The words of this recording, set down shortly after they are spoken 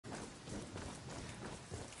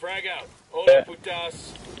Frag out. Hola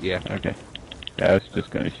putas. Yeah. Okay. Yeah, I was just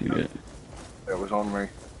gonna shoot it. That was on me.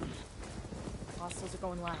 Hostiles are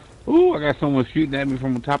going loud. Ooh, I got someone shooting at me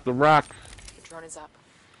from on top of the rocks. The drone is up.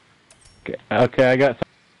 Okay, I got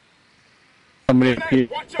somebody here.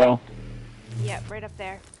 Well, Yep, right up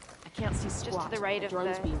there. I can't see squat. Just to the right of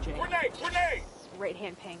drone's the being jammed. Grenade!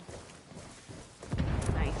 right-hand ping.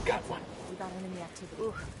 Nice. Got one. We got enemy activity.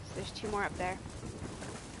 Ooh, there's 2 more up there.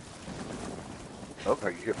 Okay,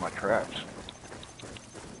 you hit my tracks.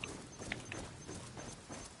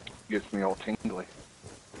 Gets me all tingly.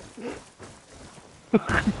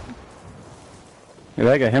 yeah,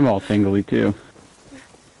 I got him all tingly too.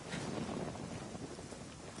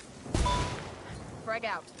 Frag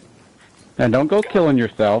out. Now don't go killing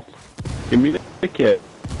yourself. Give me the kit.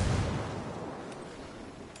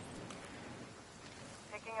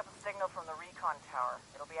 Picking up a signal from the recon tower.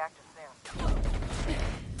 It'll be active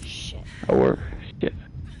soon. Shit. Or shit.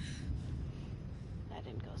 That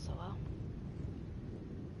didn't go so well.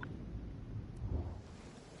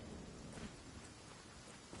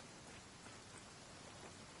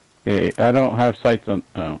 Okay, I don't have sights on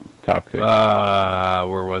toxic.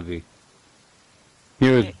 Where was he? He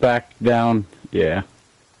was back down. Yeah.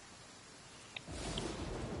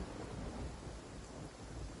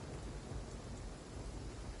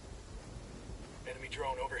 Enemy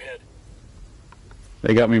drone overhead.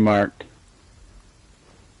 They got me marked.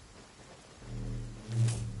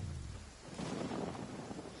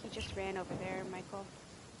 He just ran over there, Michael.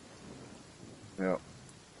 Yeah.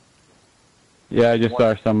 Yeah, I just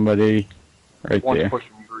saw somebody right One's there.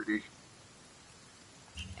 pushing you, Rudy.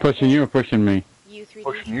 Pushing you or pushing me? You 3D.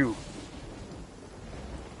 Pushing you.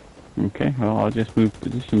 Okay, well, I'll just move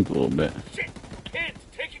positions a little bit. Shit! Kids,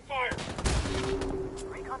 taking fire!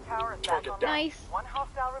 Recon tower is back Target on. down. Nice. One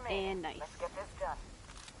hostile remaining. And nice. Let's get this done.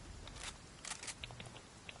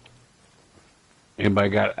 Anybody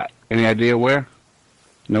got any idea where?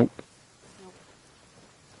 Nope.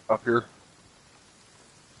 Up here.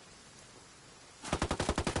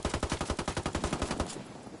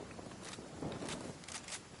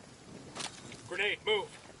 Grenade, move!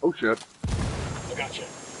 Oh shit. I gotcha.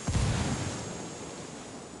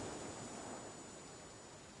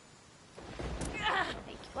 Thank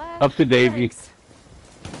you, Black. Up to Davy.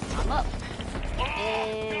 I'm up.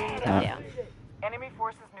 And I'm down. Enemy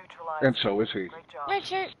forces neutralized. And so is he. Great job. Red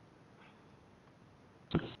shirt.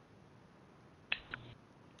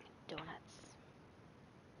 Donuts.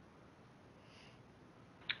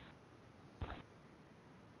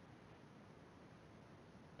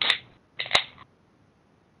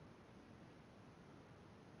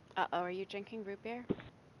 Uh-oh, are you drinking root beer?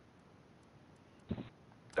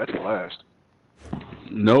 That's last.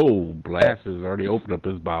 No, Blast has already opened up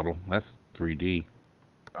his bottle. That's 3D.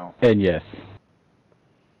 Oh. And yes.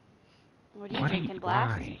 What are you drinking,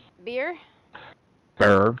 Blast? Why? Beer?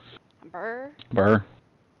 Burr. Burr? Burr.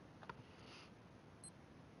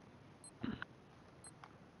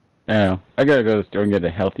 Oh, I gotta go to the store and get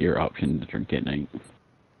a healthier option to drink at night.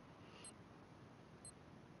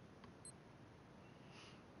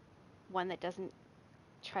 One that doesn't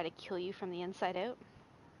try to kill you from the inside out?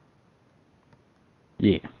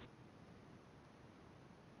 Yeah.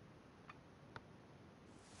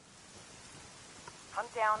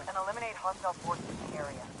 Hunt down and eliminate hostile forces in the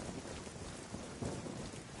area.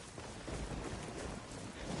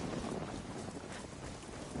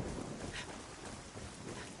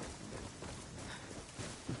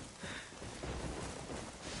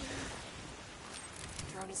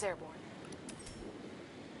 Drone is airborne.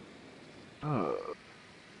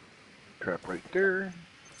 Trap right there.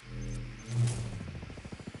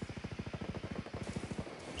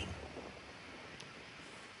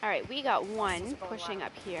 Alright, we got one pushing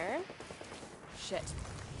up here. Shit.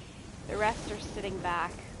 The rest are sitting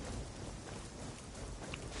back.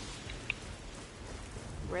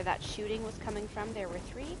 Where that shooting was coming from, there were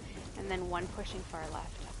 3, and then one pushing far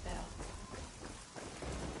left up the hill.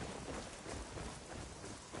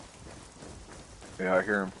 Yeah, I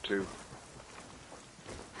hear him too.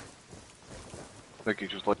 I think he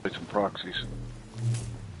just let some proxies.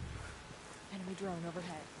 Enemy drone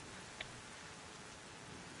overhead.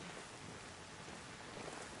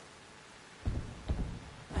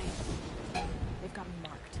 Nice. They've got me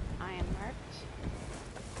marked. I am marked.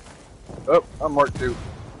 Oh, I'm marked too.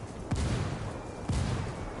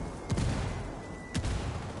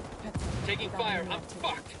 Taking fire, I'm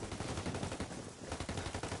fucked!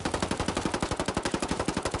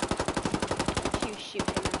 Two shoot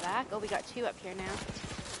him in the back. Oh, we got 2 up here now.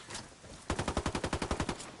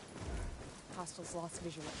 Hostiles lost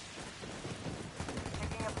visual.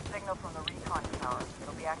 Picking up a signal from the recon tower.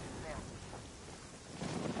 It'll be active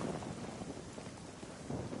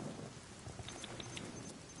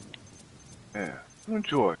soon. Yeah,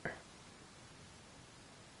 enjoy.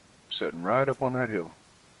 Sitting right up on that hill.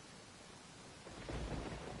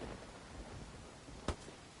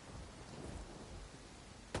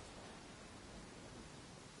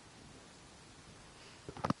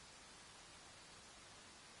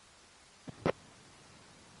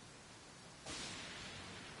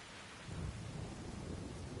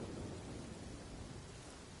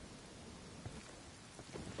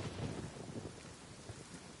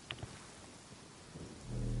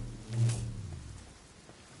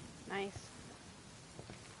 Nice.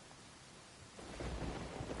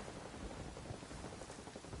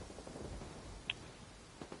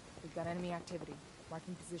 We've got enemy activity.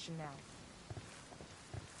 Marking position now.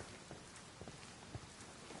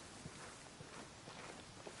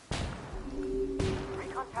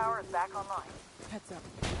 Recon tower is back online. Heads up.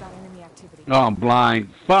 We've got enemy activity. Oh, I'm blind.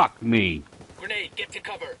 Fuck me. Grenade, get to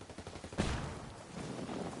cover.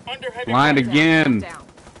 Under heavy Blind fire. again. Down.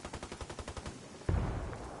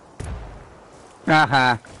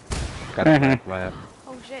 Haha. Got a flash.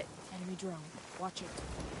 Oh shit. Enemy drone. Watch it.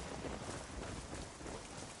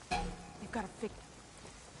 You've got to fix.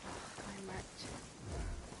 I'm marked.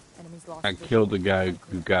 Enemy's lost. I vision. killed the guy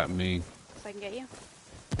who got me. So I can get you?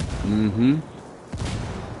 Mm-hmm.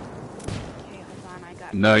 Okay, hold on. I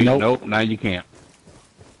got. No, Nope. nope. Now you can't.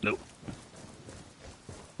 Nope.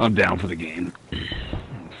 I'm down for the game.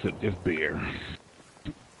 Sip this beer.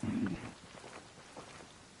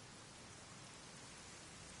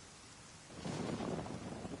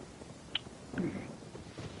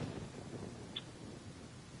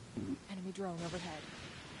 Enemy drone overhead.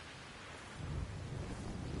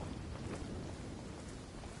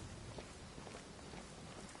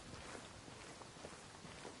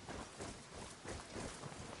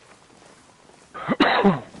 No,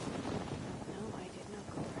 I did not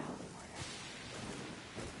go for health mortar.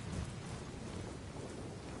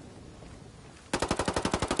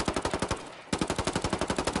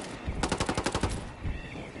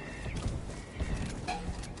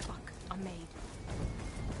 Fuck. I'm made.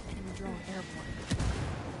 Enemy drone airborne.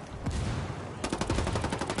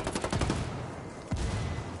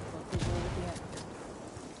 Look visual at the end.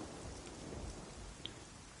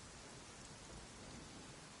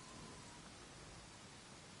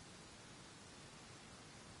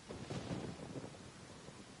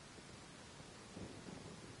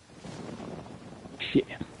 Shit.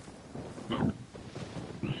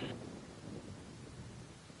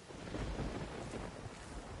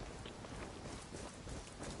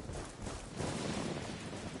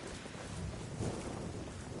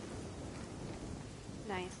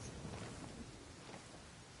 Nice.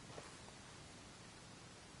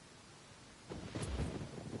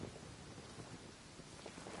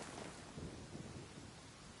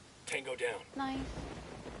 Tango down. Nice.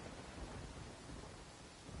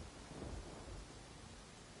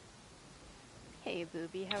 Hey,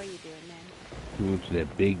 Booby. How are you doing, man? Went to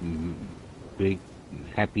that big,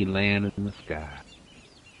 happy land in the sky.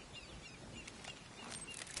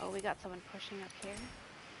 Oh, we got someone pushing up here.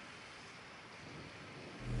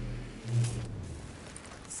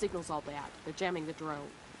 The signal's all bad. They're jamming the drone.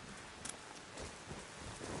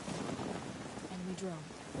 Enemy drone.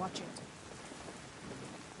 Watch it.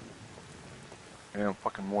 Damn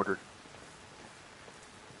fucking mortar.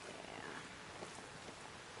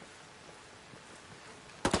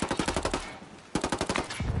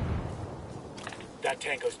 That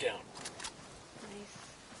tango's down. Nice.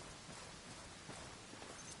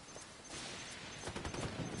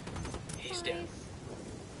 He's down. Nice.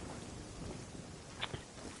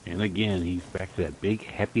 And again, he's back to that big,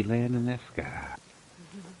 happy land in the sky.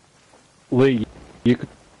 Lee, you could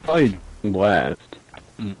probably blast.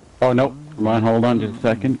 Oh, nope. Come on, hold on just a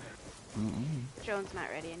second. Drone's not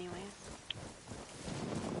ready anyways.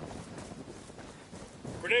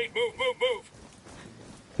 Grenade, move, move, move.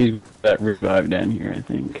 He's got revive down here, I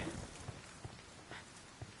think.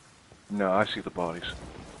 No, I see the bodies.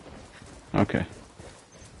 Okay.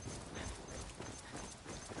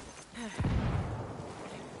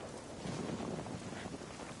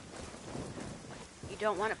 You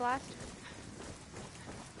don't want it blast?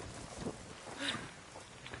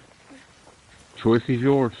 Choice is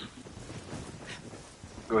yours.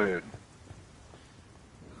 Go ahead.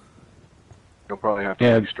 You'll probably have to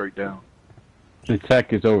Yeah. go straight down. The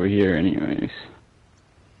tech is over here anyways.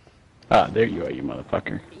 Ah, there you are, you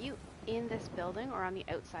motherfucker. Are you in this building or on the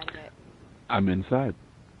outside of it? I'm inside.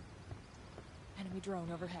 Enemy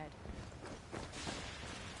drone overhead.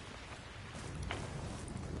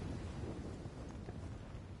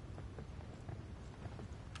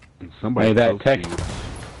 Somebody Hey, that close tech to you.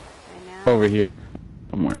 I know. over here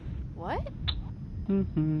somewhere. What?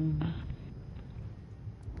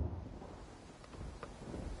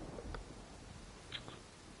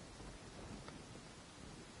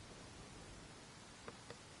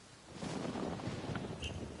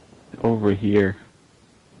 Over here.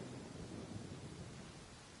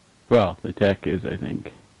 Well, the tech is, I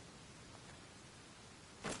think.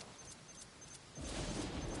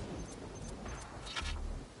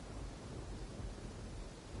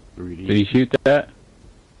 Did he shoot that?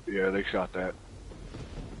 Yeah, they shot that.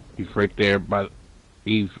 He's right there by.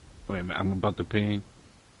 He's. Wait a minute, I'm about to ping.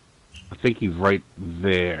 I think he's right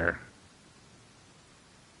there.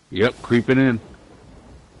 Yep, creeping in.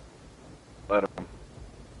 Let him.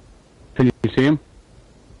 Can you see him?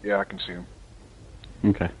 Yeah, I can see him.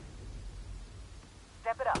 Okay.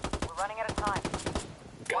 Step it up. We're running out of time.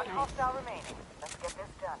 One hostile remaining. Let's get this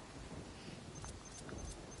done.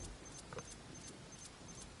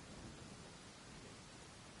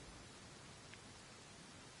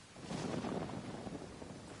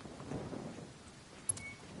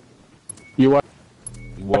 You watch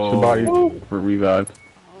the body Whoa. for revive.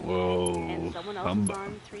 Whoa. And someone else is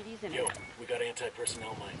on 3D's Yo, internet. we got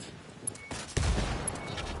anti-personnel mines.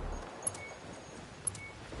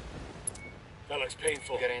 That looks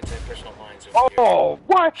painful. We got anti-personnel mines over here. Oh,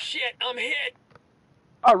 what? Shit, I'm hit!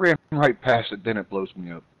 I ran right past it, then it blows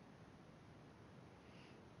me up.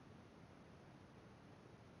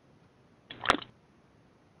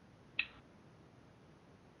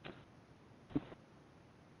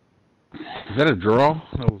 Is that a draw?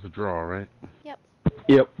 That was a draw, right? Yep.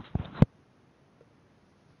 Yep.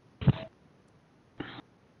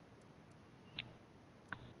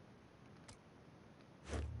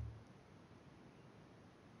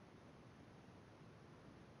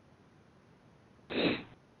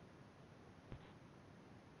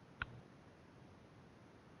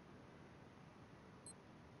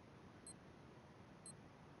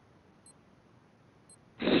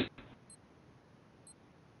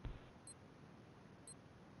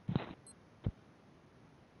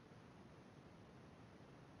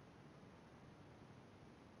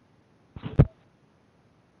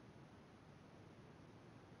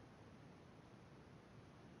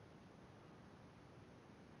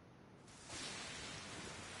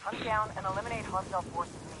 Hunt down and eliminate hostile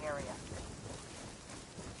forces in the area.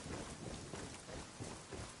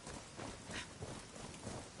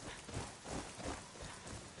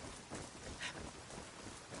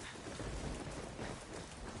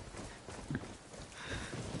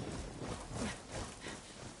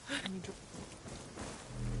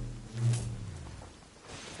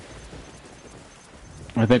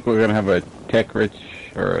 I think we're gonna have a tech-rich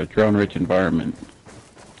or a drone-rich environment.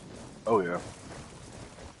 Oh, yeah.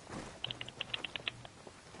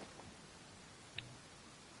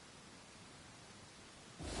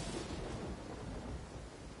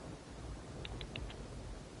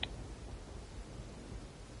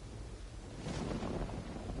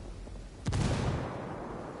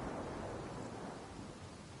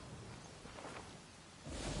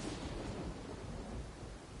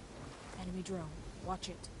 Enemy drone. Watch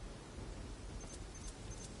it.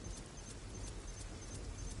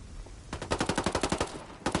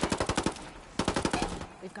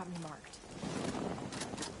 They've got me marked.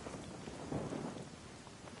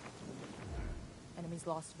 Enemies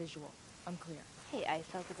lost visual. Unclear. Hey, Ice,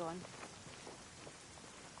 how's it going?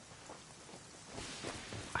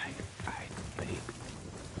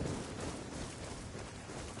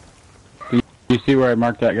 You see where I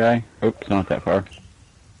marked that guy? Oops, not that far.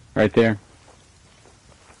 Right there.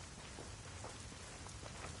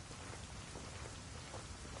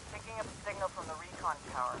 Picking up a signal from the recon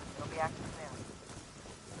tower. It'll be active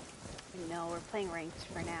soon. No, we're playing ranked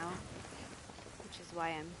for now, which is why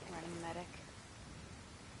I'm running medic.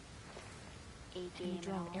 A Enemy game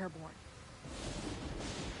drone and all. airborne.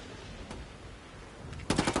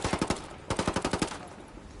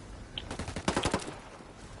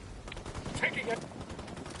 Taking it!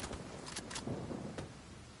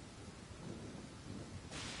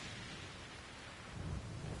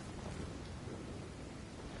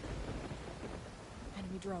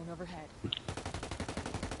 Enemy drone overhead.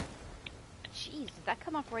 Jeez, did that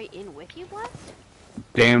come up right in with you, Blast?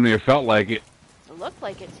 Damn near felt like it. It looked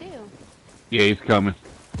like it too. Yeah, he's coming.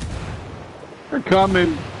 They're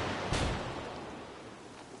coming.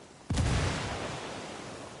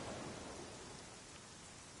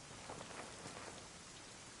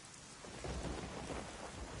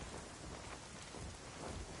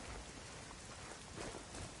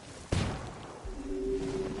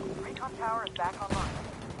 Recon tower is back online.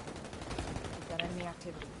 We've got enemy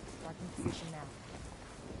activity. Marking position now.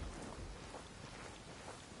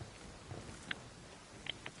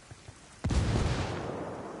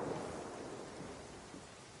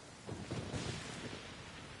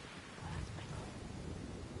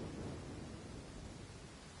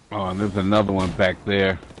 Oh, and there's another one back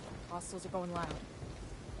there. Hostiles are going loud.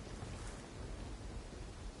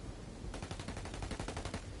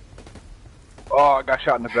 Oh, I got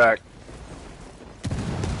shot in the back.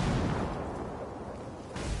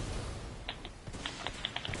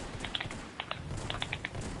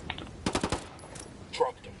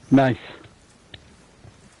 Dropped him. Nice.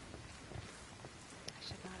 I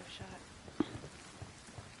should not have shot.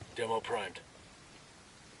 Demo primed.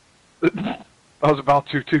 I was about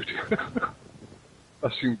to, too. I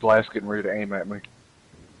seen Blast getting ready to aim at me.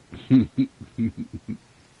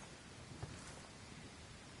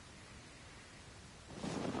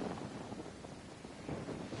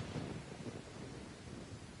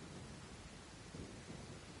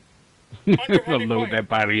 I'll load that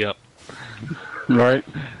body up. Right.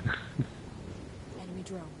 Enemy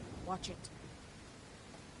drone. Watch it.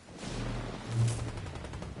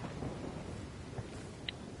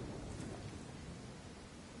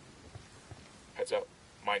 Heads up.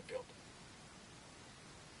 Minefield.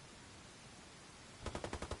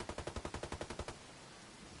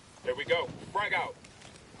 There we go. Frag out.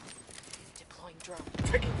 Deploying drone.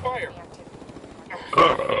 Taking fire. Enemy activity.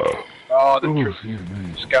 Oh, the Ooh,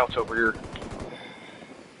 scouts over here.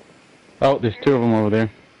 Oh, there's two of them over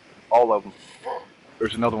there. All of them.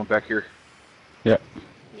 There's another one back here. Yep.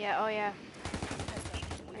 Yeah, oh yeah.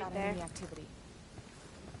 Got Right there. enemy activity.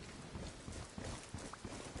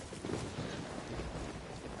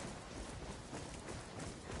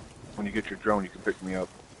 When you get your drone, you can pick me up.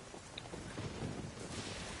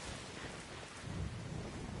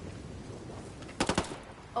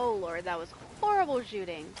 Oh lord, that was horrible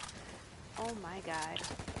shooting. Oh my god.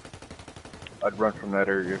 I'd run from that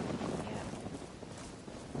area. Yeah.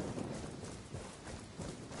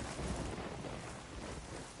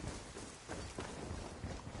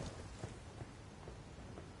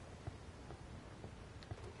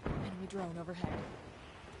 Enemy drone overhead.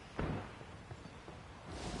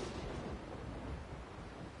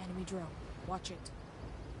 Enemy drone. Watch it.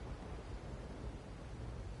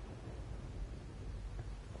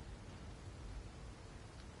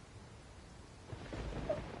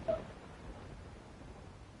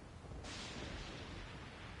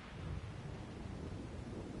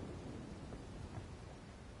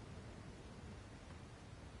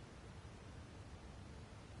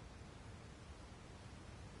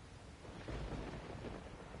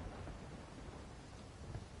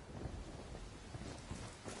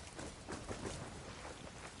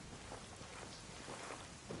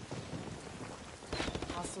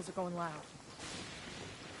 Hostiles are going loud.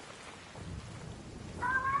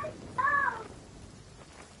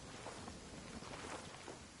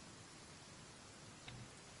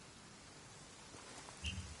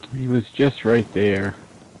 He was just right there.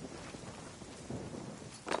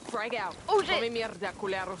 Frag out. Oh, shit. Come mierda,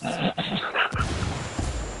 culeros.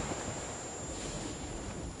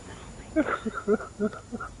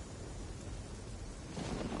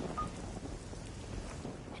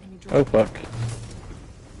 Enemy drone. Oh fuck.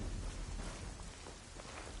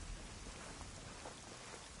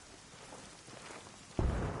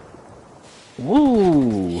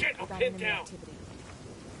 Woo! Shit, I'm Got pinned enemy down. activity.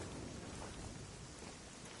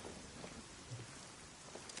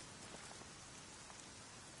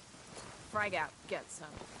 Frag out. Get some.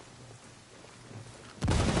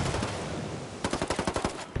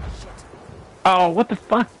 Shit. Oh, what the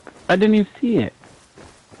fuck? I didn't even see it.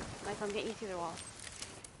 Michael, I'm getting you through the wall.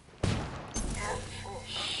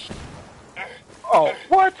 Oh,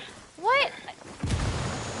 what? What?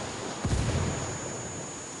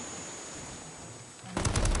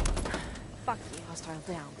 Fuck you. Hostile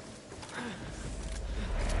down.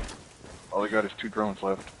 All I got is 2 drones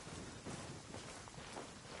left.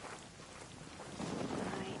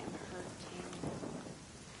 I am hurting.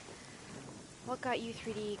 What got you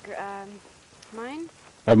 3D? Mine?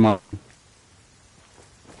 A mine.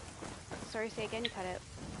 Sorry, say again. You cut it.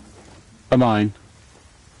 A mine.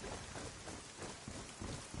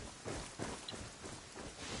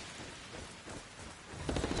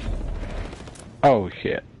 Oh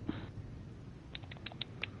shit.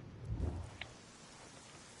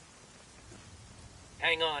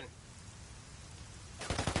 Hang on.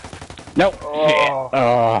 Nope.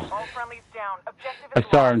 Oh. Shit. All friendlies down. Objective I is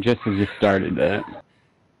saw lost. him just as you started that.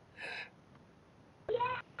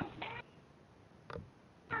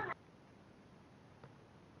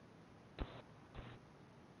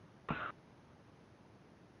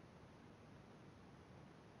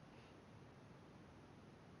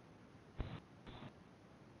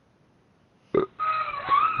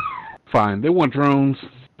 Fine. They want drones.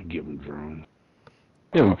 Give them drones.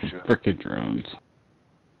 Give them Oh, shit. frickin' drones.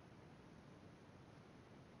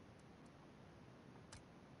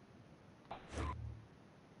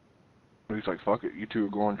 He's like, fuck it, you two are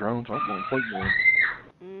going drones, I'm going plate one.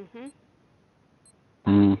 Mm-hmm.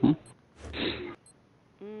 Mm-hmm.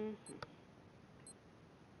 Mm-hmm.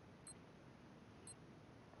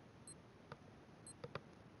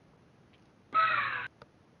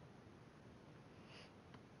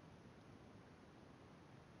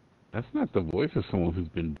 That's not the voice of someone who's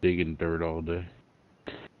been digging dirt all day.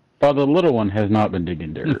 Well, the little one has not been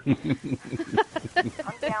digging dirt.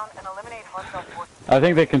 Hunt down and eliminate hostile forces. I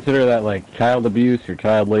think they consider that like child abuse or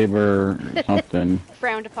child labor or something.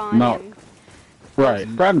 Frowned upon. No. And Right.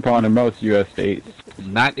 Frowned upon in most U.S. states.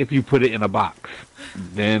 Not if you put it in a box.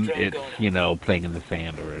 Then Drone it's, going. you know, playing in the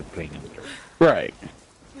sand or playing in the dirt. Right.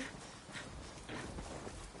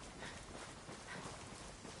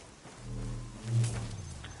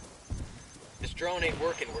 This drone ain't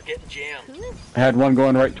working. We're getting jammed. who is I had one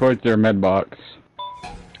going right towards their med box.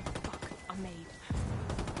 Fuck, I'm made.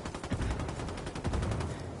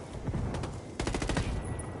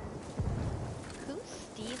 who's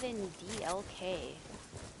Steven DLK?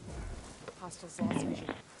 Hostiles lost vision.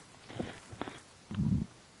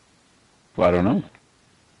 Well, I don't know.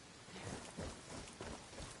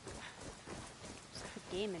 Just got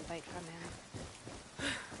a game invite from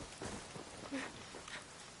him.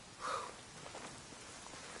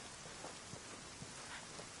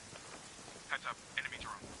 Heads up. Enemy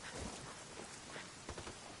drone.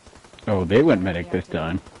 Oh, they went medic this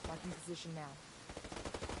time. Marking position now.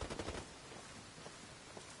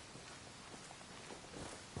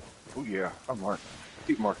 Oh yeah, I'm marking.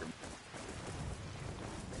 Keep marking.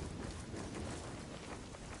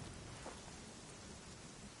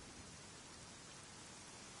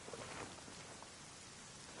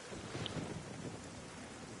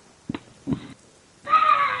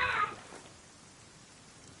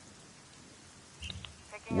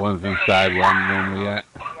 Picking One's inside where I'm normally at.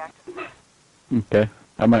 Okay.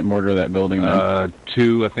 I might mortar that building then.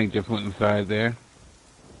 Two, I think, just went inside there.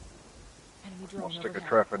 Enemy I'll drone stick a overhead.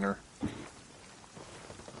 trap in there.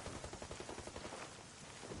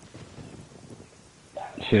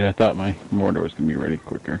 Shit, I thought my mortar was going to be ready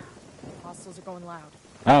quicker. Hostiles are going loud.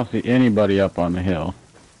 I don't see anybody up on the hill.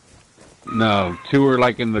 No, two are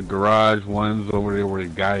like in the garage. One's over there where the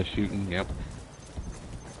guy's shooting. Yep.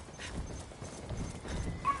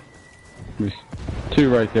 There's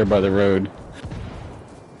two right there by the road.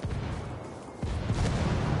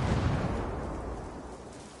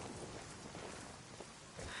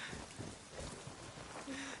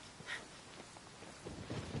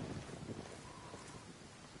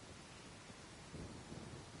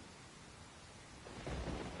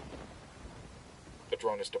 The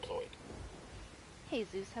drone is deployed. Hey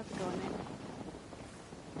Zeus, how's it going, man?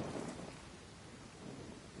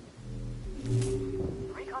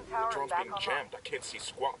 Recon The tower is drone's back being online. jammed. I can't see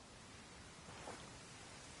squat.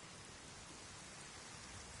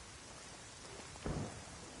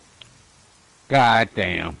 God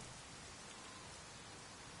damn.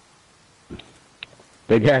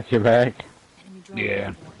 They got you back. Enemy drone Yeah.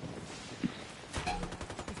 airborne.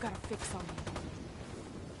 We've got a fix on me.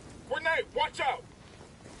 Grenade! Watch out!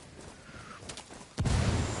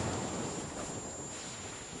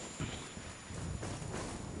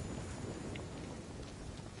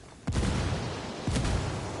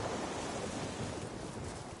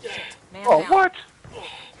 Man Oh, down. what?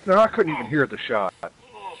 No, I couldn't even hear the shot.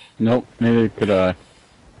 Nope, neither could I.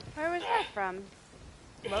 Where was that from?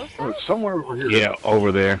 Low Oh, side? it's somewhere over here. Yeah,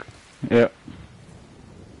 over there. Yep.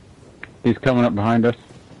 He's coming up behind us.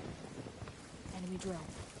 Enemy drone.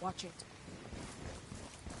 Watch it.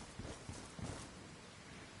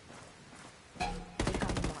 They've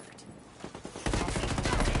got him marked.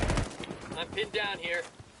 I'm pinned down here.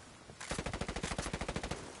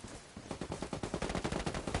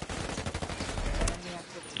 Enemy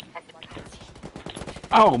activity. Marking position.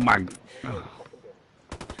 Oh my.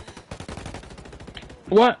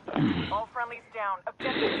 What? All friendlies down.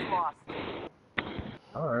 Objective is lost.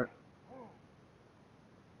 Alright.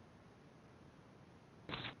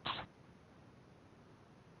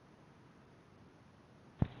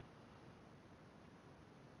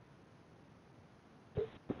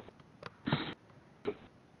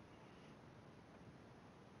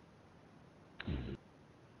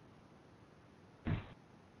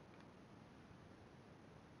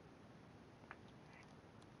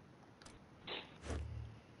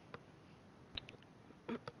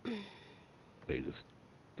 They just.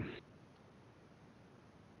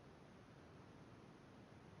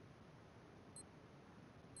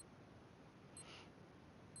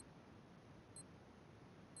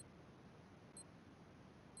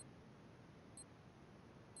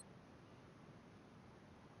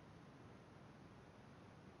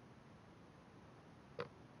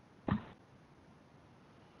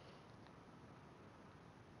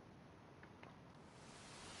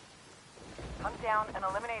 Hunt down and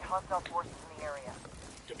eliminate hostile forces in the area.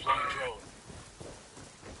 Deploying drone.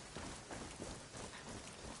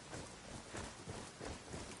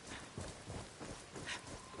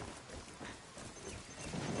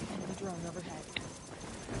 Enemy drone overhead.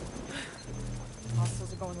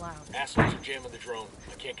 Hostiles are going loud. Assholes are jamming the drone.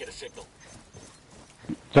 I can't get a signal.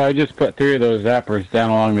 So I just put 3 of those zappers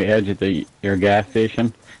down along the edge of your gas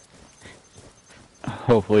station.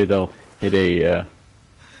 Hopefully they'll hit it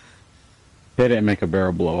and make a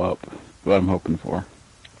barrel blow up. That's what I'm hoping for.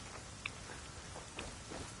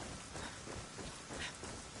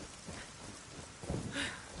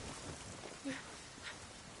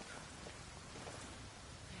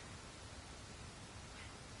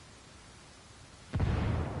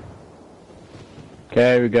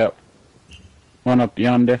 Okay, we got one up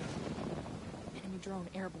yonder. Enemy drone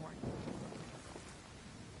airborne.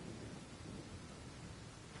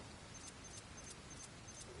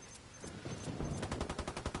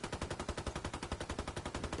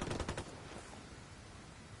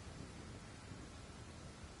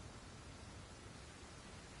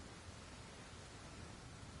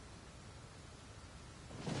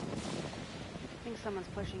 I think someone's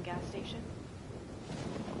pushing gas station.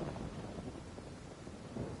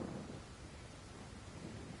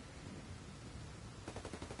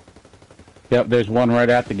 Yep, there's one right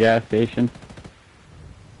at the gas station.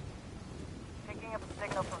 Picking up a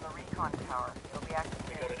signal from the recon tower. It'll be active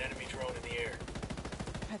We soon. got an enemy drone in the air.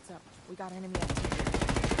 Heads up. We got enemy activity.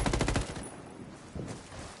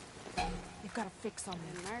 You've got a fix on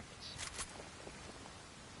And them. marked.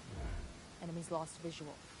 Enemies lost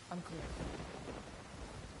visual. Unclear.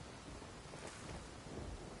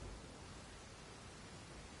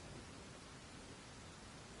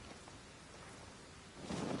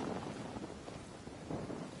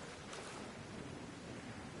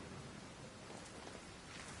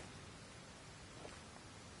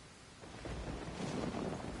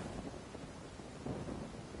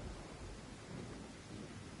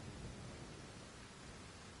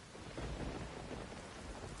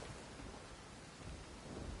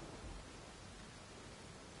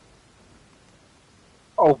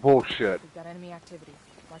 Oh, bullshit. We've got enemy activity.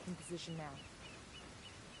 Marking position now.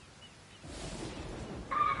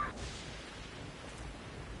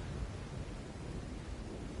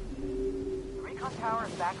 The recon tower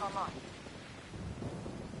is back online.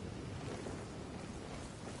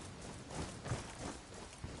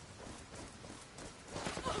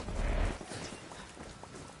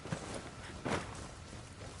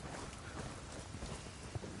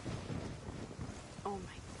 Oh my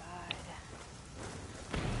god.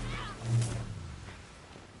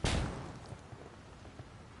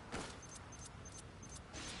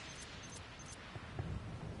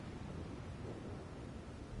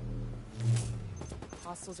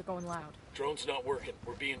 Hostiles are going loud. Drone's not working.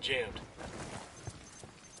 We're being jammed.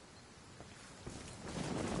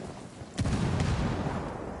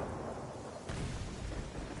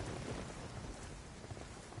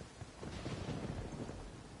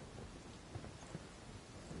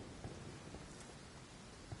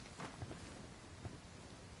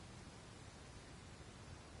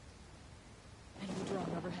 Enemy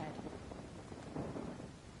drone overhead.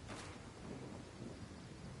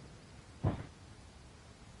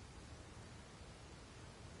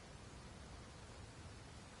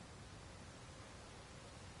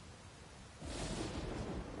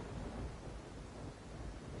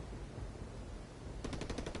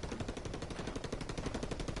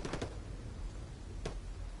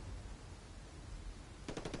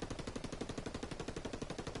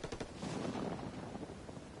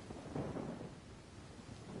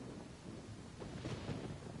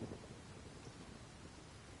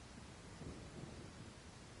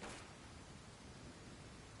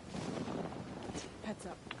 Heads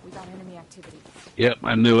up. We got enemy activity. Yep,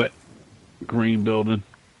 I knew it. Green building.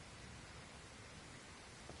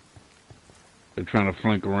 They're trying to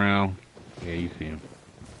flank around. Yeah, you see him.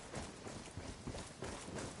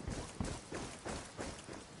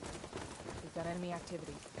 We've got enemy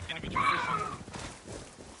activity. Marking position now.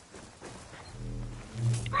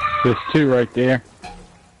 There's 2 right there.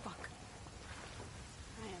 Fuck.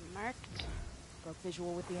 I am marked. Broke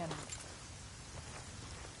visual with the enemy.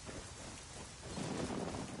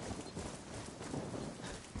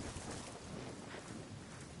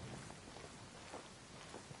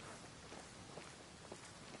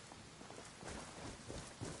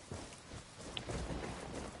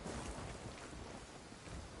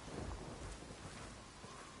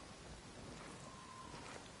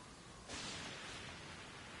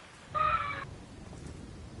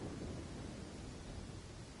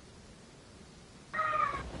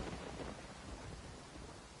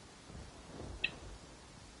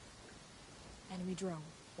 Enemy drone.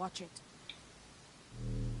 Watch it.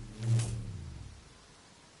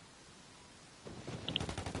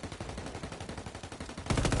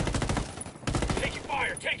 Taking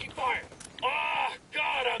fire! Taking fire! Ah,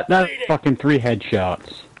 God, I'm That's bleeding! fucking 3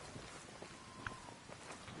 headshots.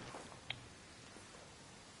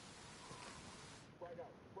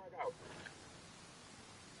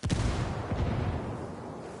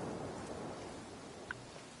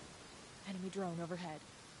 Enemy drone overhead.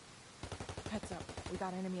 Heads up. We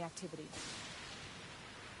got enemy activity.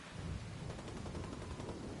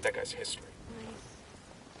 That guy's history. Nice.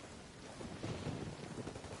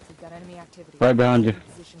 We've got enemy activity. Right behind you. In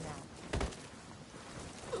position now.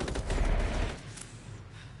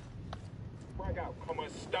 Frag out. Come on,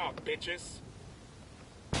 stop, bitches.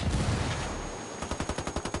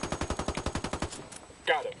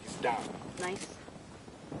 Got him. He's down. Nice.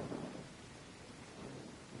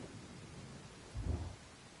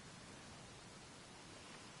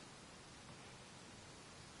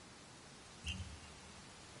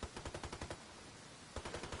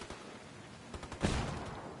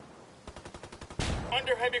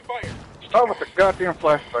 Under heavy fire. Stop with the goddamn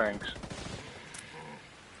flashbangs.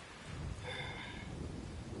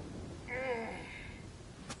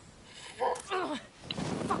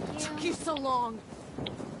 Fuck, took you so long.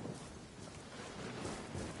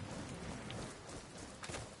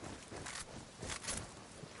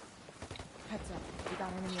 Heads up. We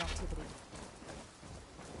got enemy activity.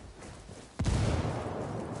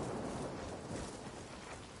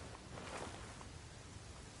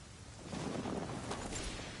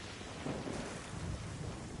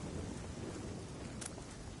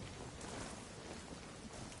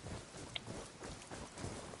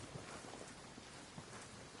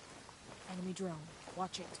 Enemy drone.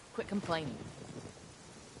 Watch it. Quit complaining.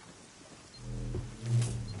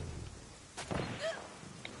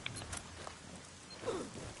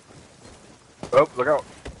 Oh, look out.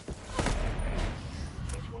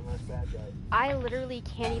 There's one less bad guy. I literally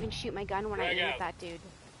can't even shoot my gun when I Frag aim out. at that dude.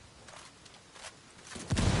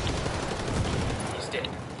 He's dead.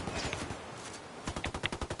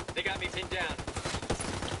 They got me pinned down.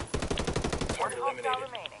 One Target hostile eliminated.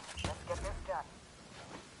 remaining. Let's get this done.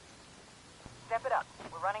 Step it up.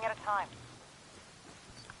 We're running out of time.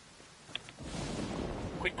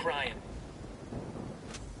 Quit crying.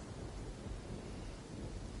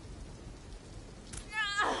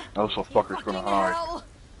 Those little fuckers gonna hide.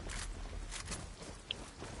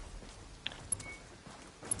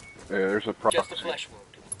 Yeah, there's a proxy. Just a flesh wound.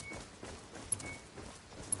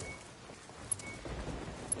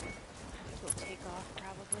 We'll take off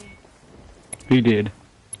probably. He did.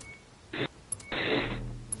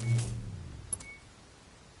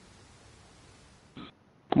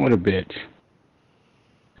 What a bitch.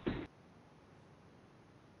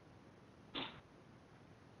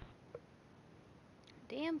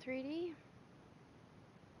 Damn 3D.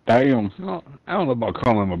 Damn. Well, I don't know about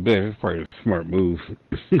calling him a bitch. It's probably a smart move.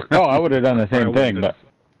 Oh, I would have done the same I thing, would've- but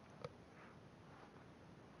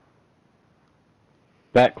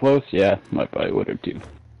that close, yeah, I probably would have too.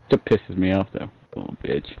 It pisses me off though, little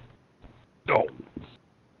bitch. Oh.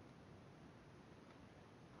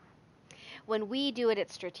 When we do it,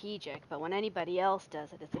 it's strategic, but when anybody else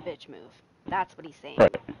does it, it's a bitch move. That's what he's saying.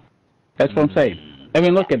 Right. That's what I'm saying. I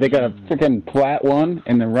mean, look, they got a freaking flat one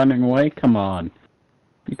and they're running away. Come on,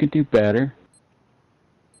 you could do better.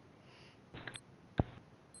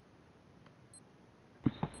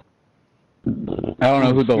 I don't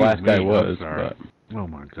know who the last guy was, but Oh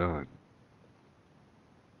my god.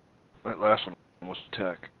 That last one was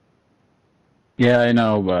tech. yeah, I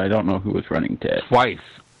know, but I don't know who was running tech. Twice.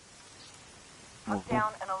 Hunt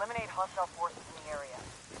down and eliminate hostile forces in the area.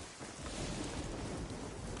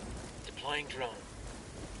 Deploying drone.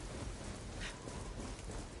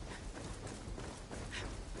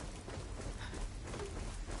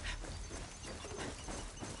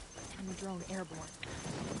 Enemy drone airborne.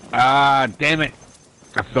 Ah, damn it.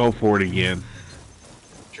 I fell for it again.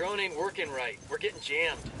 Drone ain't working right. We're getting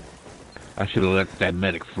jammed. I should have let that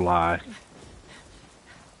medic fly.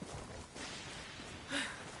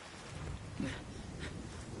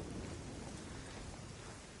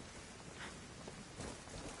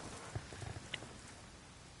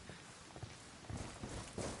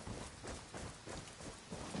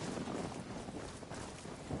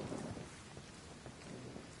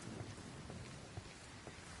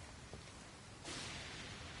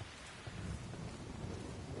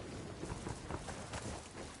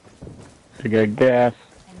 I got gas.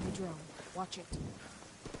 Enemy drone. Watch it.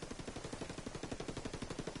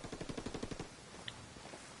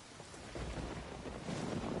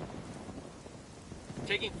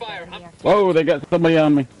 Taking fire. Enemy activity. Whoa, they got somebody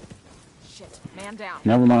on me. Shit. Man down.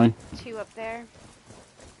 Never mind. 2 up there.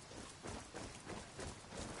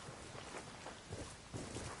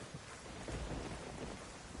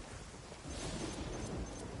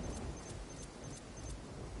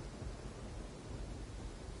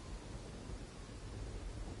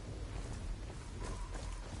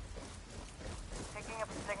 Picking up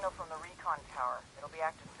a signal from the recon tower. It'll be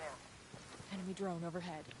active soon. Enemy drone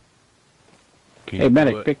overhead. Can't Hey, do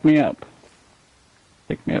medic, it. pick me up.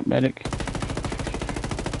 Pick me up, medic. We've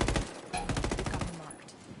got him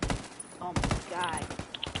marked. Oh my god.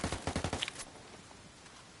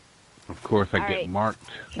 Of course, I All get right. marked.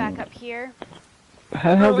 Back up here.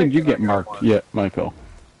 How the hell Really? did you I get got marked one. yet, Michael?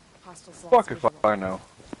 Hostiles lost Fuck if visual. I know.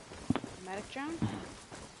 Medic drone.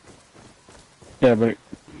 Yeah, but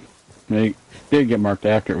they did get marked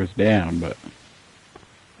after it was down, but...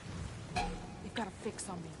 They've got a fix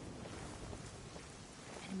on me.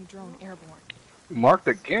 Enemy drone airborne. Marked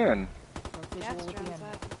again. Broke visual Gas with the drone's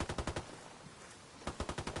enemy. up.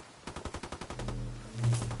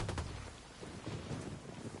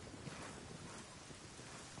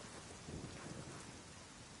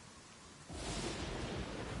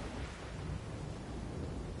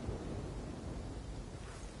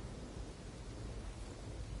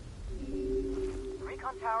 The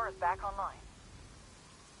recon tower is back online.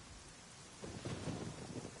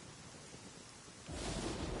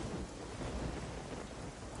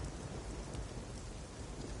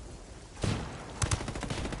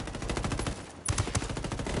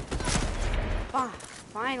 Ah,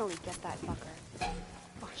 finally get that fucker.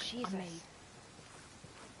 Oh, Jesus. Amazing.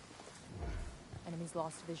 Enemies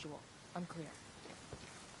lost visual. Unclear.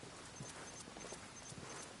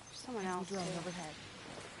 There's someone Enemy else. drone Too. overhead.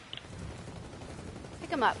 Pick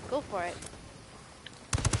him up. Go for it.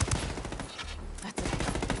 That's it.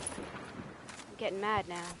 I'm getting mad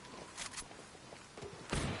now.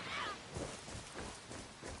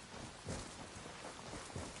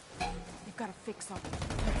 They've got a fix on me.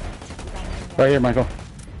 We got enemy Right here, Michael.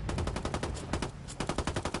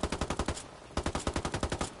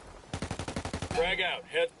 Frag out.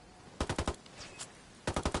 Head.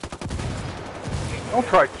 Don't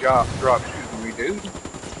try drop shooting me, dude.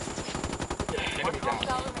 Enemy down.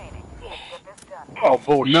 Hostile remaining. Let's get this done. Oh,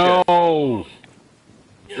 bullshit. No!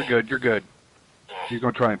 You're good, you're good. He's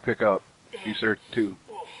gonna try and pick up. He's there too.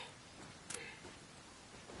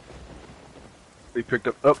 He picked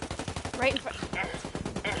up. Right in front.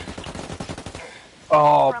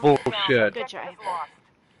 Oh, Friendly down. bullshit. Good try. Objective is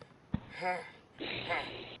lost.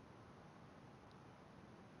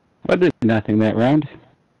 I did nothing that round.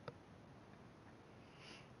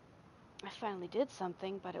 I finally did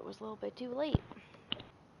something, but it was a little bit too late.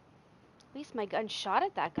 At least my gun shot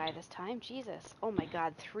at that guy this time. Jesus. Oh my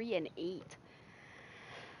god, 3 and 8.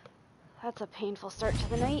 That's a painful start to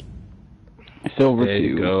the night. Silver There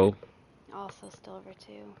you 2. go. Also still over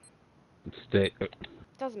 2. Stay.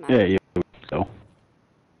 Doesn't matter. Yeah, you so.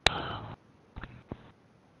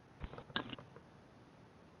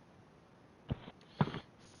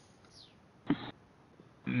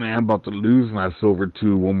 Man, I'm about to lose my silver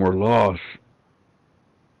 2. One more loss.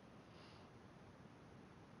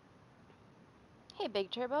 Hey,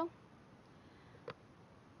 Big Turbo.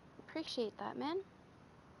 Appreciate that, man.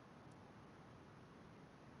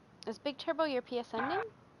 Is Big Turbo your PSN name?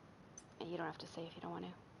 Yeah, you don't have to say if you don't want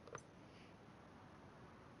to.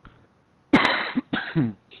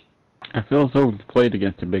 I feel as though we've played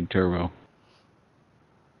against a big turbo.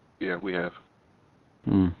 Yeah, we have.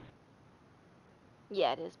 Hmm.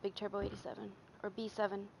 Yeah, it is. Big Turbo 87. Or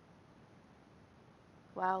B7.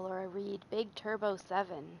 Wow, Laura Reed. Big Turbo 7.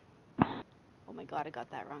 Oh my god, I got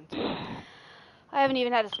that wrong too. I haven't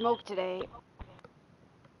even had a smoke today.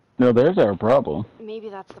 No, there's our problem. Maybe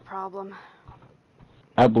that's the problem.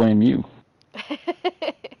 I blame you.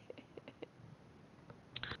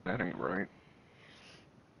 That ain't right.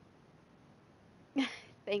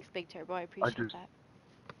 Thanks, Big Turbo. I appreciate just- that.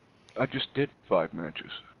 I just did 5 matches.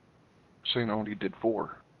 St. only did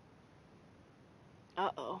 4.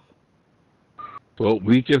 Uh-oh. Well,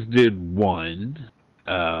 we just did 1.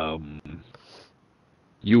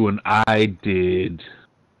 You and I did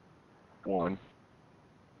 1.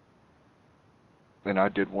 And I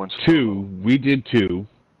did 1 solo. 2. We did 2.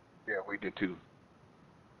 Yeah, we did 2.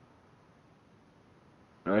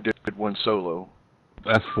 And I did 1 solo.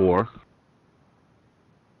 That's 4.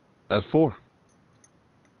 That's 4.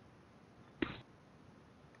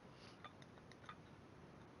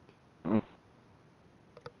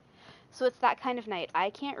 So it's that kind of night. I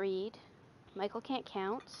can't read. Michael can't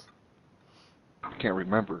count. I can't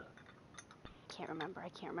remember. Can't remember. I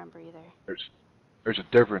can't remember either. There's a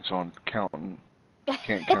difference on counting.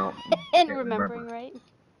 Can't count. And Can't remembering, remember. right?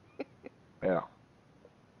 Yeah.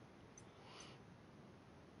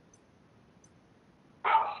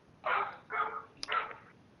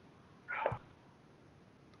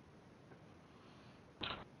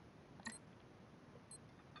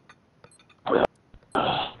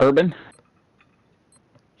 Urban?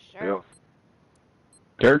 Sure. Yep.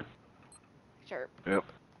 Sure. Sure. Yep.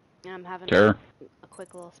 I'm having Sure. a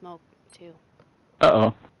quick little smoke, too.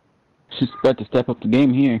 Uh-oh. She's about to step up the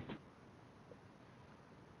game here.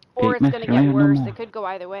 Or Ain't it's going to messing get around no worse. more. It could go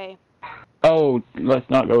either way. Oh, let's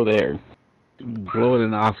not go there. Blow it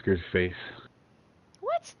in Oscar's face.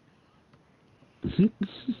 What?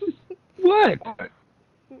 What?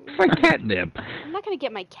 It's like catnip. I'm not going to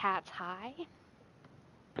get my cats high.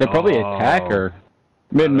 They'll probably attack her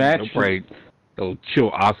mid-match. They'll chill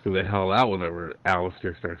Oscar the hell out whenever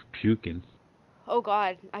Alistair starts puking. Oh,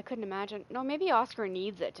 God. I couldn't imagine. No, maybe Oscar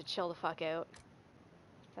needs it to chill the fuck out.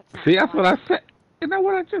 That's not See, that's fun. what I said. Isn't that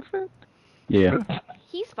what I just said? Yeah.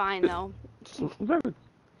 He's fine, though.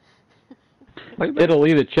 It'll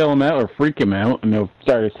either chill him out or freak him out, and they'll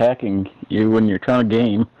start attacking you when you're trying to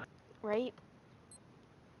game. Right?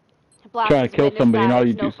 Trying to kill somebody and all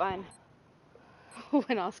you it's no do. fun.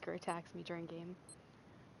 When Oscar attacks me during game.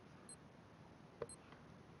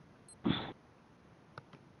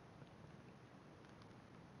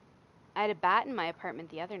 I had a bat in my apartment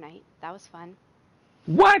the other night. That was fun.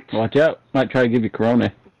 What? Watch out. Might try to give you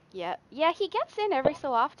corona. Yeah. Yeah, he gets in every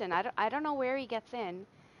so often. I don't know where he gets in.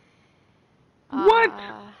 What?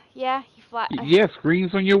 Yeah, he Yeah,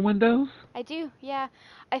 screens on your windows? I do, yeah.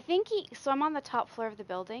 I think so I'm on the top floor of the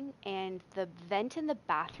building, and the vent in the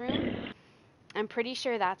bathroom, I'm pretty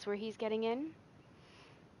sure that's where he's getting in.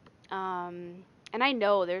 And I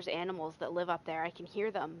know there's animals that live up there. I can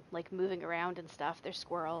hear them, like, moving around and stuff. There's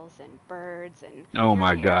squirrels and birds and... Oh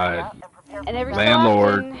my god. And every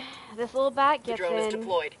Landlord. so often, this little bat The gets drone is in.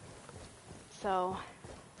 deployed. So...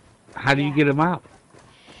 How do you Yeah. get them out?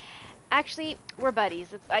 Actually, we're buddies.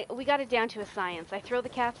 We got it down to a science. I throw the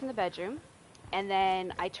cats in the bedroom, and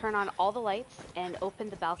then I turn on all the lights and open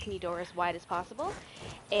the balcony door as wide as possible,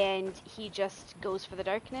 and he just goes for the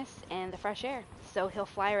darkness and the fresh air. So he'll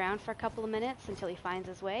fly around for a couple of minutes until he finds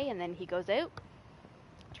his way, and then he goes out,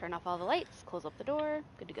 turn off all the lights, close up the door,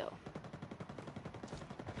 good to go.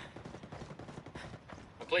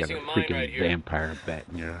 I'm Got placing a a mine freaking right here. vampire bat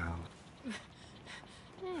in your house.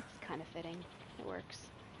 It's kind of fitting. It works.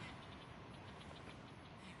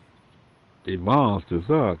 It wants to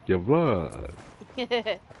suck your blood.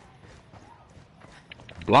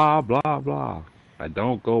 Blah, blah, blah. I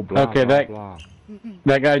don't go blah, Okay, blah, that- blah.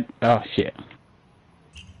 That guy... Oh, shit.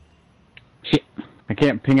 Shit. I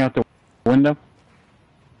can't ping out the window.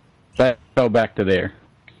 That fell back to there.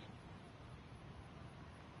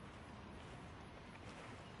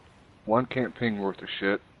 One can't ping worth of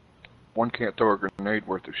shit. One can't throw a grenade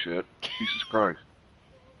worth of shit. Jesus Christ.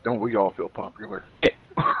 Don't we all feel popular?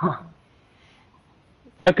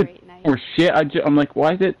 I could... Great night. Or shit, I'm like,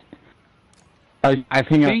 why is it... I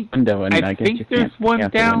ping out the window, and I guess think you there's can't one ping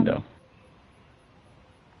out the down. window.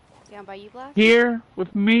 Down by you, Blast? Here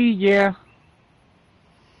with me, yeah.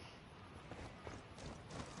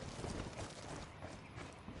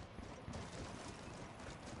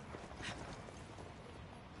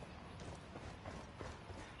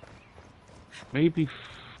 Maybe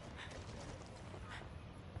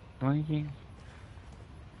flanking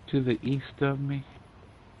to the east of me.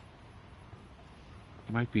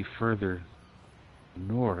 Might be further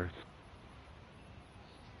north.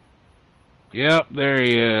 Yep, there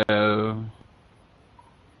he is. What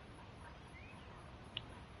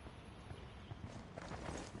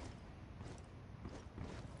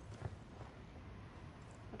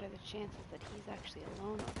are the chances that he's actually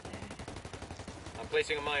alone up there? I'm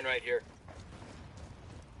placing a mine right here.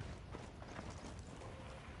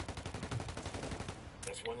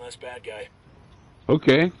 That's one less bad guy.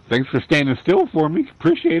 Okay, thanks for standing still for me.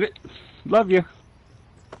 Appreciate it. Love you.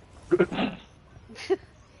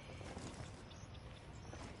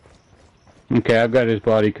 Okay, I've got his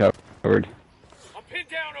body covered. I'm pinned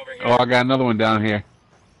down over here. Oh, I got another one down here.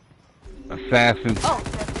 Assassin. Oh!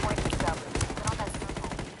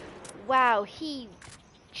 Wow, he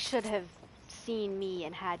should have seen me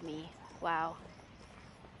and had me. Wow.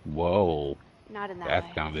 Whoa, Not in that that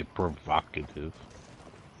way. sounded provocative.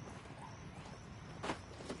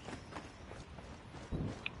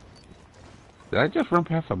 Did I just run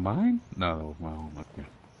past a mine? No, well, okay.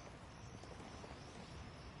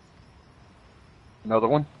 Another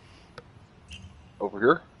one? Over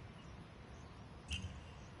here?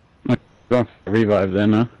 Going for revive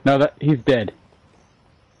then, huh? No, he's dead.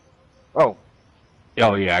 Oh,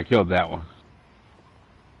 Oh yeah, I killed that one.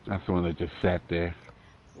 That's the one that just sat there.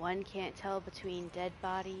 One can't tell between dead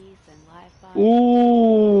bodies and live bodies.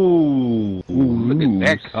 Ooh, look at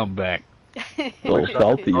that Ooh. comeback. A little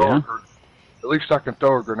salty, throw yeah? a gr- at least I can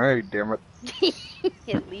throw a grenade, damn it.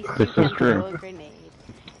 At least This you is can true. throw a grenade.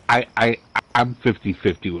 I'm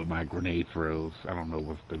 50-50 with my grenade throws. I don't know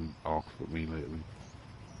what's been off with me lately.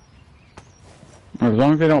 As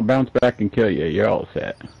long as they don't bounce back and kill you, you're all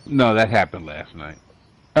set. No, that happened last night.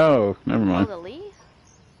 Oh, never mind. LauraLee?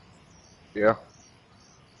 Yeah.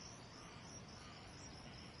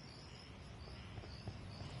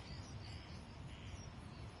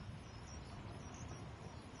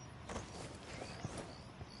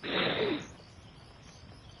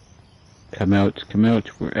 Come out,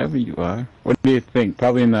 wherever you are. What do you think?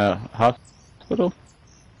 Probably in the hospital?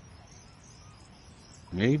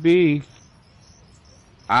 Maybe.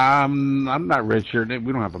 I'm not redshirt.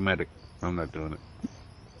 We don't have a medic. I'm not doing it.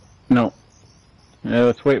 No. Yeah,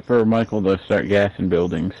 let's wait for Michael to start gassing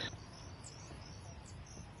buildings.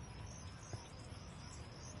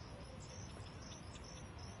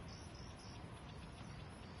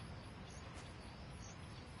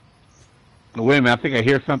 Oh, wait a minute. I think I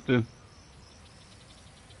hear something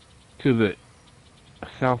to the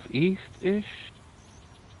southeast-ish.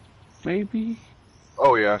 Maybe.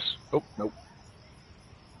 Oh, yes. Oh, nope.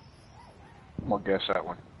 I'm gonna guess that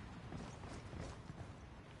one.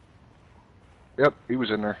 Yep, he was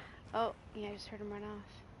in there. Oh, yeah, I just heard him run off.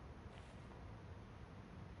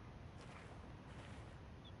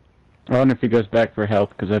 I wonder if he goes back for health,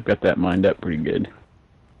 because I've got that lined up pretty good.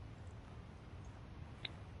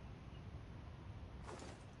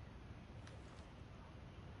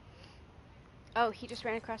 Oh, he just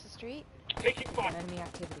ran across the street? Taking fire. Enemy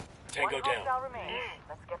activity. Tango One down. hostile remains.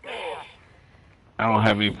 Let's get this done. I don't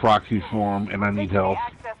have any proxies for him, and I need Taking help. the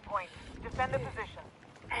access point. Defend the position.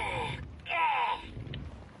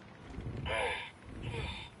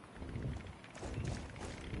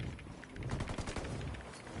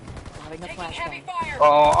 Having a flashbang.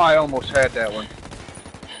 Oh, I almost had that one.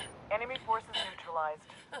 Enemy forces neutralized.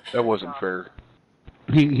 That wasn't fair.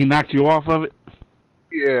 He knocked you off of it?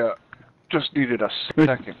 Yeah, just needed a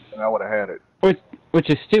second, and I would have had it. Which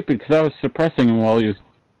is stupid, because I was suppressing him while he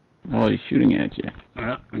was shooting at you.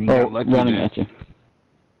 Yeah, you Or got lucky running there. at you.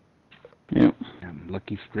 Yep.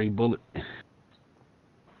 Lucky stray bullet.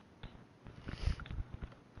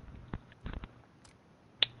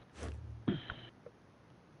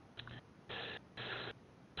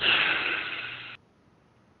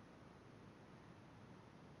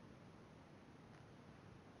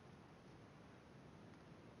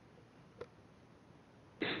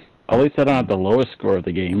 At least I don't have the lowest score of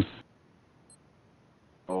the game.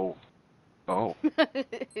 Oh. Oh, that's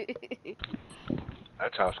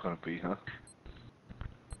how it's gonna be, huh?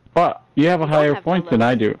 But you have a You don't higher have the point than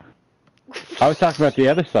I lowest. do. I was talking about the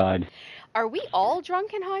other side. Are we all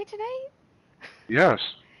drunk and high today? Yes.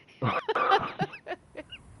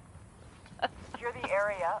 Secure the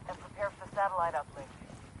area and prepare for the satellite uplink.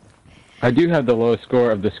 I do have the lowest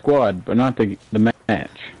score of the squad, but not the match.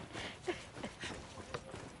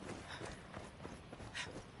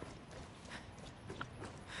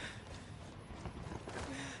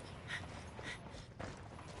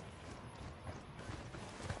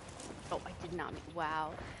 Oh, I did not mean.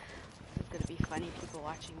 Wow. It's gonna be funny people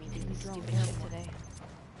watching me do this Drone stupid shit airborne. today.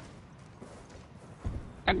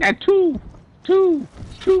 I got two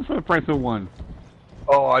for the price of one.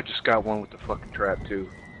 Oh, I just got one with the fucking trap, too.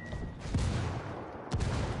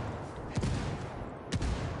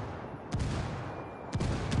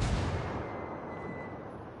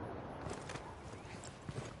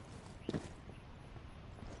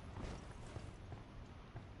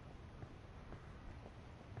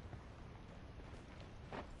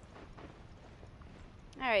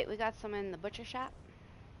 Alright, we got some in the butcher shop.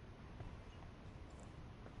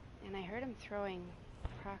 And I heard him throwing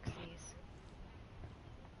proxies.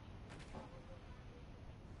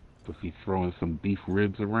 Was he throwing some beef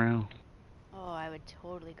ribs around? Oh, I would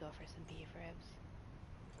totally go for some beef ribs.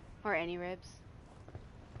 Or any ribs.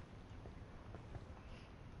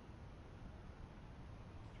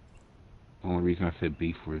 The only reason I said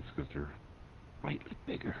beef ribs because they're slightly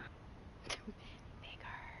bigger. Bigger.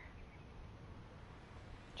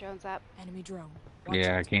 Drone's up. Enemy drone. Watch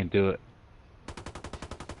Yeah, I it. can't do it.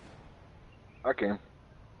 I came.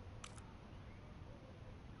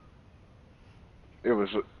 It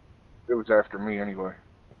was after me anyway.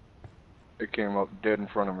 It came up dead in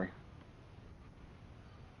front of me.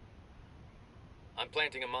 I'm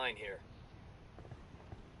planting a mine here.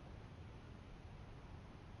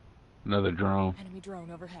 Another drone. Enemy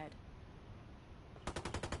drone overhead.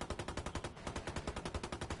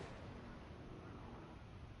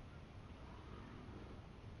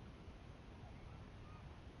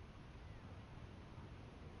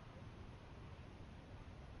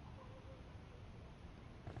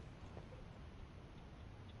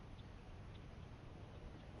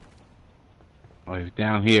 Oh, he's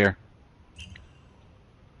down here.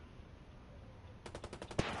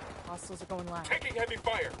 Hostiles are going live. Taking heavy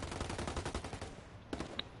fire.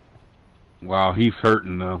 Wow, he's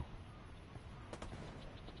hurting though.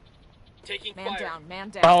 Taking Man fire. down, man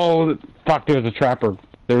down. Oh, fuck, there was a trapper.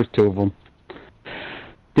 There was two of them.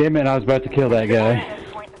 Damn it, I was about to kill that guy.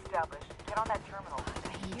 Point established. Get on that terminal.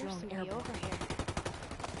 I hear somebody over here.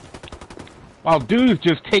 Wow, dude's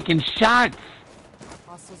just taking shots.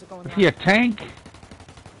 Hostiles are going Is live. he a tank?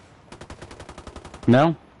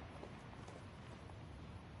 No?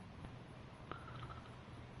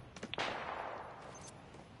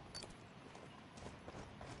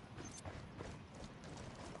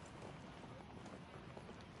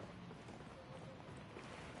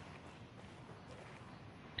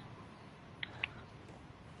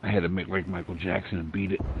 I had to make like Michael Jackson and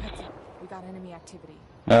beat it. Heads up. We got enemy activity.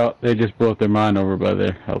 Oh, they just blew up their mine over by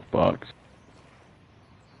their health box.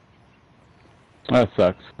 That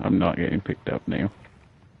sucks. I'm not getting picked up now.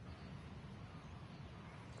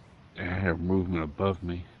 I have movement above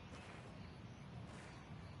me.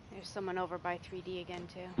 There's someone over by 3D again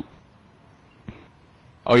too.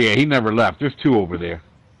 Oh yeah, he never left. There's two over there.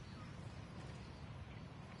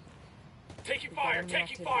 Taking We got fire. enemy Taking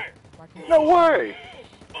activity. fire. Marking No way!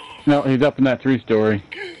 No, he's up in that 3-story.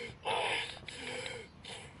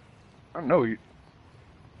 I know you.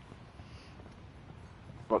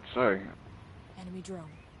 About to say, enemy drone.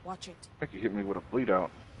 Watch it. I think he hit me with a bleed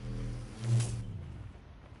out.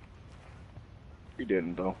 He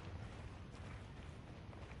didn't though.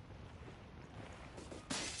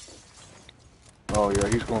 Oh yeah,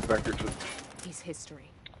 he's going back there to. He's history.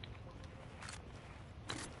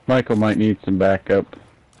 Michael might need some backup.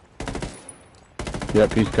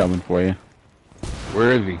 Yep, he's coming for you.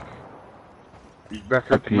 Where is he? He's back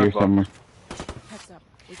there Up here somewhere. Heads up.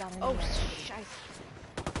 We got enemy Oh, activity. scheiße.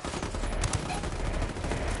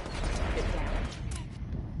 Get down.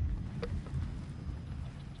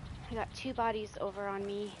 I got two bodies over on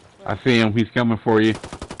me. I see him. He's coming for you.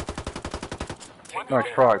 Nice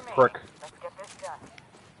try, prick. Let's get this done.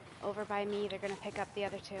 Over by me. They're gonna pick up the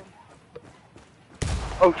other two.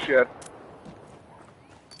 Oh shit.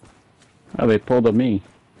 Oh, they pulled a me.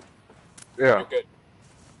 Yeah. You're good.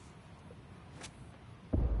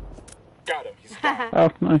 Got him. He's down. Oh,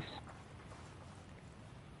 nice.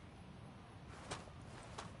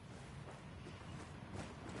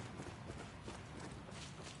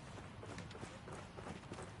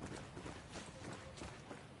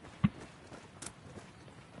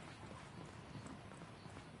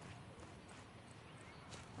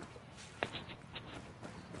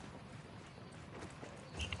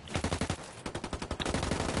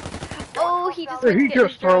 Oh, he just Did went to he get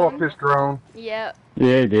just his throw up drone. his drone? Yep.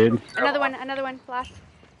 Yeah, he did. Another one, blast.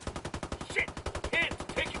 Shit. Hands.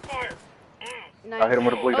 Taking fire. Nice. I hit him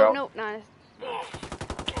with a bleed oh, out. no, nice.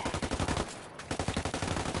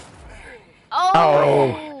 Oh.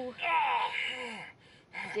 Oh!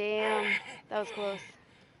 Damn, that was close.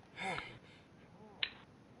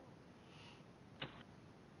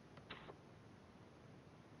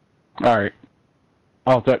 Alright.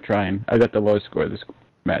 I'll start trying. I got the lowest score of this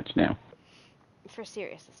match now. For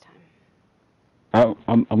serious this time. Oh,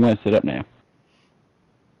 I'm gonna sit up now.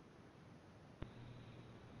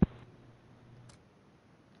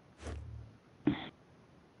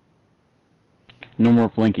 No more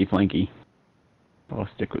flanky. I'll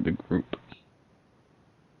stick with the group.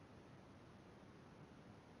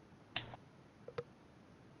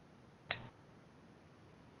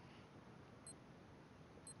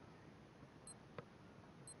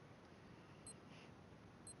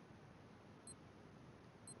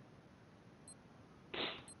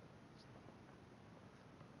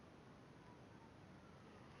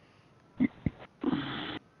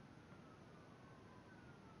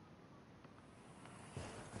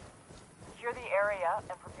 Secure the area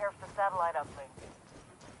and prepare for satellite uplink.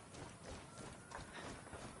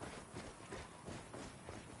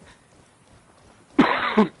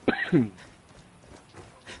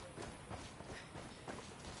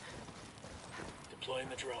 Deploying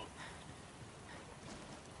the drone.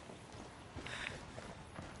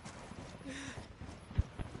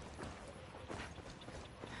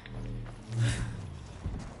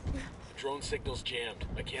 The drone signal's jammed.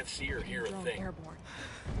 I can't see or hear a Drone thing. airborne.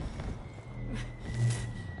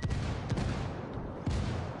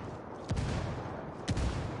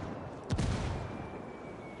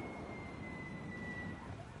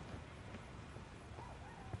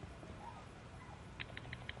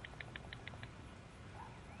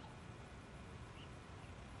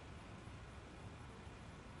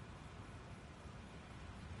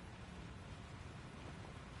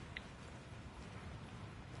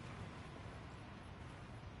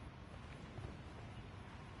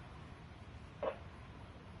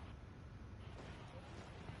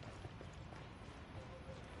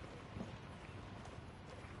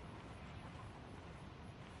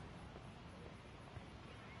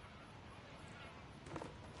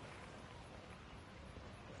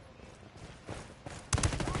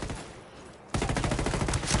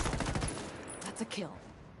 kill.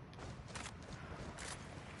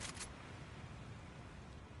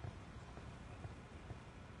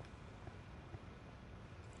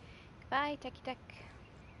 Bye, Techie Tech.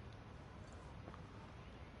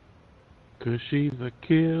 Cause she's a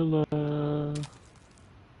killer.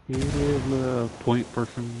 Killer. Point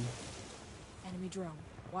person. Enemy drone.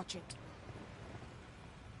 Watch it.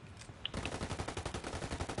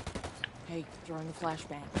 Hey, throwing a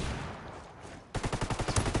flashbang.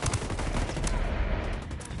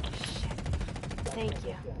 Thank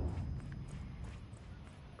you.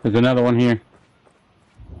 There's another one here.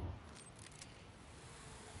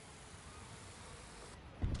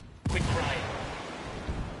 Quick cry.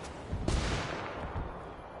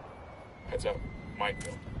 Heads up.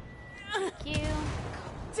 Minefield. Thank you.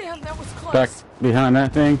 Damn, that was close. Back behind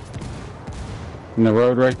that thing. In the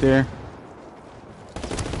road right there.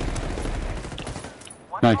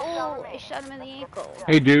 Nice. Oh, I shot him in the ankle.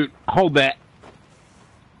 Hey, dude, hold that.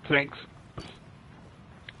 Thanks.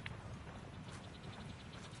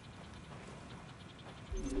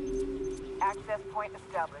 Access point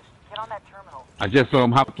established. Get on that terminal. I just saw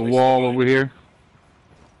him hop the wall over here.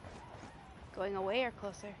 Going away or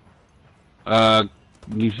closer?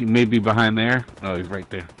 You should maybe behind there. Oh, he's right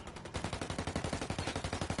there.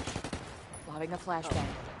 Lobbing a flashbang.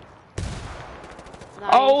 Nice.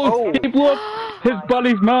 Oh, he blew up his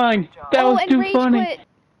buddy's mine. That was and too rage funny. quit.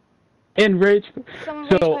 And rage. Someone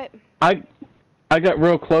rage So quit. I got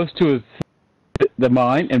real close to the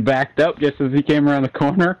mine and backed up just as he came around the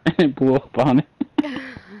corner and blew up on it.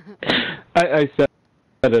 I set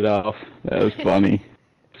it off. That was funny.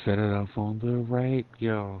 Set it off on the right,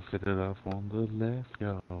 y'all. Set it off on the left,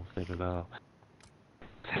 y'all. Set it off.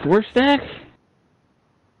 Where's Stack?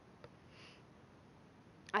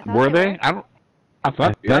 I thought Were they? I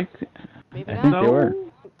thought. Yeah. Maybe I not. think they were.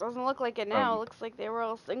 Doesn't look like it now. Looks like they were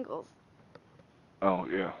all singles. Oh,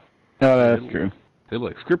 yeah. Oh, that's true. They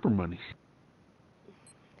look like stripper money.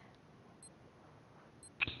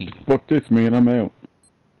 Fuck this, man. I'm out.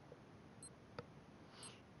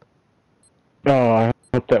 Oh, I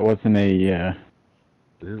hope that wasn't a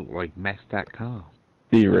They look like Max.com.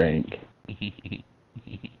 C rank.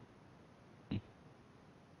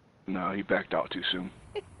 No, he backed out too soon.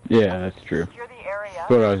 Yeah, that's true. Secure the area. That's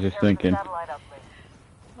what I was just Prepare for thinking. satellite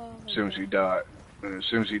uplink. As soon as he died. And as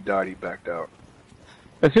soon as he died, he backed out.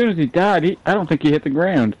 As soon as he died, I don't think he hit the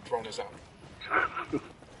ground. Drone is out.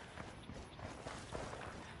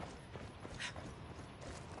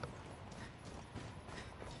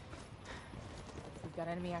 We've got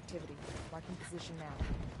enemy activity. Marking position now.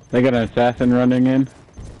 They got an assassin running in.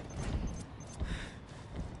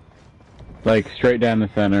 Like, straight down the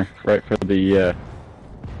center, right for the,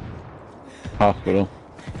 hospital.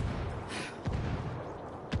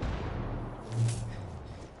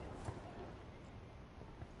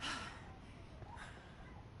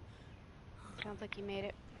 Sounds like you made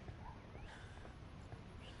it.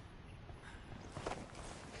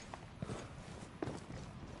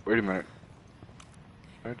 Wait a minute.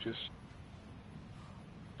 I just...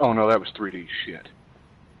 Oh, no, that was 3D shit.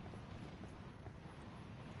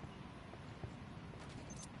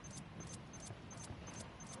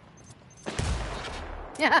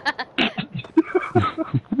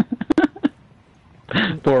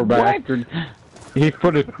 Poor bastard. He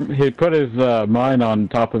put his mine on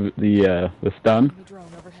top of the stun Enemy drone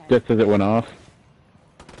overhead. just as it went off.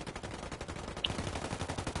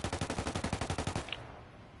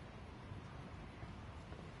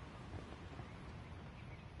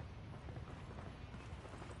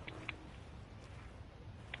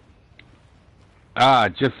 Ah,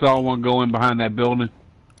 just saw one go in behind that building.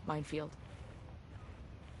 Minefield.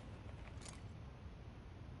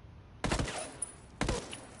 Oh, is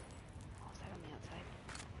that on the outside?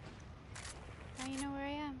 Now you know where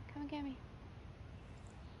I am. Come and get me.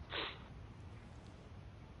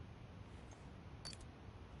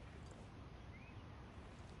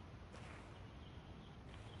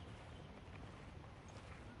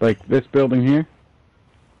 Like this building here.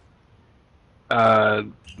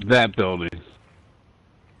 That building.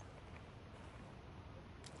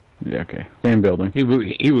 Yeah, okay. Same building. He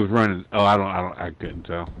was running. Oh, I couldn't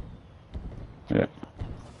tell. Yeah.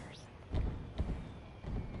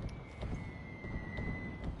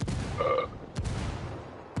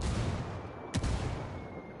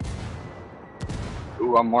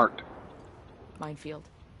 Ooh, I'm marked. Minefield.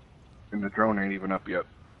 And the drone ain't even up yet.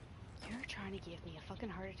 You're trying to give me a fucking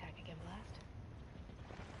heart attack again, Blast.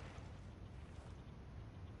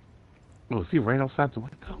 Oh, is he right outside the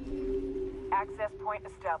window? Access point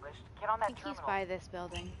established. Get on I that think he's terminal. by this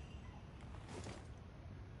building.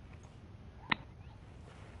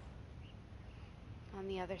 on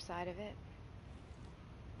the other side of it.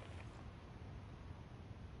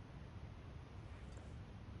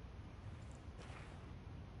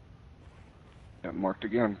 Got marked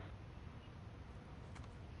again.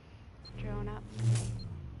 Drone up.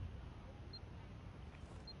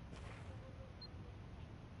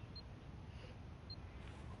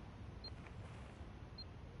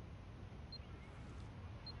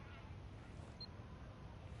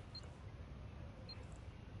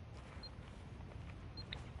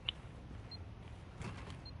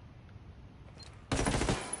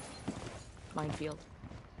 Minefield.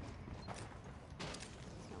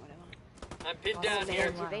 That's not what I want. I'm pinned Oh down man,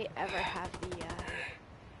 here. do they ever have the,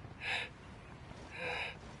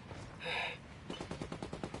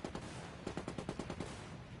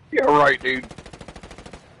 Yeah, right, dude. Did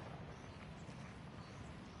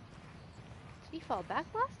he fall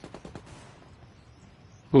back blast?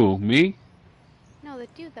 Who, me? No, the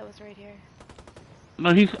dude that was right here. No,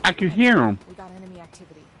 I can hear him. We got enemy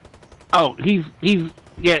activity. Oh, he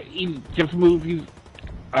just moved,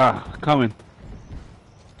 coming.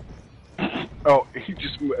 Oh, he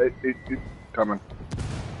just it's coming.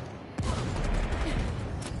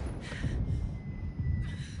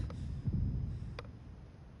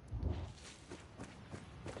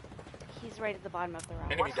 He's right at the bottom of the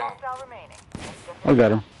rock. Enemy down. Hostile remaining. I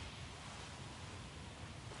got him.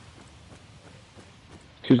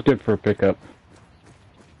 She's good for a pickup.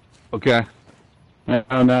 Okay.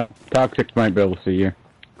 Oh no, Toxic might be able to see you.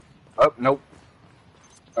 Oh, nope.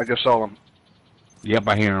 I just saw him. Yep,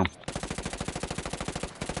 I hear him.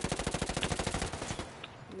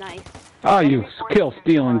 Nice. Oh, you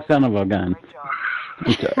kill-stealing son of a gun. Great job.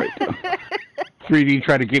 I'm sorry. 3D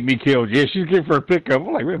tried to get me killed. Yeah, she's good for a pickup.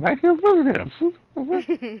 I'm like, wait, I hear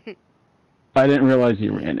footsteps. I didn't realize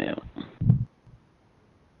you ran out.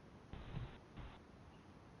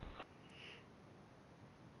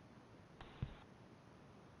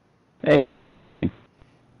 Hey.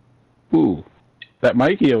 Ooh. That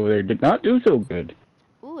Mikey over there did not do so good.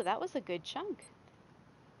 Ooh, that was a good chunk.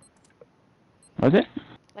 Was it?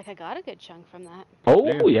 Like, I got a good chunk from that.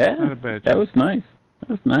 Oh, yeah. Not a bad That was nice. That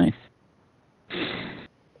was nice.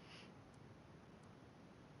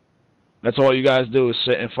 That's all you guys do is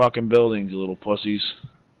sit in fucking buildings, you little pussies.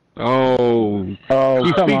 Oh. Oh,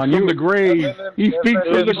 He come speaks on. from You, the grave. He speaks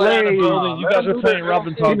from the You sat in a grave. building, you guys are playing rub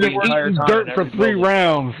and He's tug the been entire eating time. dirt in for every 3 building.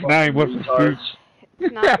 rounds. Now he wants to speak.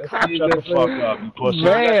 It's not called... Shut the fuck up, you pussy.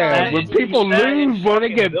 Man, when people lose, boy, they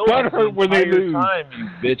get butthurt when they lose. Time, you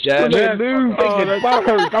bitch When ass. they lose, they get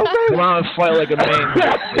butthurt, don't Come they? on and fight like a man, you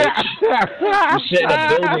bitch. You sit in a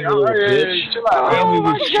building, you little bitch. And we Oh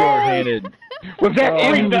my was God. short-handed. Was that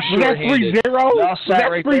And we was 3-0? Y'all Was sat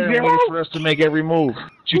that right there and 3-0? waited for us to make every move. What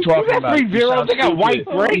you talking Was that about? 3-0? They got white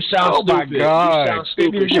break? You sound Oh my stupid. God. You sound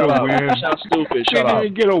stupid. Didn't Shut even up. get a You win. sound stupid. Shut Didn't up.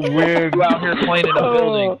 even get a win. You out here playing in a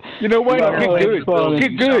building. You know what? You out here Get playing in good. a building.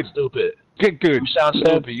 Get You good. sound stupid. Get good. You sound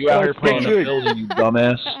stupid. You out here playing in a good. building, you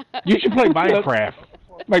dumbass. You should play Minecraft.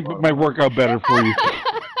 Might work out better for you.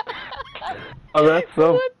 oh, that's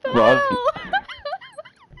so What the fun.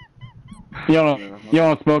 hell? You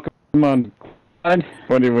want to smoke him on quad?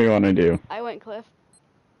 What do we want to do? I went Cliff.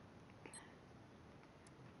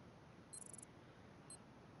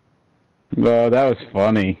 Oh, that was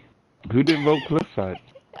funny. Who didn't vote Cliffside?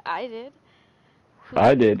 I did.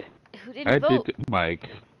 I did. Who didn't I vote? did. Mike.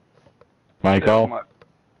 Michael.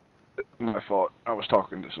 My fault. I was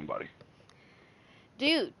talking to somebody.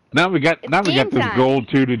 Dude, Now we got It's game this time. gold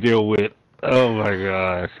 2 to deal with. Oh my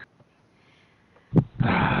gosh.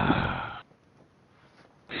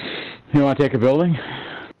 You want to take a building?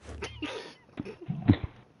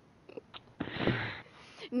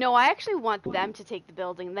 no, I actually want them to take the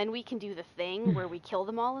building. Then we can do the thing where we kill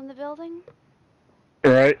them all in the building.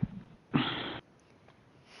 Right.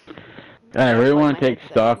 I really Like want to my take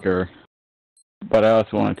headset. Stalker, but I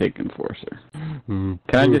also want to take Enforcer. Can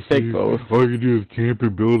I just take both? All you do is camp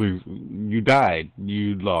in buildings. You died.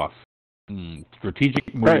 You lost.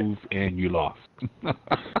 Strategic move, Right. and you lost.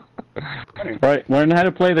 Right. Learn how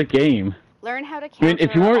to play the game. Learn how to I mean, counter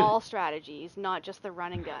if you weren't- all strategies, not just the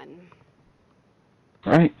run and gun.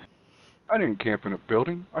 Right. I didn't camp in a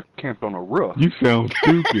building. I camped on a roof. You sound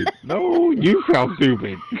stupid. No, you sound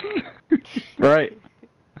stupid. Right.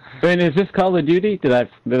 I mean, is this Call of Duty? Did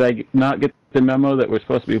I not get the memo that we're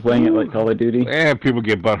supposed to be playing it like Call of Duty? Man, people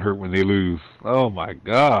get butthurt when they lose. Oh my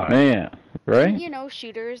God. Man. Right. You know,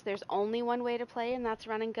 shooters, there's only one way to play, and that's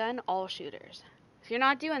run and gun, all shooters. If you're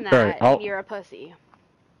not doing that, Right. you're a pussy.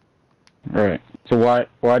 Right. So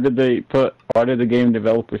why did the game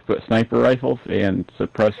developers put sniper rifles and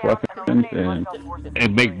suppressed weapons and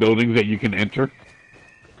And make buildings that you can enter.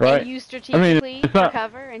 Right. And use strategically it's for not,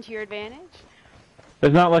 cover and to your advantage.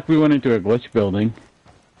 it's not like we went into a glitch building.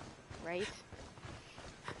 Right.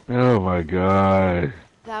 Oh my god.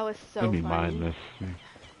 That was so Let me funny. mind this.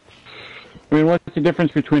 I mean, what's the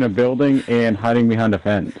difference between a building and hiding behind a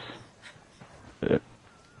fence?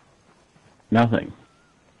 Nothing.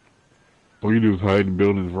 All you do is hide in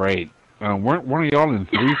buildings, right? Weren't one of y'all in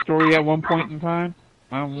 3-story at one point in time?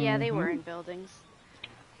 Yeah, they were in buildings.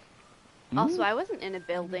 Also, I wasn't in a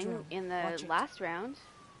building in the last round.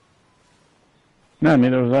 No,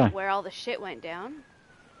 neither was I. Where all the shit went down.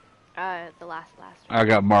 The last round. I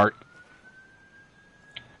got marked.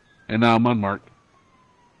 And now I'm unmarked.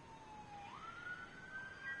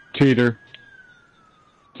 Cheater.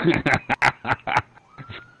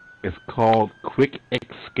 It's called Quick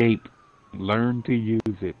Escape. Learn to use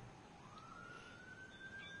it.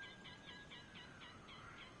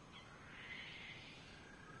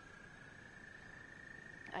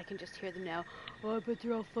 I can just hear them now. Oh, I bet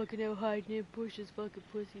they're all fucking out hiding in bushes, fucking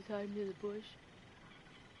pussies hiding in the bush.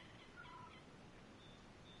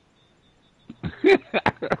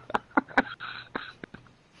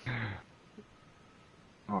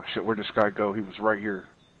 Oh shit, where'd this guy go? He was right here.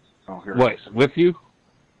 Oh, here. What? With you?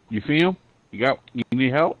 You see him? You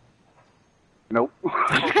need help? Nope.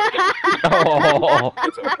 Oh,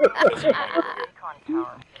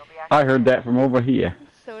 I heard that from over here.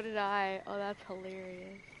 So did I. Oh, that's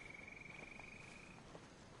hilarious.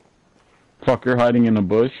 Fucker hiding in a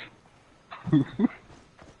bush.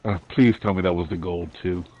 Please tell me that was the gold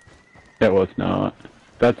too. That was not.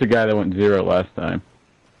 That's the guy that went 0 last time.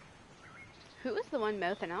 Who was the one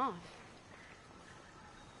mouthing off?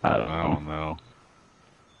 I I don't know.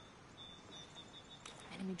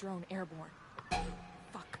 Enemy drone airborne.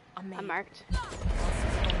 Fuck, I'm I'm marked.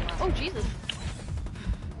 Oh, Jesus.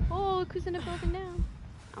 Oh, look who's in a building now.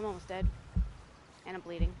 I'm almost dead. And I'm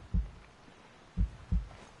bleeding.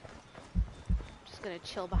 Just gonna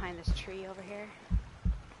chill behind this tree over here.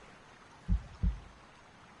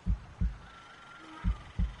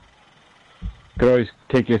 Could always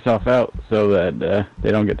take yourself out so that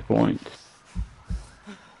they don't get the points.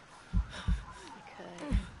 I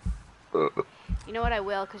could. You know what, I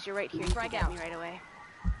will, because you're right here. You can get me right away.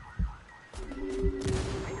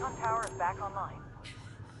 Recon tower is back online.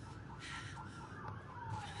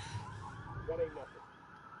 That ain't nothing.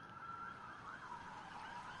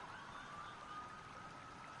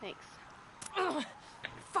 Thanks. Ugh,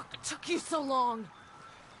 fuck, took you so long.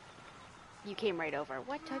 You came right over.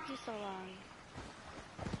 What took you so long?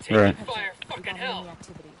 Taking Right. fire, We fucking got hell. enemy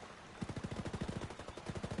activity.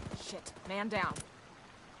 Shit, man down.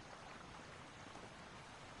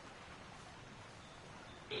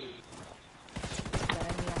 Got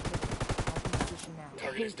enemy activity. I'll be in position now.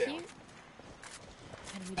 Target is Thank down. you.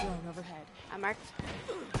 Enemy drone overhead. I'm marked.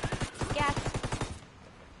 Gas.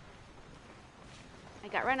 I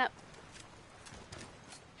got run up.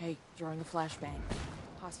 Hey, throwing a flashbang.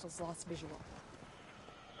 Hostiles lost visual.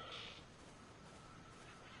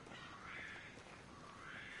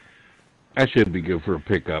 I should be good for a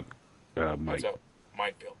pickup, Mike. What's up?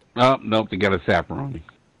 Minefield. Oh, nope, they got a sapper on me.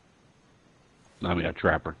 I mean, a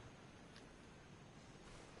trapper.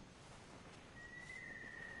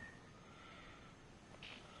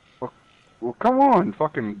 Well, come on,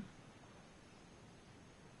 fucking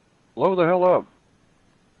blow the hell up.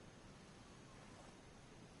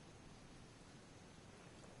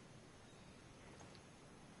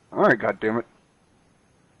 All right, goddammit.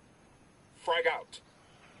 Frag out.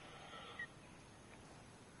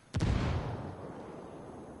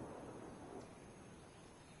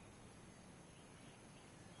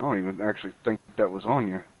 I don't even actually think that was on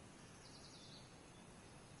you.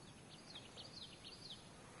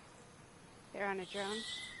 They're on a drone.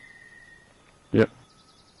 Yep.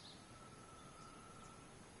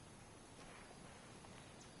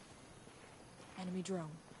 Enemy drone.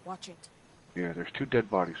 Watch it. Yeah, there's 2 dead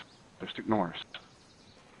bodies. Just ignore us.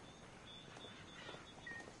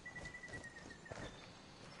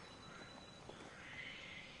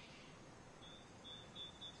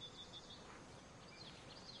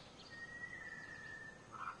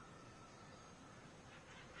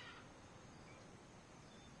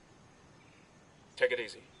 Take it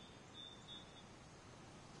easy.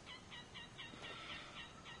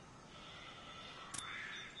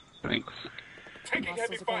 Thanks. Taking heavy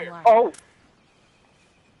Hostiles are going fire. live. Oh!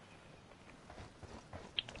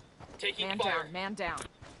 Taking Man fire. down, man down.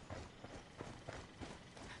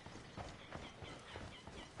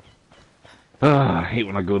 I hate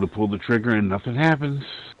when I go to pull the trigger and nothing happens.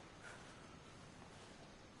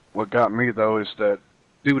 What got me, though, is that,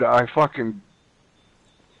 dude, I fucking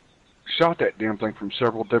shot that damn thing from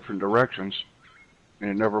several different directions, and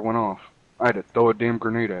it never went off. I had to throw a damn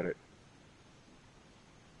grenade at it.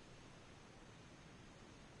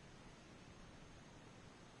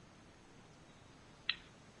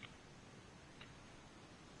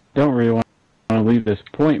 Don't really want to leave this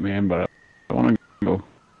point, man, but I want to go.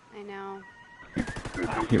 I know.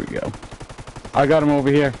 Here we go. I got him over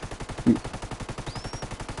here. Heads up.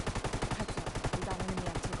 We got enemy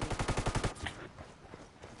activity.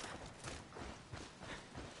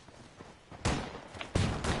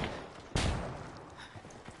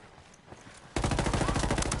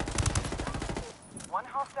 One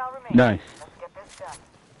hostile remaining. Nice. Let's get this done.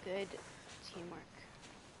 Good teamwork.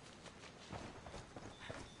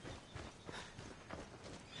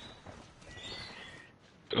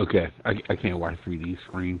 Okay, I can't watch 3D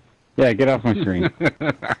screen. Yeah, get off my screen.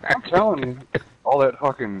 I'm telling you, all that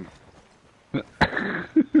fucking...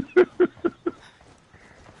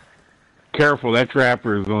 Careful, that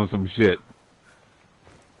trapper is on some shit.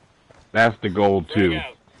 That's the goal Frag too.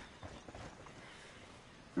 out.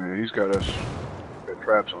 Yeah, he's got us. Got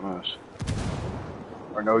traps on us.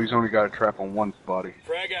 I know he's only got a trap on one body.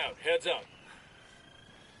 Frag out. Heads up.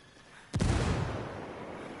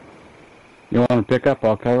 You want to pick up?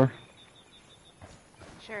 I'll cover.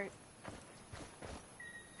 Sure.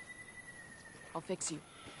 I'll fix you.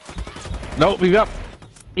 Nope, he's up.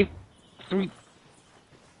 He's 3.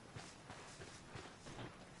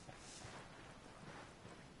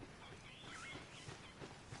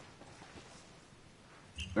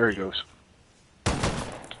 There he goes.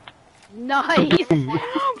 Nice.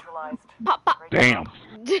 Neutralized. Pop, pop. Damn.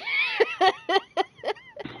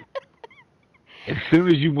 As soon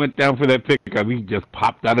as you went down for that pickup, he just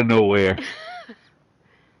popped out of nowhere.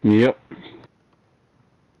 Yep.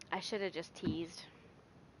 I should have just teased.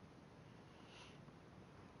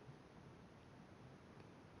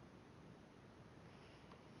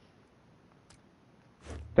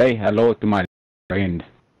 Say hello to my friend.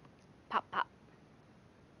 Pop, pop.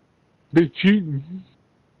 They're cheating.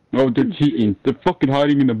 Oh, they're cheating. They're fucking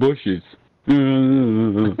hiding in the bushes. We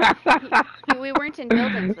weren't in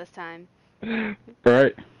buildings this time.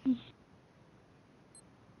 Right.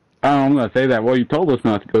 I'm gonna say that. Well, you told us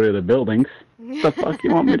not to go to the buildings. What the fuck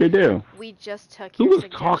you want me to do? We just took Who your was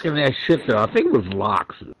suggestion. talking that shit though? I think it was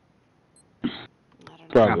Locks. I don't know.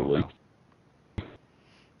 Probably.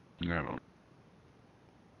 No.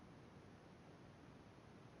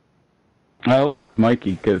 Oh,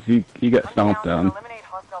 Mikey, because he got Hunt stomped down and on. eliminate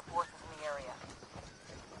hostile forces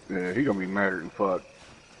in the area. Yeah, he gonna be madder than fuck.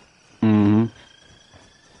 Mm-hmm.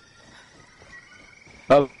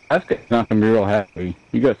 Oh, that's not gonna be real happy.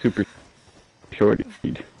 You got super short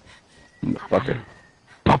speed. Motherfucker.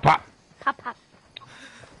 Pop, pop. Pop, pop.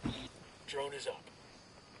 Drone is up.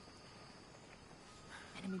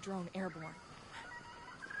 Enemy drone airborne.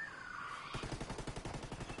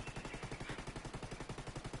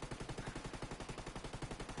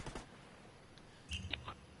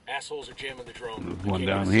 Assholes are jamming the drone. There's one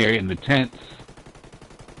down here in the tents.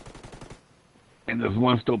 And there's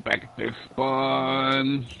one still back at their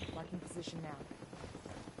spawn. Marking position now.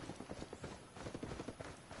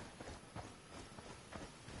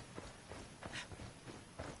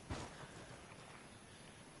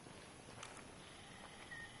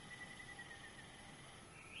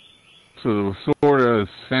 So sort of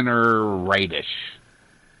center rightish.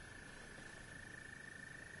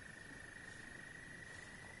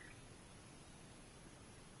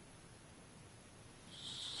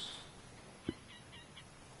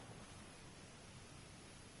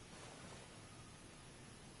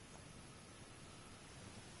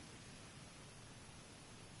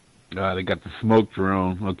 They got the smoke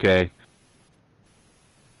drone. Okay.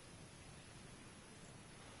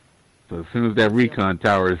 So as soon as that recon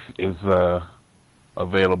tower is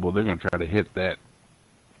available, they're gonna try to hit that.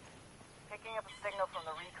 Picking up a signal from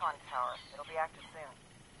the recon tower. It'll be active soon.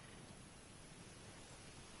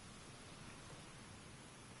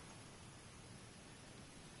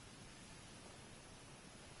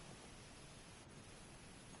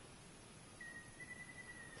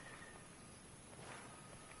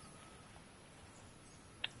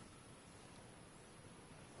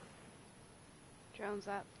 Drone's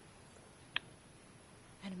up.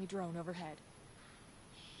 Enemy drone overhead.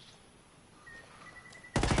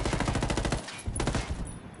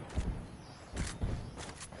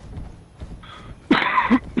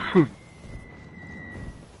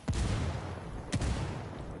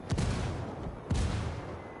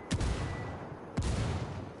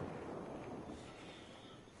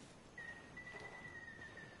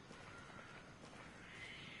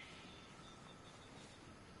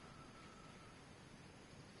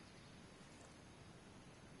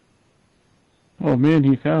 Oh man,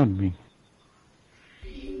 he found me.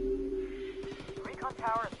 The recon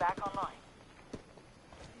tower is back online.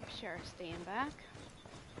 Sure, staying back.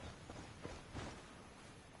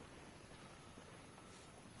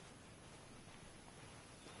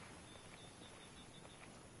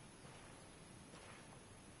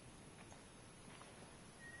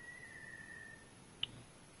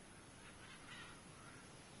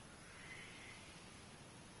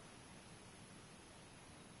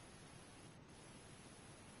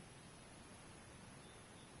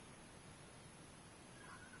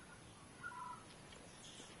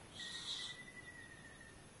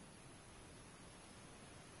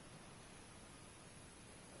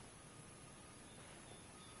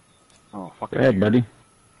 Oh, fuck. Go ahead, buddy.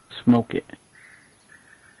 Smoke it.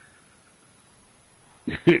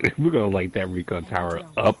 We're gonna light that recon tower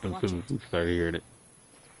up as soon as we start hearing it.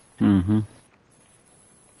 Mm-hmm.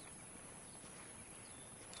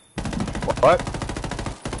 What?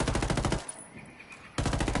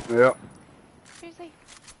 Yeah. Seriously?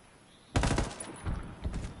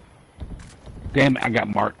 Damn it, I got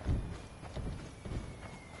marked.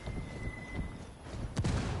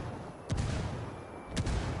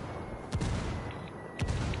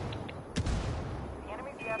 The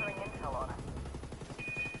enemy's gathering intel on us.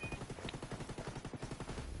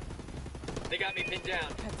 They got me pinned down.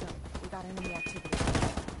 Heads up. We got enemy activity.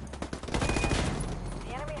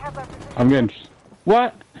 The enemy has our position. I'm getting...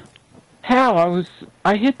 What? How?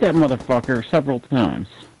 I hit that motherfucker several times.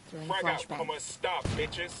 Throwing Frag out, flashbang. comma, stop,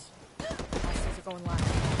 bitches. Hostiles are going live.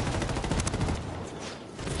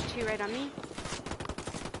 Two right on me.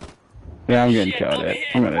 Yeah, I'm getting Shit, shot I'm at. hit.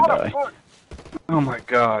 I'm gonna die. Oh my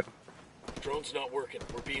god. Drone's not working.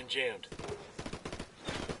 We're being jammed.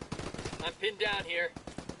 I'm pinned down here.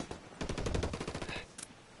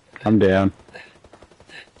 I'm down.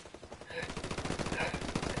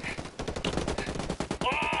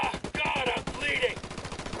 Oh, God, I'm bleeding.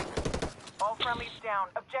 All friendlies down.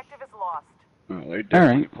 Objective is lost. Oh, they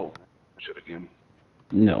definitely Alright. pulled shit again.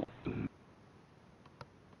 No.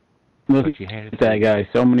 Look But you had at it. that guy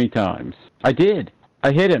so many times. I did.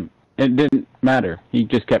 I hit him. It didn't matter. He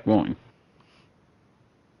just kept going.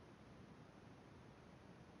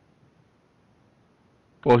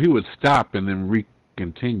 Well, he would stop and then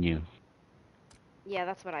continue. Yeah,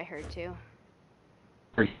 that's what I heard too.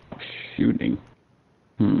 Shooting.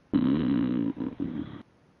 Hmm.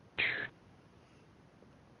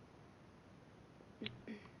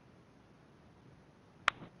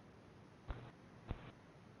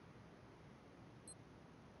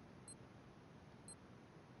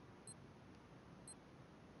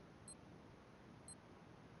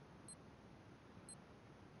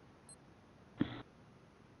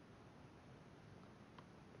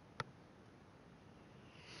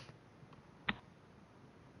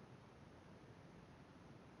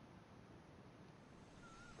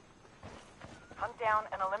 Hunt down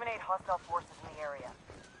and eliminate hostile forces in the area.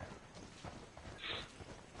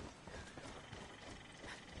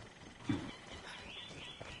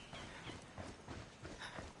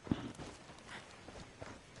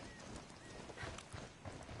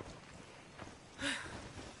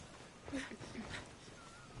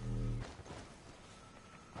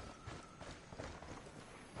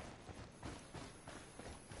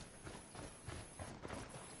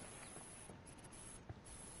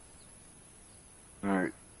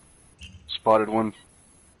 Alright. Spotted one.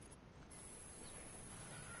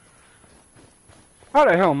 How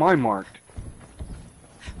the hell am I marked?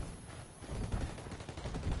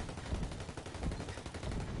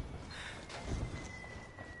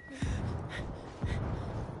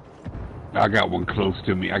 I got one close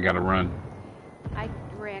to me. I gotta run. I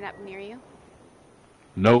ran up near you.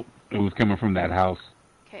 Nope, it was coming from that house.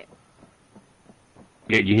 Okay.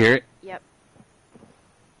 Yeah, you hear it? Yep.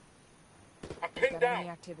 I'm pinned Got down. enemy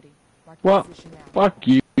activity. Mark What? position now. Fuck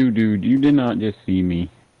you, dude. You did not just see me.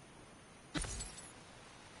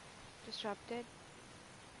 Just dropped dead.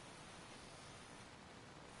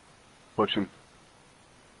 Pushing.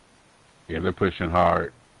 Yeah, they're pushing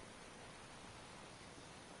hard.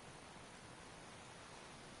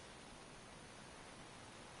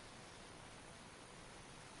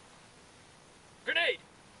 Grenade!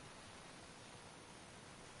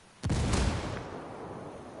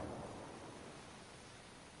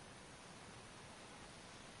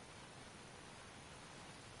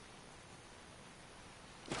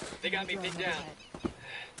 They got me pinned down.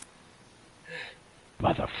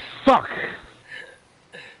 Motherfuck!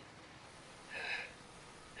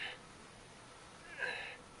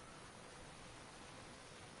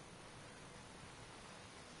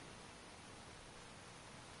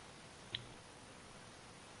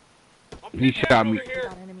 I'm He shot me. We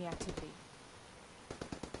got enemy activity.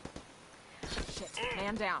 Shit,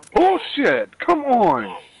 man down. Bullshit! Come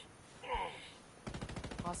on!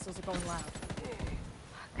 Hostiles are going loud.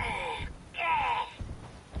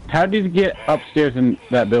 How did you get upstairs in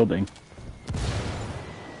that building?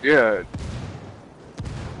 Yeah,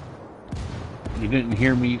 You didn't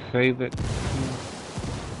hear me say that?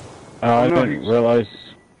 I no, didn't realize.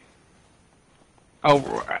 Oh,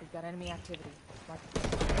 We've got enemy activity.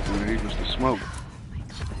 he was the smoke.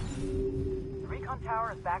 The recon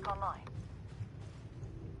tower is back online.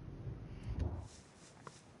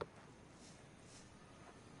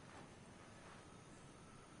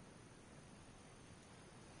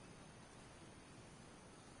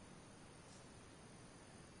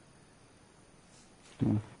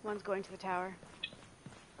 One's going to the tower.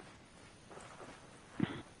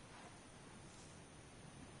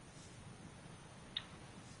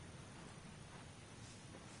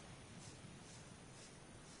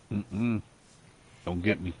 mm-mm. Don't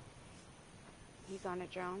get me. He's on a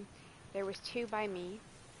drone. There was 2 by me.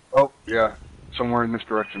 Oh, yeah. Somewhere in this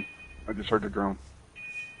direction. I just heard the drone.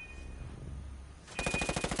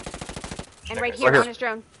 And right here Right here. on his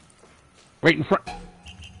drone. Right in front.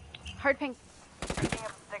 Hard ping. Picking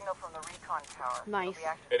up a signal from the recon tower. Nice. It'll be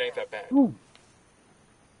active It ain't soon. that bad.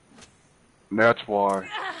 That's why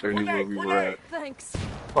they knew where we were at. Thanks.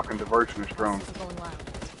 Fucking diversionist drone. Hostiles are going loud.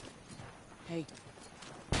 Hey,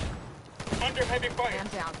 Under heavy fire. man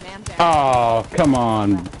down, man down. Oh, come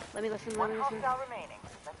on. Let me listen, let One me listen. hostile remaining.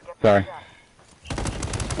 Let's get Sorry. this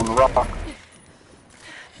done. On the rock.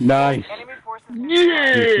 Nice. Enemy forces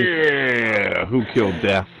Yeah! Who killed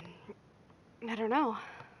Death? I don't know.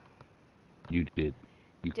 You did.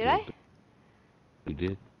 You Did I? killed it. You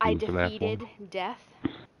did. I You was the last defeated one. death.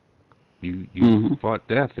 You Mhm. fought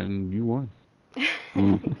Death and you won.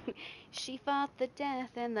 Mhm. She fought the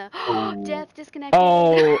death and the death disconnected.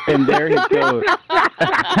 Oh, and there he goes.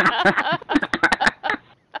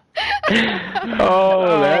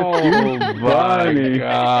 Oh, that's funny.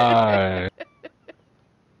 God.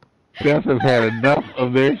 Death has had enough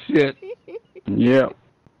of their shit. Yep.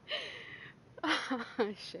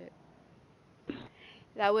 Oh, shit.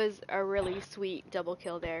 That was a really sweet double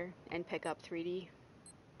kill there and pick up 3D.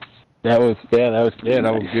 That was Yeah, that was good.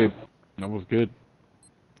 That was good.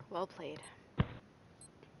 Well played.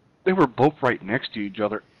 They were both right next to each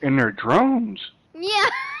other in their drones. Yeah.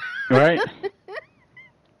 Right?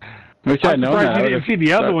 Wish I'd I'm known surprised that. you didn't see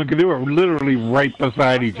the other one because they were literally right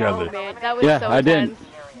beside each Oh other. man, that was Yeah, so I didn't. tense.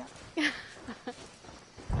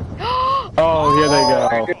 Oh, here they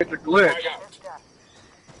go. It's a glitch. Frag out. is done.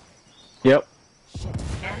 Yep.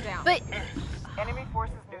 Shit, man down. But Enemy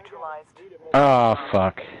forces neutralized. Oh,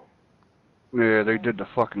 fuck. Yeah, they did the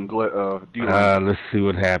fucking D-line. Let's see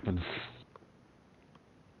what happens.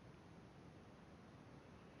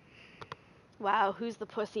 wow, who's the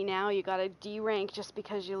pussy now? You got a D rank just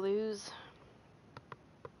because you lose.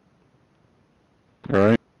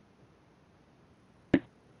 Right.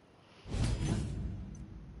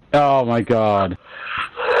 Oh, my God.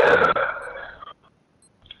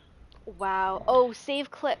 Wow. Oh,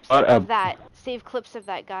 save clips What of a- that. Save clips of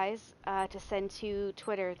that, guys, to send to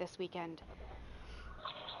Twitter this weekend.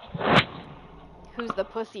 Who's the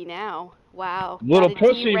pussy now? Wow. Little Got a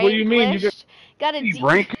pussy, what do you mean? You D-ranked got a D.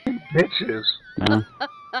 Ranking bitches. No.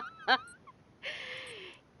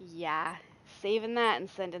 Yeah. Saving that and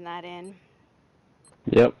sending that in.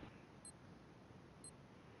 Yep.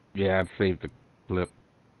 Yeah, I've saved the clip.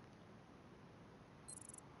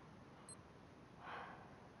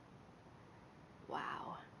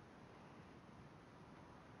 Wow.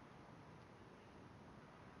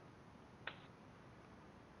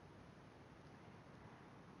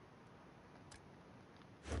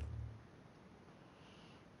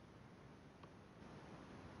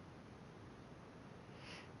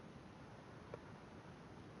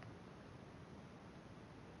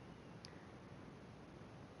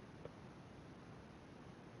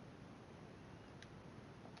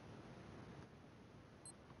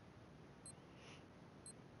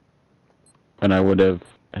 And I would have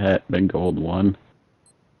had been gold 1.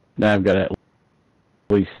 Now I've got at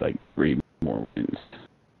least like 3 more wins.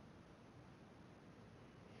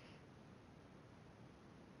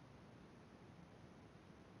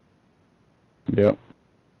 Yep.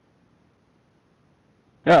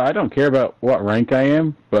 Yeah, I don't care about what rank I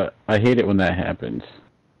am, but I hate it when that happens.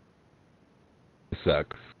 It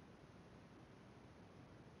sucks.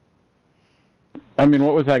 I mean,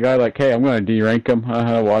 what was that guy like? Hey, I'm going to D-rank him.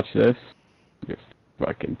 Watch this. You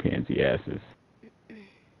fucking pansy asses.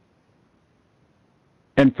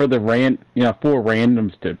 And for the 4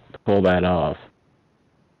 randoms to pull that off.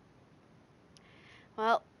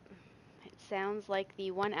 Well, it sounds like the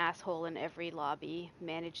one asshole in every lobby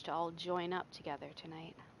managed to all join up together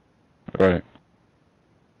tonight. Right.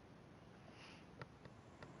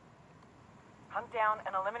 Hunt down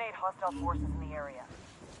and eliminate hostile forces in the area.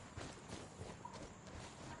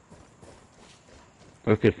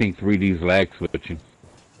 Let's just think 3D's lag switching.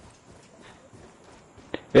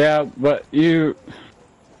 Yeah, but if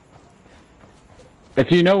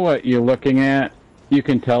you know what you're looking at, you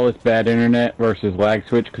can tell it's bad internet versus lag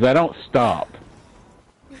switch, because I don't stop.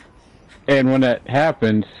 And when that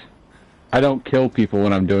happens, I don't kill people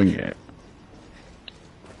when I'm doing it.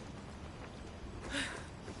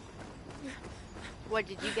 What,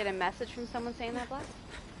 did you get a message from someone saying that, Black?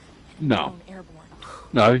 No. Drone airborne.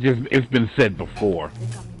 No, it's been said before.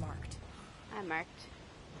 They've got me marked. I'm marked.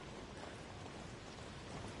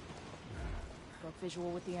 Broke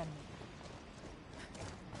visual with the enemy.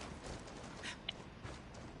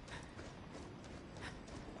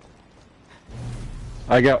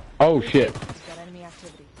 I got... Oh, shit. Got enemy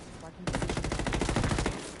activity. Marking position.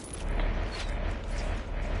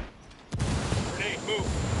 Grenade, move.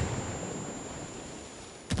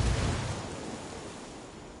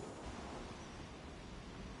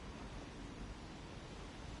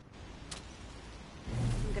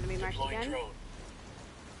 I'm gonna be marked Deploying again. drone.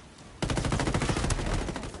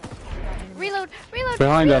 Reload! Reload!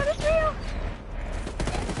 Behind reload us. is real!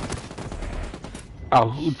 Oh,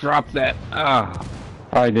 who dropped that? Ah.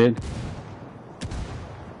 I did.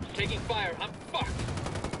 Taking fire. I'm fucked.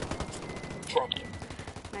 Dropped him.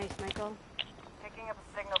 Nice, Michael. Picking up a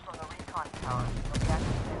signal from the recon tower. It'll be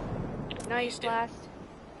active soon. Nice, Blast.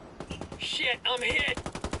 Shit, I'm hit.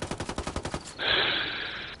 Nice,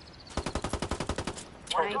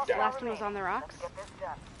 Target down. last one was on the rocks. Let's get this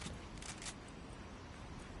done.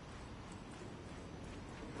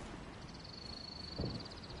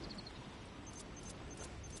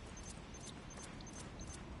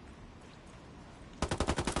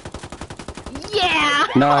 Yeah!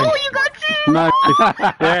 Nice. Oh, you got two! Nice.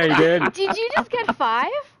 Yeah, you did. Did you just get 5?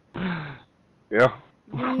 Yeah.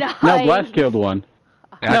 Nice. No, Blast killed one.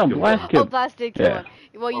 No, Blast Oh, killed... Blast did kill Yeah. one.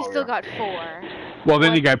 Well, you Oh, still yeah. got 4. Well,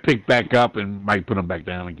 then One- he got picked back up and Mike put him back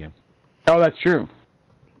down again. Oh, that's true.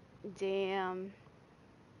 Damn.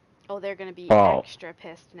 Oh, they're gonna be Oh. extra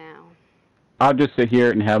pissed now. I'll just sit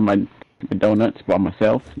here and have my donuts by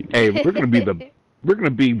myself. Hey, we're gonna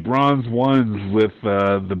be bronze ones with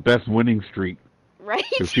the best winning streak. Right?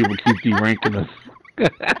 If people keep deranking us.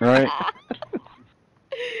 Right?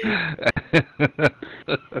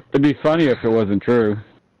 It'd be funny if it wasn't true.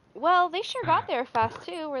 Well, they sure got there fast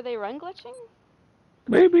too. Were they run glitching?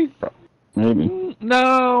 Maybe. Maybe.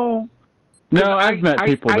 No. No, I've met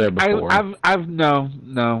people there before.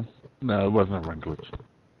 No, it wasn't a run glitch.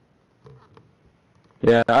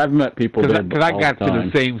 Yeah, I've met people there Because I all got the to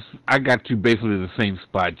time. the same. I got to basically the same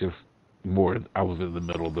spot, just more. I was in the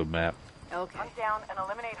middle of the map. Okay. Hunt down and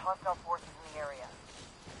eliminate hostile forces in the area.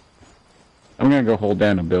 I'm gonna go hold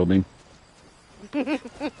down a building. They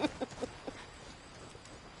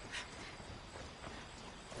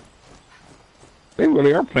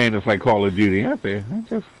really are playing this like Call of Duty, aren't they? They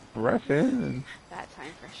just rush in. And... That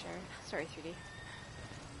time for sure. Sorry, 3D.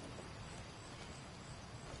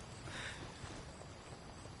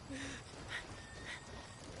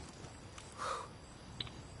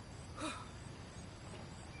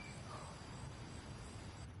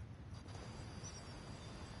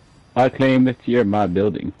 I claim that you're my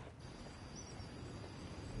building.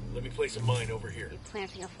 Let me place a mine over here. You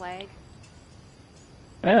planting a flag?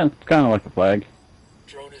 Yeah, it's kind of like a flag.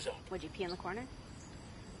 Drone is up. Would you pee in the corner?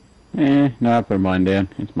 No, I put mine down.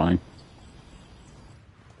 It's mine.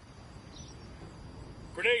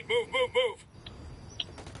 Grenade, move, move, move.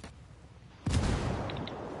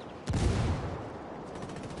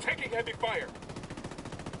 Taking heavy fire.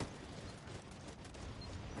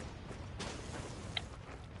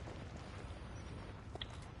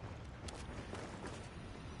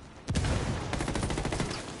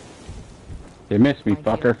 They missed me, Right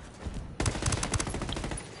fucker.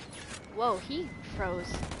 Whoa, he froze.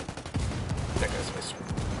 That guy's missing.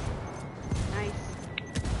 Nice.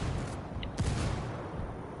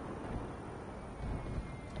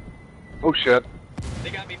 Oh shit. They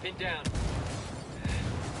got me pinned down.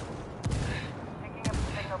 Picking up a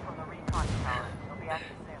signal from the recon tower. It'll be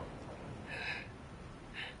active soon.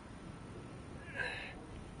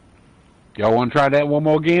 Y'all want to try that one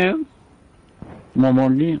more again? One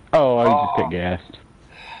more again? Oh, I just get gassed.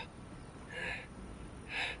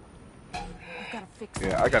 I've gotta fix it.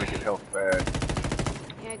 Yeah, I gotta get health bad.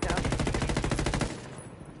 Here you go.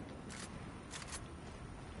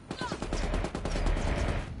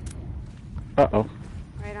 Uh-oh.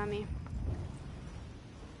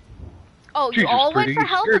 Oh, you Jesus, all went 3D, for you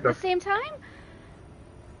help scared at the the- same time?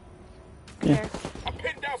 Yeah. There. I'm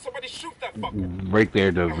pinned down. Somebody shoot that fucker. Right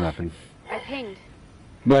there does nothing. I pinged.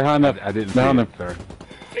 Behind the, I didn't see behind it, the. sir.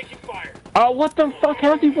 Taking fire. Oh, what the fuck?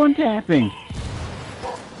 How's he one tapping?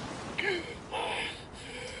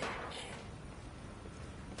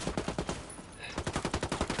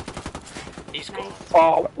 He's gone. Nice.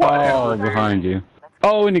 Oh, Oh, behind you.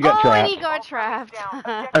 Oh, and you got Oh, trapped. and he got trapped. Down.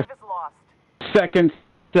 Objective is lost.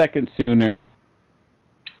 Second sooner.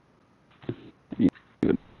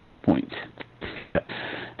 Good point.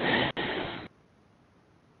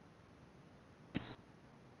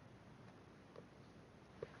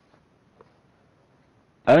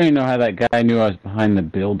 I don't even know how that guy knew I was behind the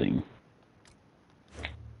building.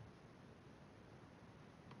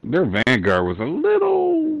 Their Vanguard was a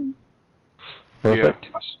little Perfect.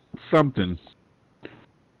 something.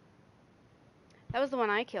 That was the one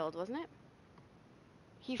I killed, wasn't it?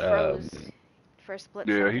 He froze for a split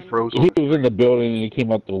Yeah, second. he froze. He was in the building and he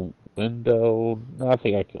came out the window. No, I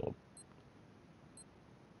think I killed him.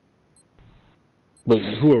 But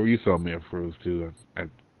whoever you saw may have froze too.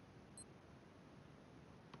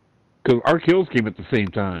 Because our kills came at the same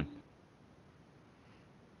time.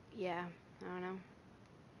 Yeah, I don't know.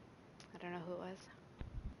 I don't know who it was.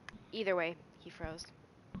 Either way, he froze.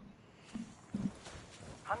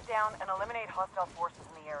 Hunt down and eliminate hostile forces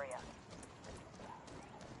in the area.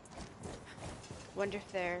 Wonder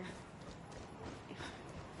if they're...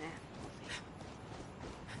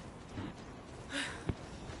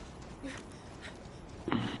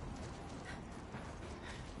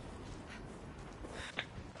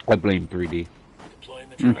 I blame 3D. Deploying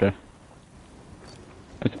the trap. Okay.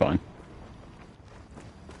 That's fine.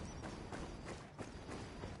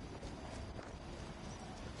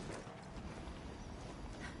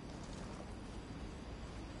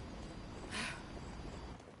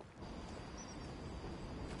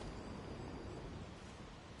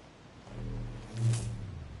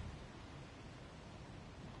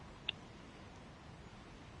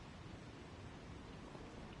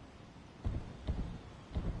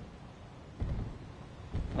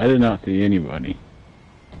 I did not see anybody.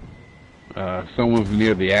 Someone's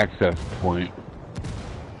near the access point.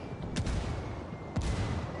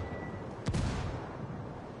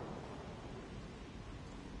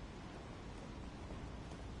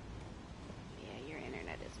 Yeah, your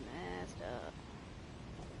internet is messed up.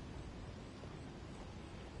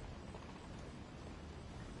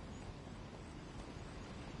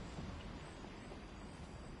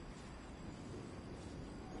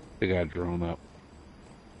 They got a drone up.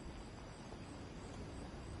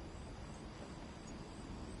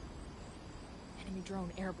 Enemy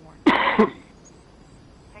drone airborne.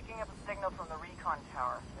 Picking up a signal from the recon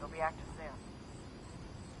tower. It'll be active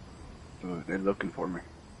soon. They're looking for me.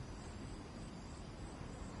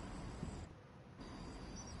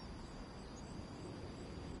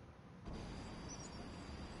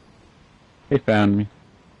 They found me.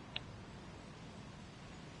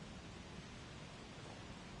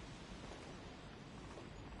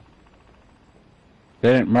 They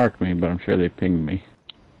didn't mark me, but I'm sure they pinged me.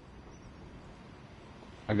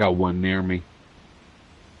 I got one near me.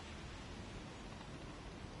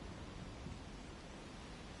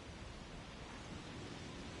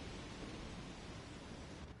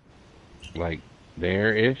 Like,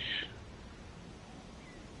 there-ish.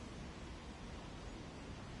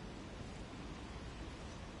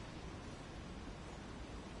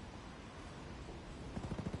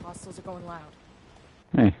 Hostiles are going loud.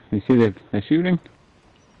 Hey, you see they're shooting?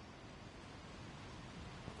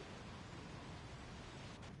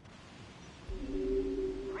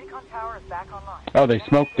 The recon tower is back online. Oh, they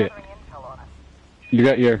smoked it. Gathering intel on us. You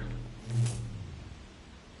got your...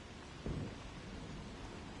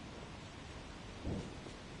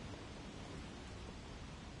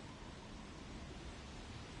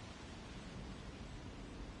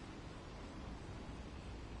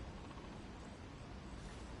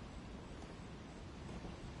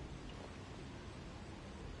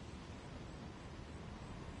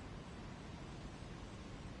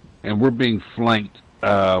 And we're being flanked.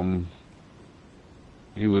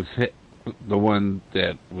 He was hit. The one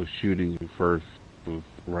that was shooting first was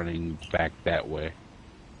running back that way.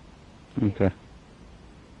 Okay.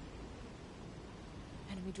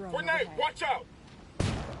 Enemy drone Grenade! overhead. Watch out!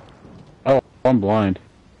 Oh, I'm blind.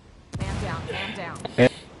 Man down, man down.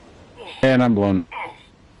 And I'm blown.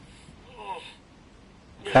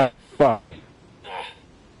 Ah, fuck.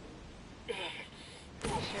 Sure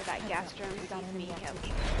that gas drum We got sees enemy me.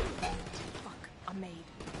 activity. Fuck, I'm made.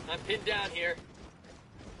 I'm pinned down here.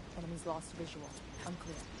 Enemy's lost visual.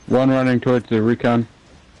 Unclear. One running towards the recon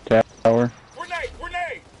tower.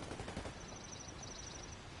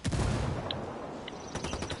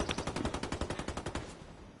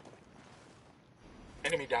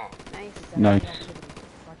 Enemy down. Nice. Nice.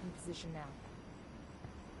 Marking position now.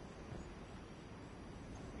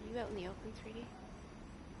 Are you out in the open, 3D?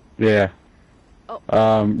 Yeah.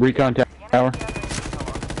 Oh. Recon tower.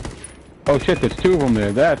 Oh shit, there's two of them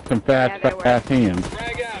there. That's some fast hands.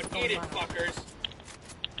 Frag out. Eat it, fuckers.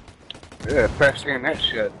 Yeah, fast hand that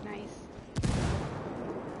shit. Nice.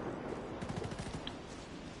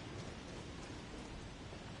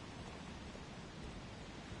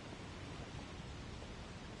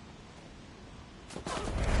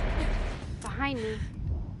 Behind me.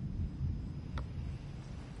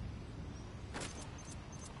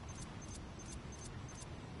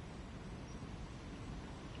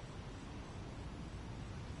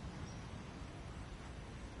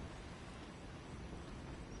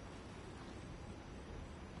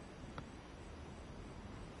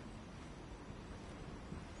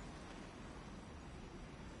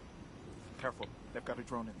 Careful, they've got a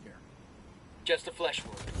drone in here. Just a flesh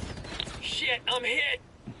wound. Shit, I'm hit.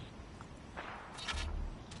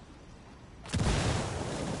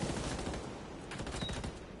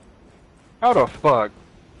 How the fuck?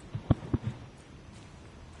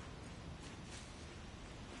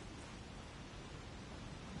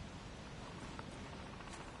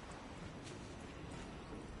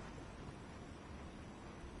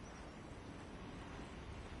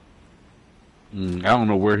 I don't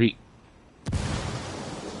know where he...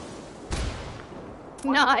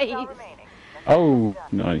 Nice. Oh,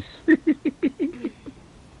 nice.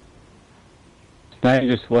 Now I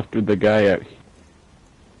just left with the guy out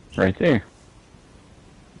right there.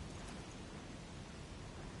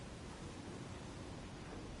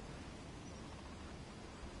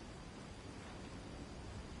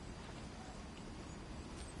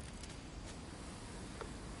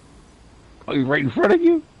 Oh, he's right in front of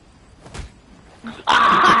you?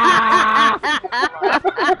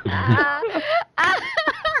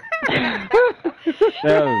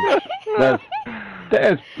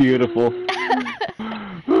 That's beautiful.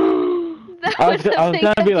 I was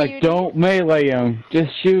gonna be like, don't melee him,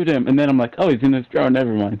 just shoot him, and then I'm like, oh, he's in his drone,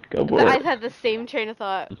 never mind, go for it. I've had the same train of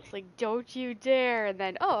thought. It's like, don't you dare, and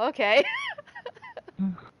then, oh, okay.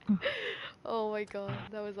 Oh my god,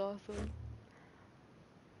 that was awesome.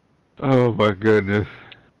 Oh my goodness.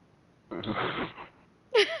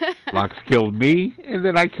 Lox killed me, and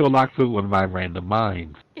then I killed Lox with one of my random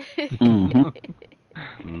mines.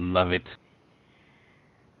 Love it.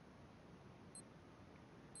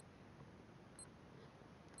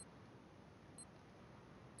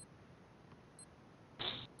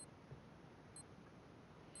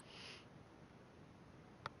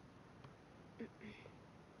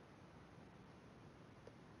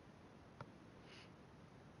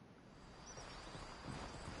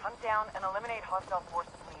 Hunt down and eliminate hostile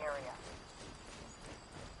forces in the area.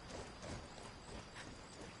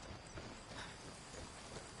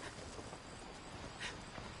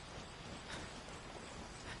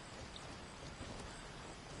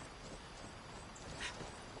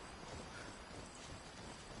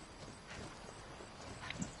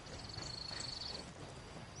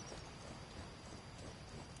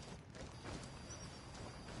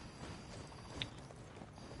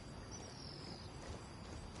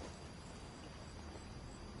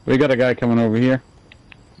 We got a guy coming over here.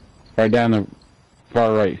 Right down the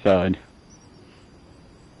far right side.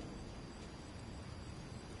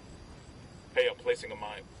 Hey, I'm placing a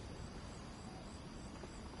mine.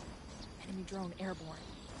 Enemy drone airborne.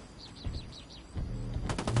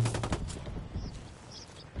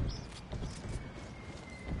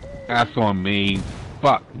 That's on me.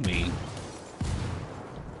 Fuck me.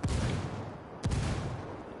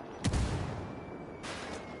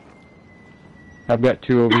 I've got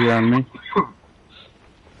two over here on me.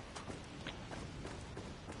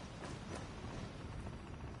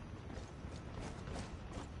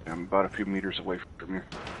 I'm about a few meters away from you.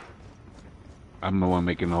 I'm the one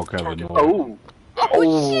making all kinds of noise. Oh!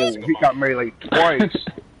 Oh, he got melee twice.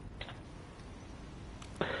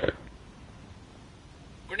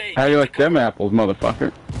 Grenade. How do you like them apples,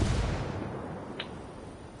 motherfucker?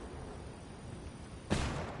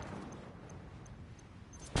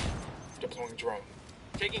 Deploying drone.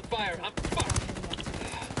 Taking fire. I'm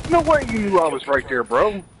fucked. No way you knew I was right there,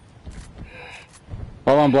 bro.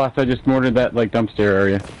 Hold on, Blast. I just mortared that like dumpster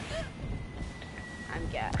area. I'm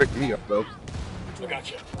gassed. Pick me up, though. I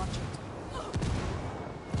gotcha. Watch it.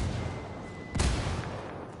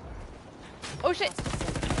 Oh shit!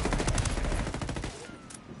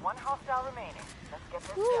 One hostile remaining. Let's get this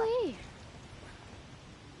done. Woo-wee.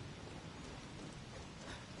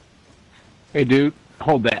 Hey, dude,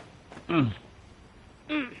 hold that.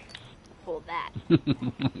 Hold that.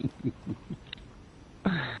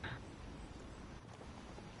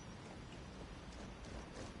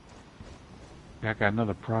 I got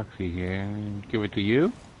another proxy here. Give it to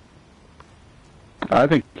you. I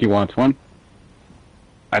think he wants one.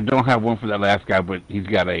 I don't have one for that last guy, but he's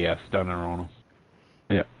got a stunner on him.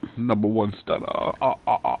 Yeah. Number 1 stunner. The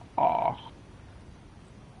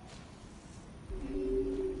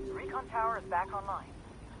recon tower is back online.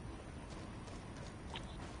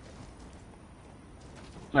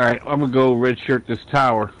 Alright, I'm gonna go red shirt this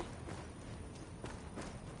tower.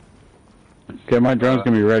 Okay, my drone's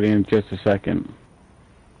gonna be ready in just a second.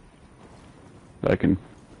 So I can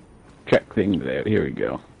check things out. Here we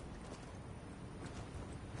go.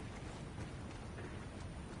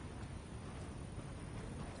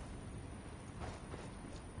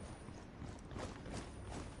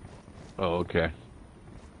 Oh, okay.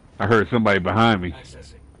 I heard somebody behind me.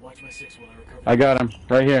 Accessing. Watch my 6 while I recover. I got him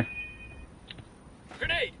right here.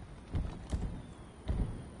 Grenade!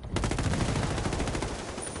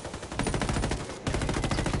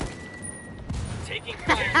 Taking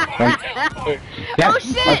fire. Yes,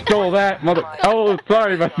 shit! I stole that, mother. Oh,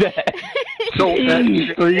 sorry about that. Stole that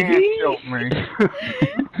shit and killed me.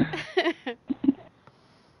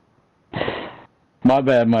 My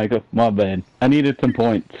bad, Michael. My bad. I needed some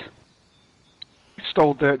points.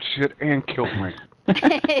 Stole that shit and killed me.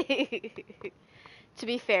 To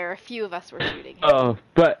be fair, a few of us were shooting. Oh,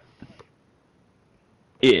 but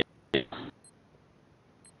yeah.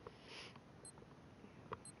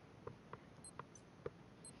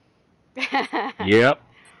 Yep.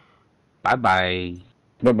 Bye-bye.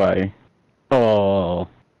 Bye-bye. Oh.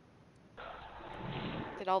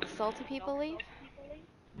 Did all the salty people leave?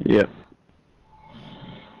 Yep.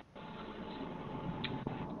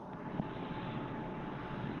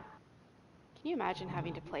 Can you imagine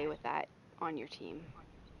having to play with that on your team?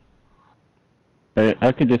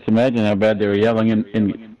 I could just imagine how bad they were yelling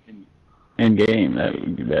in game. That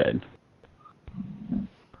would be bad.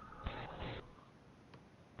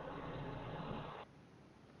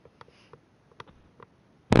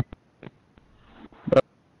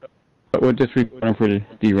 But we're just recording for the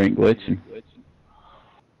D-rank glitch.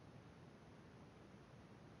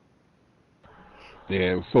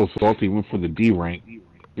 Yeah, it was so salty. Went for the D rank.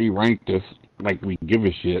 D ranked us like we give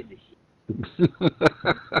a shit.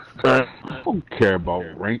 I don't care about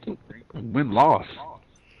ranking. Win loss.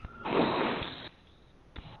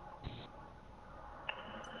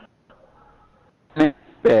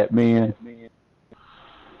 Batman.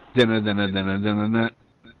 Dinner.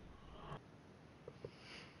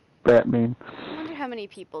 Batman. I wonder how many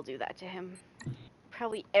people do that to him.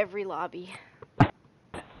 Probably every lobby.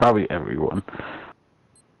 Probably everyone.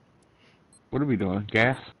 What are we doing?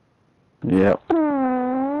 Gas? Yep.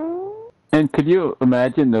 And could you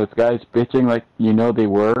imagine those guys bitching like you know they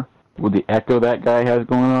were with the echo that guy has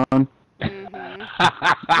going on? Mm-hmm.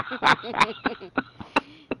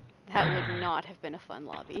 That would not have been a fun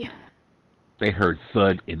lobby. They heard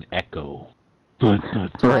thud and echo.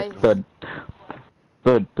 Right, thud.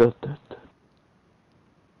 Thud.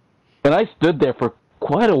 And I stood there for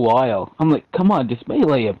quite a while. I'm like, come on, just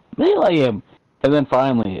melee him. And then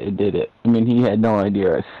finally it did it. I mean, he had no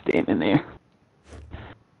idea I was standing there.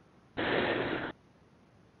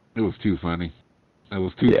 It was too funny. It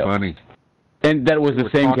was too funny. And that was the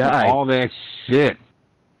same guy. All that shit.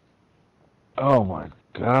 Oh my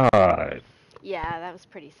god. Yeah, that was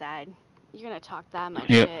pretty sad. You're gonna talk that much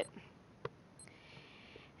Yep. shit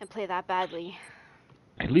and play that badly.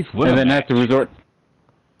 At least win. And then have to resort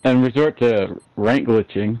to rank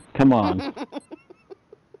glitching. Come on.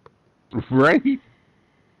 Right?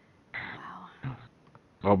 Wow.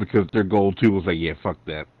 Oh, because their goal too was like, yeah, fuck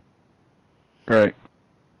that. Right.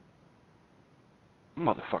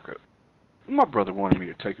 Motherfucker. My brother wanted me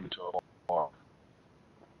to take him to a bar.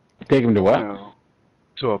 Take him to what? No,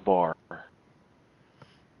 to a bar.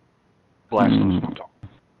 Blast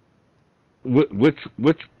those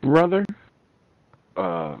Which brother?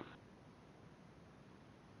 The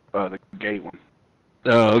gay one.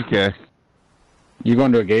 Oh, okay. You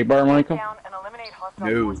going to a gay bar, Michael? Down and eliminate hostile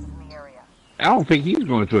No. forces in the area. I don't think he's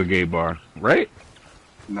going to a gay bar, right?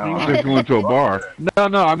 No. He's just going to a bar.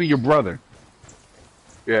 No, I mean your brother.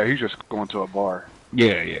 Yeah, he's just going to a bar.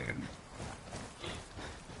 Yeah.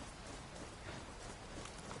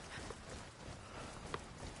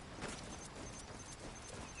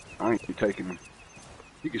 I ain't taking him.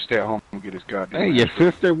 He can stay at home and get his goddamn. Hey, your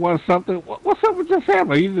sister wants something. What's up with your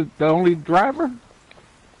family? You the only driver?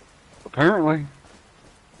 Apparently.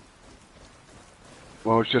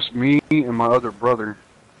 Well, it's just me and my other brother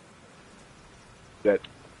that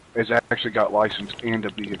has actually got license and a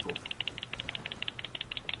vehicle.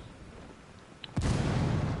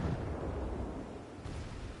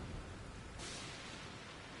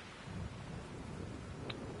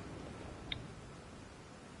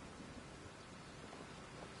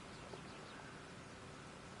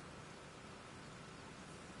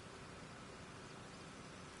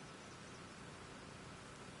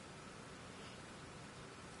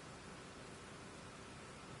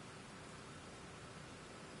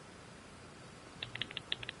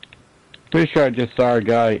 Pretty sure I just saw a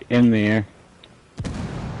guy in there.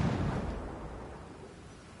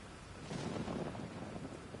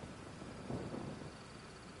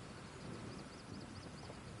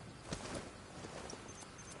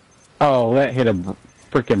 Oh, that hit a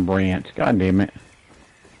freaking branch. God damn it.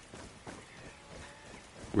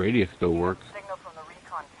 Radio still works. Signal from the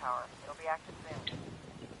recon tower. It'll be active soon.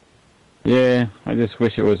 Yeah, I just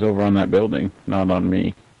wish it was over on that building, not on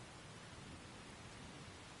me.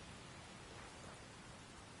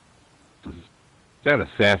 That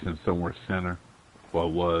assassin somewhere center. Well,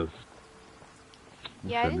 it was.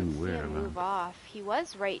 Yeah, I didn't see him move off. He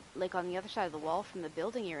was right, like, on the other side of the wall from the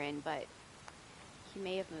building you're in, but he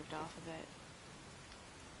may have moved off of it.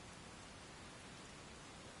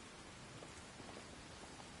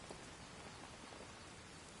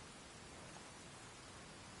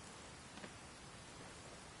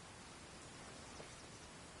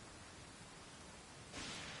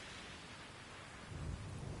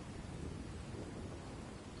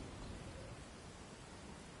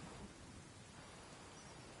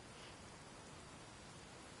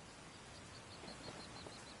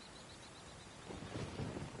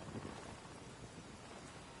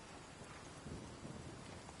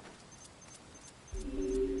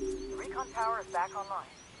 The recon tower is back online.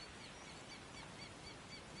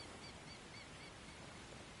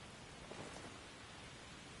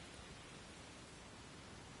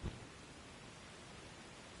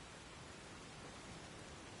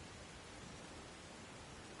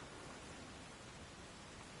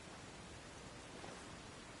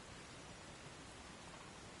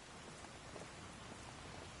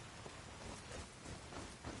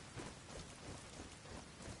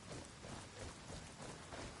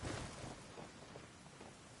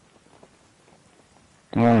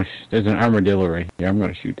 Oh, there's an armadillo right here. I'm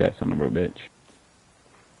gonna shoot that son of a bitch.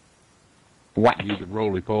 Whack! Use the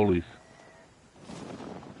roly-polies.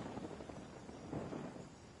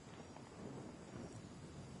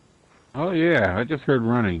 Oh yeah, I just heard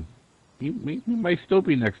running. He might still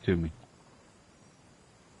be next to me.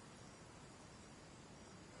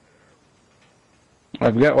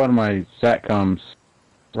 I've got one of my satcoms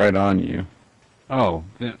right on you. Oh,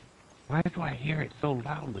 then why do I hear it so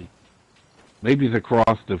loudly? Maybe it's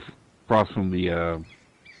across from the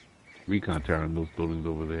recon tower in those buildings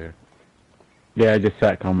over there. Yeah, I just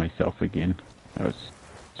satcom myself again. That was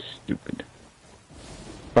stupid.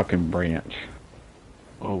 Fucking branch.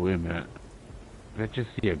 Oh, wait a minute. Did I just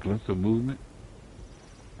see a glimpse of movement?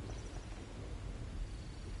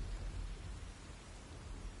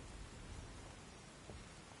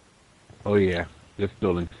 Oh yeah, this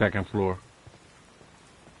building, second floor.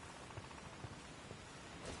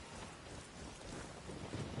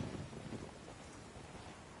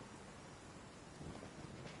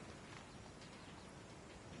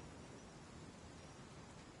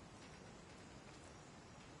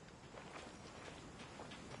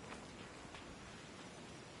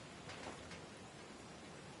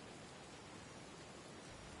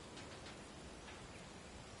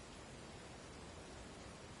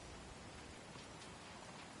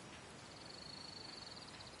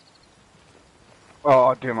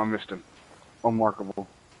 Oh, damn, I missed him. Unmarkable.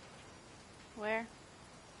 Where?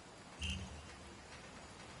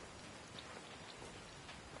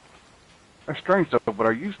 That's strange, though, but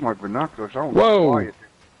I used my binoculars. I don't Whoa. know why it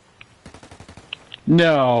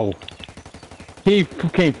No! He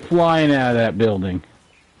came flying out of that building.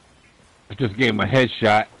 I just gave him a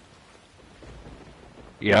headshot.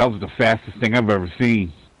 Yeah, that was the fastest thing I've ever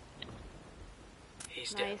seen.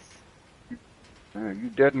 He's Nice. did. You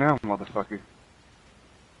dead now, motherfucker.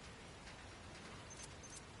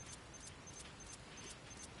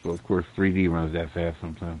 So of course 3D runs that fast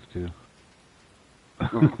sometimes too.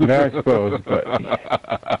 I suppose,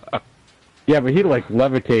 but... Yeah, but he, like,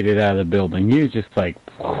 levitated out of the building. He was just, like,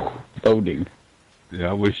 floating. Yeah,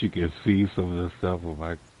 I wish you could see some of the stuff on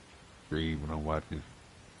my screen when I'm watching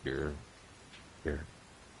here.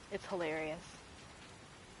 It's hilarious.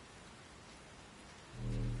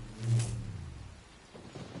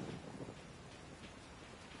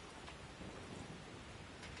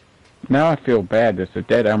 Now I feel bad. There's a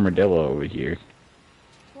dead armadillo over here.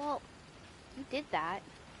 Well, you did that.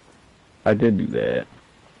 I did do that.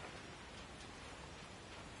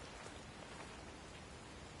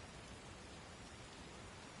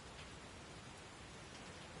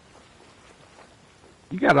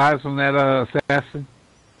 You got eyes on that assassin?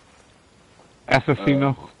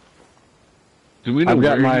 Assassino? Do we know I've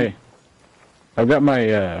got my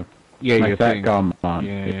yeah, my your thing. satcom on.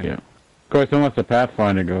 Yeah. Of course, unless the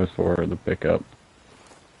Pathfinder goes for the pickup.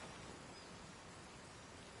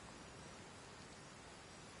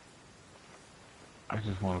 I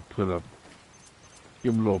just want to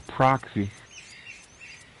give him a little proxy.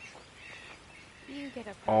 You get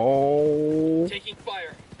a Oh. Taking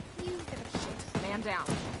fire. You get a proxy. Man down.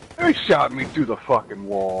 They shot me through the fucking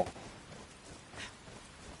wall.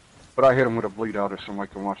 But I hit him with a bleed out or something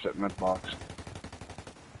like to watch that med box.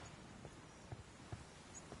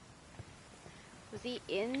 Was he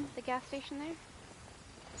in the gas station there?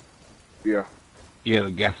 Yeah. Yeah,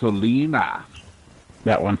 the gasolina.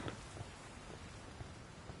 That one.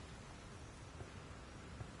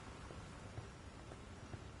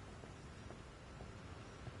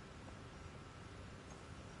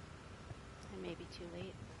 It may be too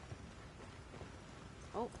late.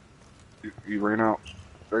 Oh. He ran out.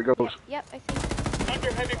 There he goes. Yep, I see.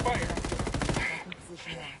 Under heavy fire. Back in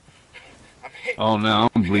position now. I'm hit. Oh, now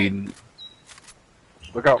I'm bleeding.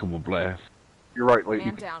 Look out. Come on, blast. You're right, Man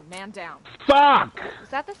Leighton. down. Man down. Fuck! Was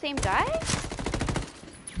that the same guy?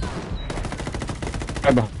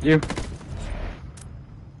 Right behind you.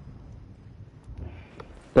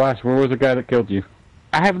 Flash, where was the guy that killed you?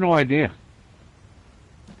 I have no idea.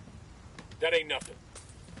 That ain't nothing.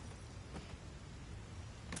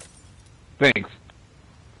 Thanks.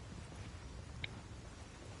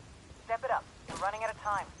 Step it up. You're running out of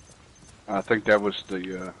time. I think that was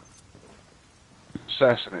the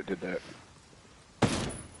assassin that did that.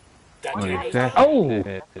 That's Oh, it. exactly. Oh!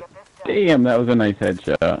 Get this done. Damn, that was a nice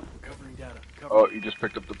headshot. Covering data. Oh, he just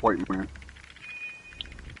picked up the point, man.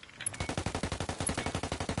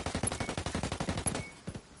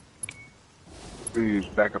 He's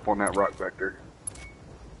back up on that rock back there.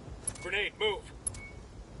 Grenade, move.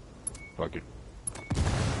 Fuck it.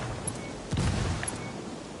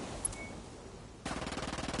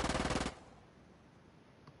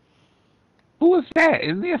 Who was that?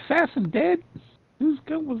 Is the assassin dead? Whose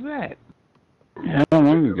gun was that? Yeah, I don't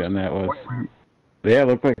know whose gun that was. Yeah, it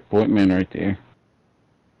looked like a point man right there.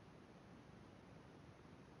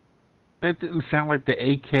 That didn't sound like the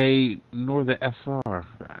AK nor the SR.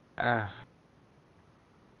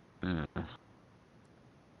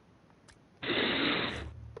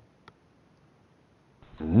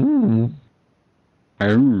 Mm.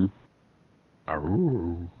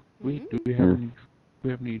 Wait, do we have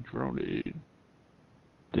any drones?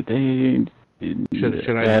 Did they?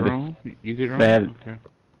 Should I had drone? You get drone? they had Okay.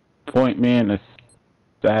 point man,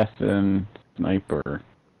 assassin, sniper.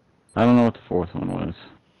 I don't know what the fourth one was.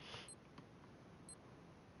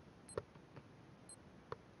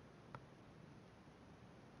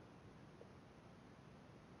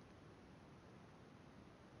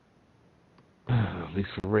 At least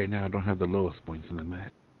for right now, I don't have the lowest points in the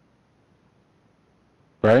map.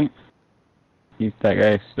 Right? That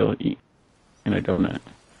guy's still eating a donut.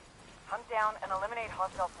 Hunt down and eliminate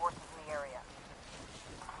hostile forces in the area.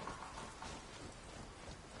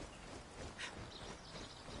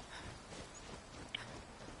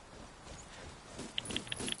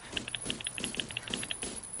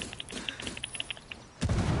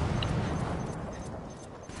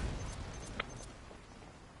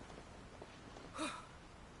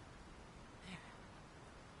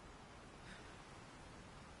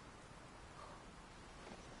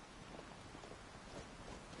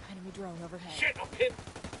 Enemy drone overhead. Shit, I'm hit.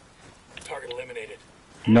 Target eliminated.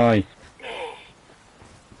 Nice.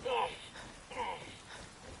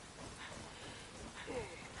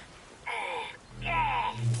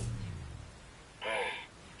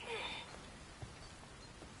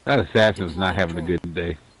 That assassin's not having a good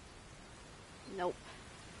day. Nope.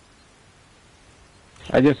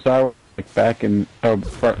 I just saw like back in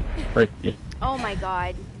front, right. Yeah. Oh my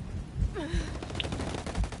god.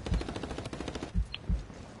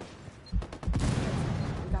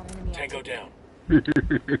 We got enemy Tango down.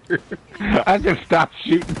 I just stopped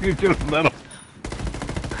shooting you just a little.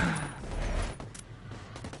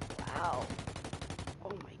 Wow. Oh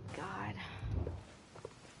my god.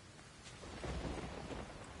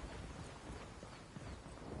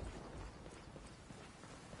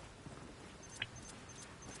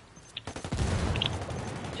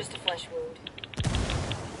 Just a flesh wound.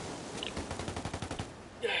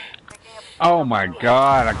 Oh my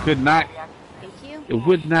god, I could not. Thank you. It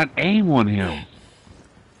would not aim on him.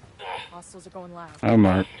 Hostiles are going loud. Oh,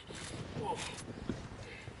 Mark.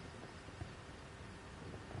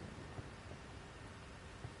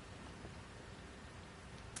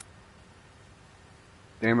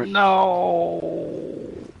 Damn it. No.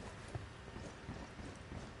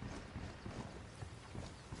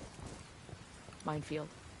 Minefield.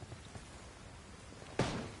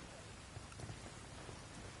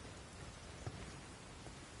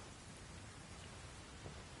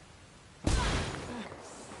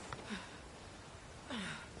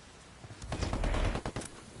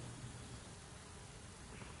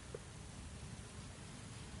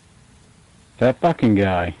 That fucking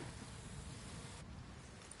guy.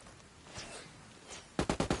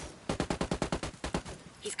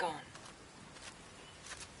 He's gone.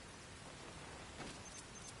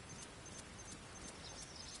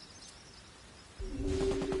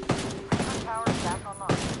 Power's back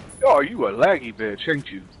online. Oh, you a laggy bitch,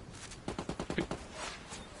 ain't you?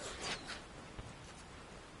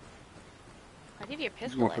 I'll give you a He's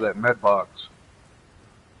pistol. going for that med box.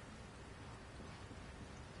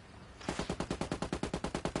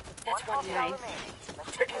 That's one Nice.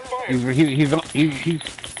 Taking fire. He's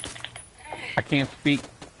I can't speak.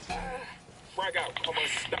 Frag out.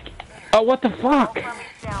 Almost stuck. Oh, what the fuck? Friendly's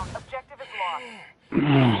down. Objective is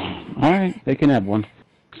lost. Alright, they can have one.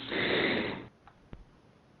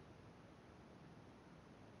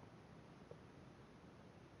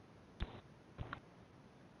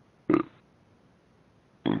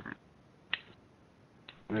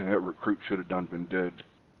 Man, that recruit should have done been dead.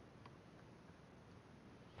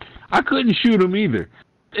 I couldn't shoot him either.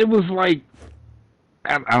 It was like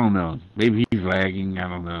I don't know. Maybe he's lagging. I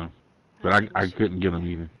don't know. But I couldn't get him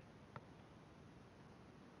either.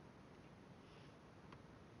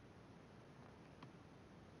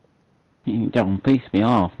 Don't piss me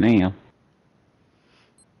off now.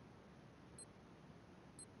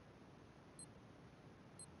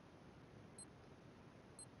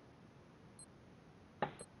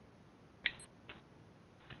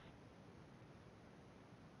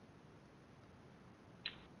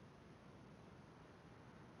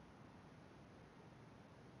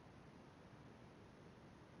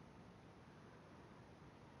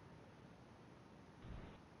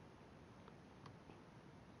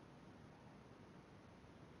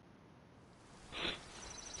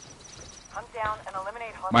 Hunt down and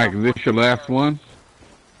eliminate hostile. Mike, is this your last one?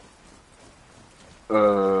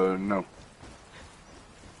 No.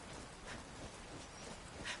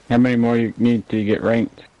 How many more you need to get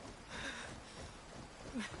ranked?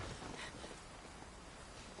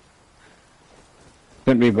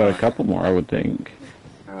 Could be about a couple more, I would think.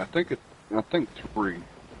 I think 3.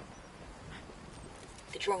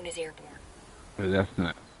 The drone is airborne. But that's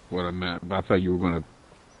not what I meant. But I thought you were gonna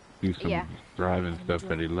do some Yeah. driving stuff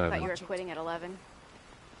at I thought you 11. were quitting at 11.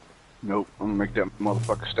 Nope, I'm gonna make that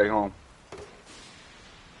motherfucker stay home.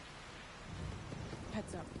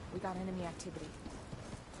 Heads up. We got enemy activity.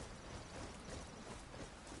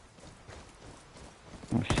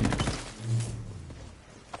 Oh shit.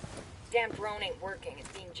 Damn drone ain't working. It's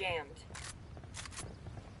being jammed.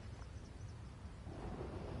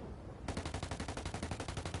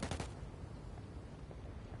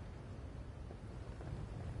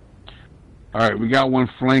 All right, we got one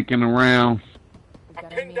flanking around. We've got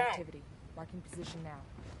pinned enemy down. activity. Marking position now.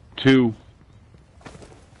 2.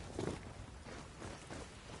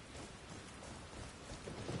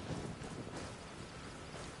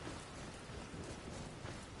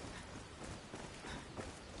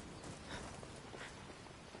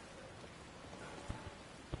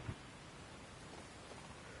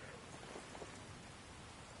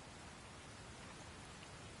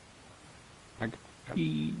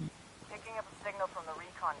 Picking up a signal from the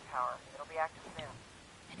recon tower. It'll be active soon.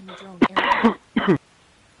 Enemy drone airborne.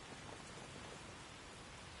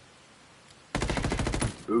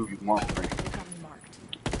 Ooh, you marked me. They got me marked.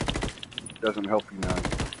 Doesn't help you none. What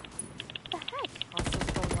the heck?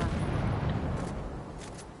 Hostiles going live.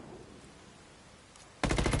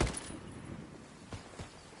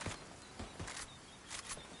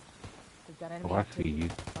 We've got enemy Oh, I activity. see you.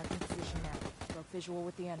 Marking position now. Go visual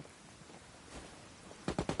with the enemy.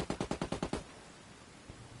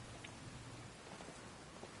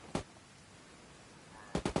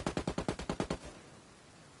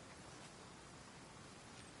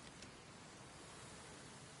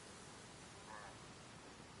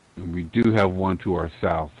 And we do have one to our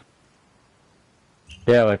south.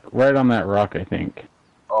 Yeah, like right on that rock, I think.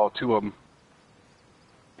 Oh, 2 of them.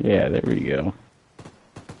 Yeah, there we go.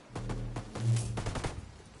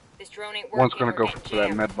 This drone ain't working. One's gonna We're go getting for that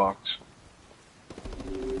jammed. med box.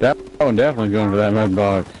 That one definitely going to that med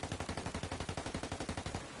box.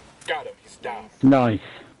 Got him. He's down. Nice.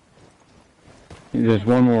 There's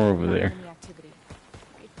one more over there. Enemy activity.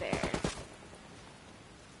 Right there.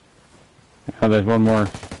 Oh, there's one more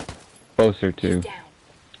closer He's too. down.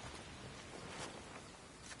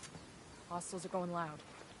 Hostiles are going loud.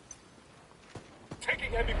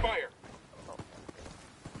 Taking heavy fire.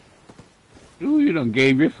 Ooh, you done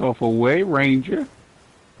gave yourself away, Ranger.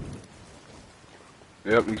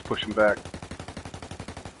 Yep, he's pushing back. Wow,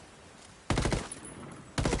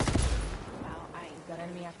 We've got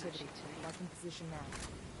enemy activity. Marking position now.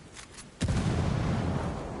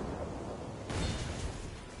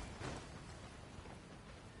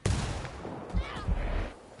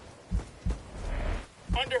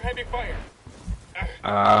 heavy fire.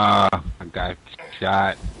 I got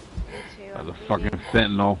shot Me too. by I'm the bleeding. fucking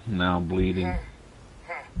sentinel. Now I'm bleeding.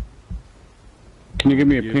 Can you give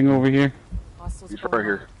me a ping over here? Hostiles He's over right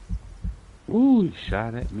here. Ooh, he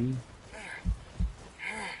shot at me.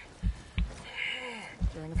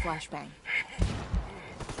 during a flashbang.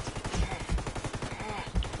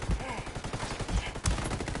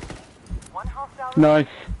 One hostile Nice.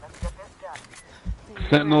 Let's get this done.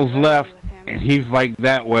 Sentinel's left, and he's like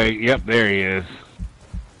that way. Yep, there he is.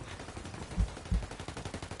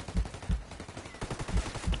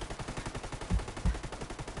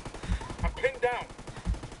 I'm pinned down.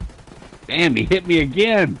 Damn, he hit me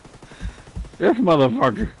again. This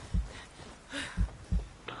motherfucker.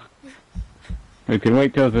 We can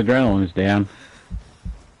wait till his adrenaline's down.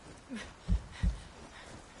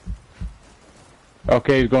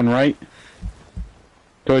 Okay, he's going right.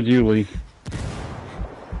 Towards you, Lee.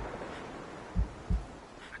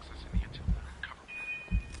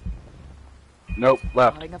 Nope,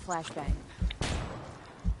 left. Having a flashbang.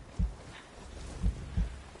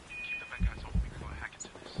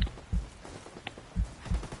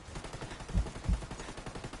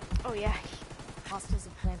 Oh yeah. Hostiles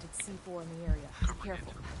have planted C4 in the area. Be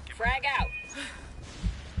careful. Frag out.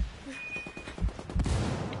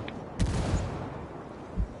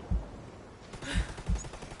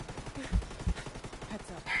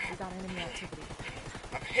 Heads up. We got enemy activity.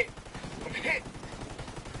 I'm hit. I'm hit.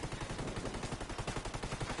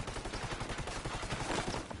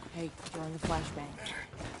 Hey, during the flashbang.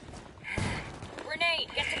 Grenade,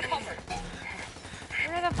 get to cover.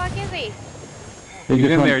 Where the fuck is he? He's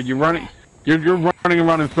in there. You're running. You're running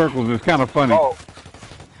around in circles. It's kind of funny. Oh.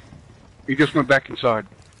 He just went back inside.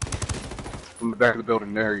 From the back of the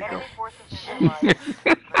building. There you go. Enemy forces neutralized.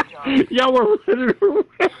 Good job. Y'all were running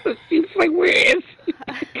around. He's like, where is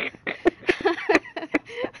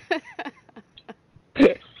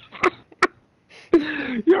he?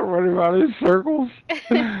 Y'all running around in circles?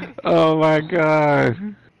 Oh my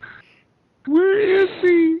god. Where is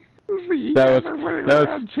he? You That guys are was- running that was-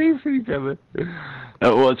 around chasing each other.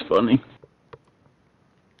 That was funny.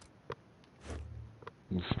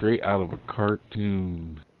 Straight out of a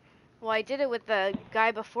cartoon. Well, I did it with the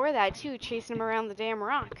guy before that too, chasing him around the damn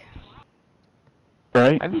rock.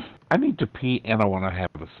 Right? I need to pee and I want to have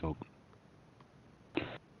a soak.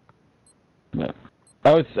 Yeah.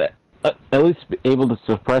 I was at least able to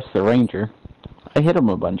suppress the ranger. I hit him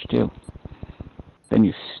a bunch too. Then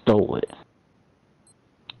you stole it.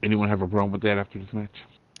 Anyone have a problem with that after this match?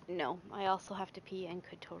 No, I also have to pee and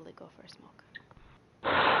could totally go for a smoke.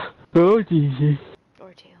 Oh Jesus.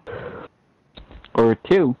 Or two. Or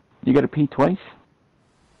two. You gotta pee twice?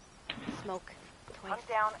 Smoke. Twice. Hunt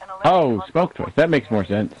down and eliminate Oh, hostile smoke twice. forces That in makes the more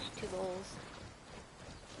area. sense. 2 bowls.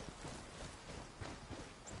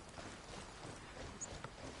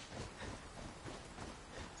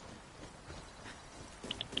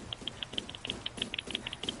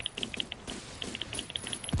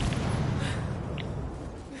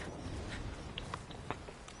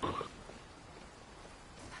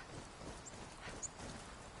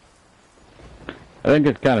 I think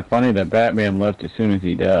it's kind of funny that Batman left as soon as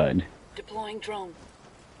he died. Deploying drone.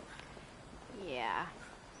 Yeah.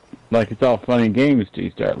 Like, it's all fun and games till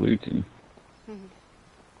you start looting.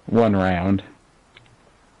 One round.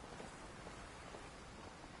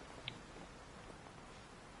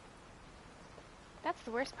 That's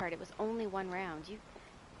the worst part. It was only 1 round. You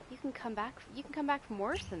can come back. You can come back from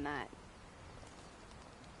worse than that.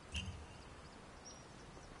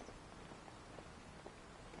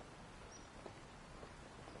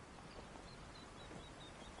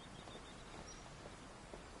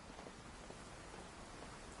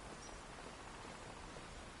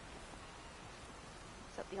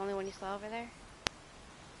 Is that the only one you saw over there?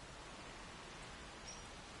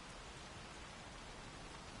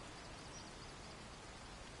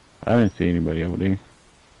 I didn't see anybody over there.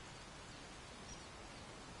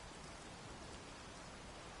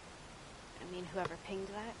 I mean, whoever pinged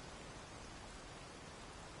that.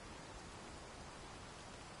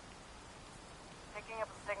 Picking up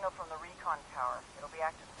a signal from the recon tower. It'll be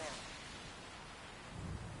active soon.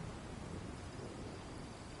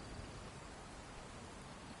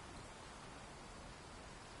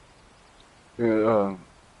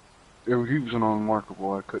 Yeah, he was an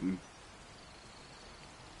unmarkable. I couldn't.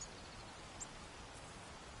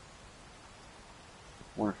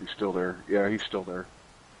 Wonder if he's still there. Yeah, he's still there.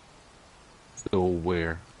 So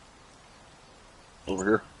where? Over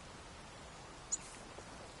here.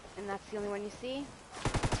 And that's the only one you see?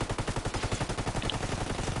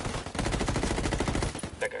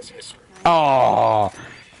 That guy's history. Oh,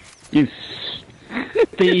 you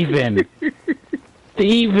Steven!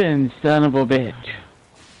 Steven, son of a bitch.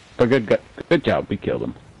 But good job, we killed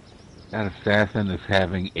him. That assassin is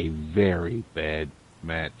having a very bad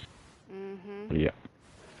match. Mm-hmm. Yeah.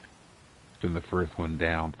 Been the first one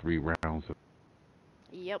down 3 rounds.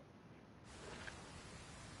 Yep.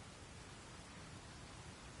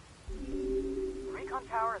 The recon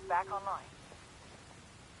tower is back online.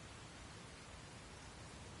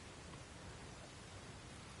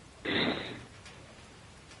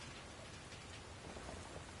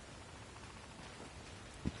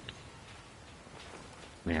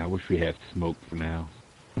 Man, I wish we had smoke for now.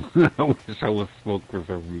 I wish I was smoke for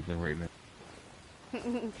some reason right now.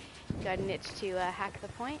 Got an itch to hack the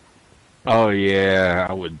point? Oh yeah,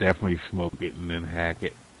 I would definitely smoke it and then hack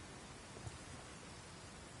it.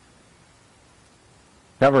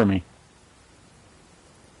 Cover me.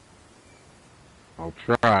 I'll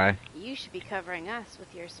try. You should be covering us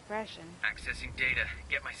with your suppression. Accessing data.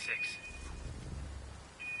 Get my 6.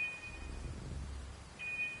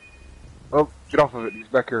 Oh, get off of it. He's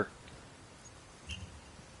back here.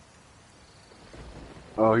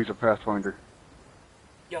 Oh, he's a Pathfinder.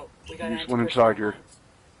 Yo, we got He just went inside here.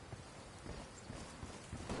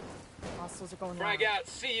 Hostiles are going Frag live. out.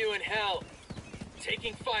 See you in hell.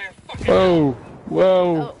 Taking fire. Fucking Whoa!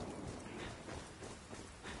 Whoa! Oh.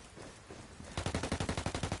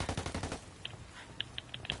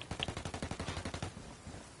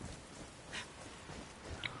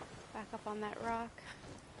 Back up on that rock.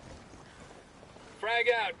 Frag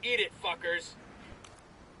out. Eat it, fuckers.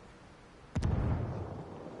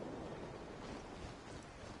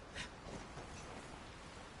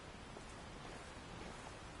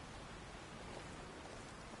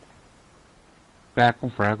 Back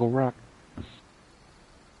on Fraggle Rock. Oh,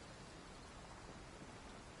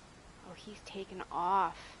 he's taken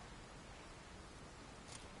off.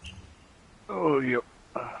 Oh, yep.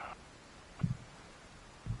 That's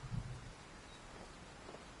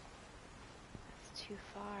too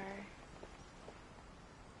far.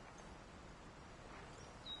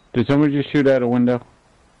 Did somebody just shoot out a window?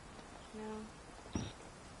 No.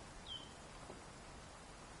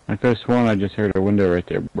 I could have sworn I just heard a window right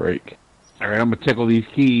there break. Alright, I'm gonna tickle these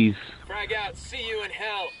keys. Frag out. See you in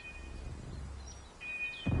hell.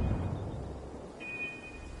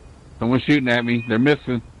 Someone's shooting at me. They're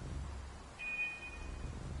missing.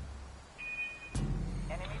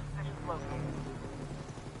 Enemy positions located.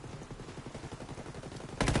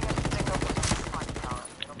 Picking up a signal from the recon tower.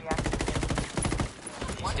 It'll be active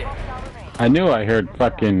soon. One hostile remains. I knew I heard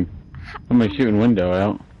fucking somebody shooting window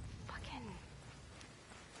out. Fucking.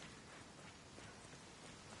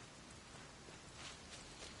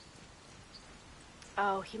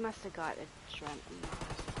 Oh, he must have got adrenaline.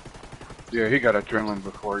 Yeah, he got adrenaline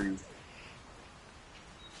before you.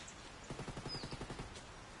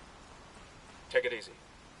 Take it easy.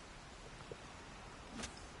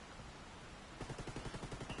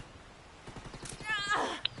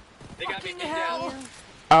 They got me pinned down.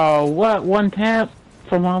 Oh, what? One tap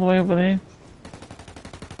from all the way over there?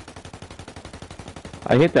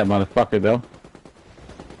 I hit that motherfucker, though.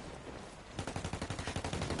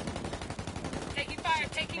 Taking fire,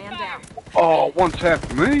 taking Man fire. down. Oh, one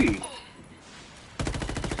tapped me.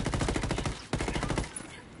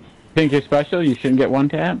 Think you're special? You shouldn't get one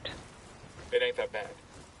tapped? It ain't that bad.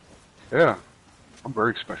 Yeah, I'm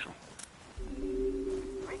very special.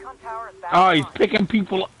 Recon tower is back Oh, he's online. picking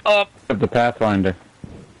people up. Of the Pathfinder.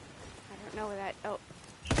 I don't know where that. Oh,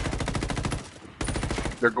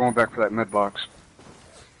 They're going back for that med box.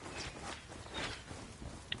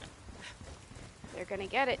 they're gonna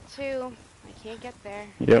get it too. I can't get there.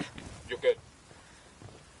 Yep. You're good.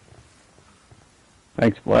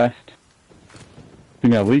 Thanks, Blast. You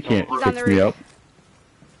know, Lee can't He's on fix the me roof. up.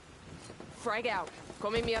 Frag out.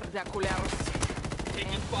 Come mierda, culeros.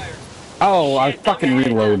 Taking fire. Oh, I was fucking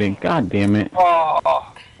reloading. God damn it.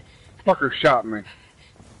 Oh, fucker shot me.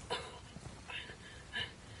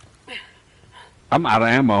 I'm out of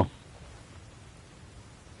ammo.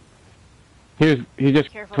 He just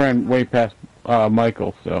Careful. ran way past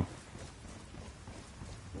Michael, so.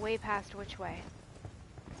 Way past which way?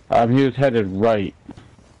 He was headed right.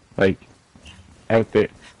 Like, out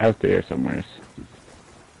there somewhere.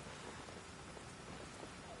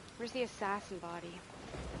 Where's the assassin body?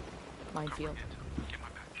 Minefield.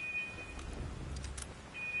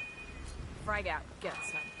 Frag out. Get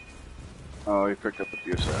some. Oh, he picked up with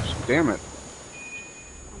the assassin. Damn it.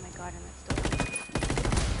 Oh my god, and that's still.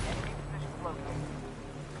 Enemy positions located.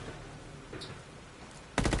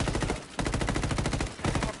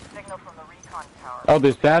 Picking up a signal from the recon tower. Oh, the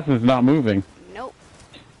assassin's not moving. Nope.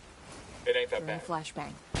 It ain't that They're in bad.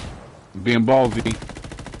 flashbang. Being ballsy.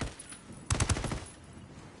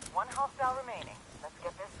 cell remaining. Let's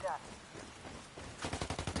get this done.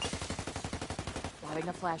 Having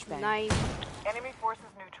a flashbang. Nice. Enemy forces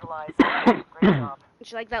neutralized. Great job.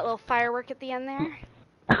 Did you like that little firework at the end there?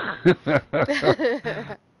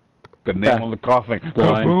 The nail on the coffin.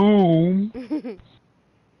 Blind. Boom.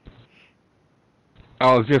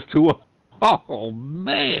 I was just too. Oh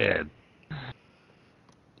man.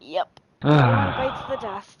 Yep. Another one bites the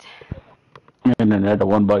dust. And another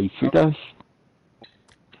one bites your dust.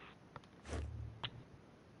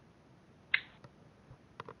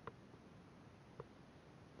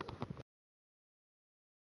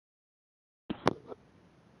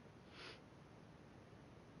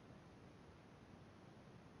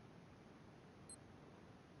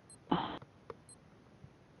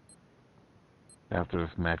 After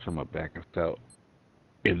this match, I'm back and out.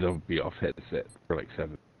 It'll be off headset for like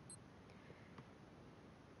 7.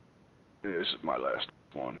 This is my last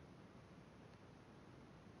one.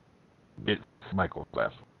 It's Michael's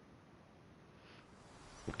last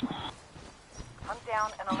Hunt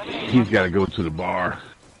down and eliminate. one. He's got to go to the bar.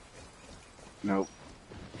 Nope.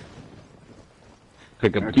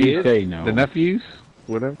 Pick up the You kids, say no. the nephews,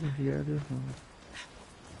 whatever he got to do.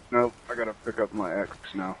 Nope. I gotta pick up my ex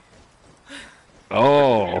now.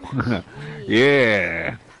 Oh,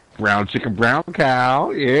 yeah. Brown chicken, brown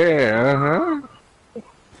cow. Yeah,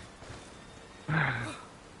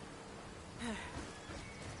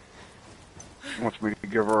 Wants me to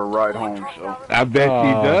give her a ride home, so. I bet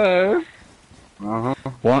he does.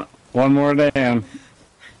 One more down.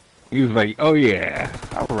 He was like, oh yeah,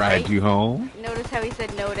 I'll ride you home. Notice how he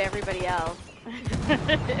said no to everybody else.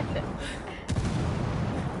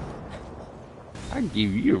 I'll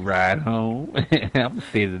give you a ride home. I'm gonna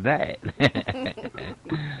stay to that.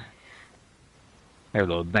 Have a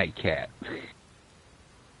little nightcap.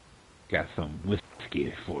 Got some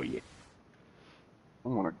whiskey for you. I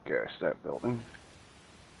wanna gas that building.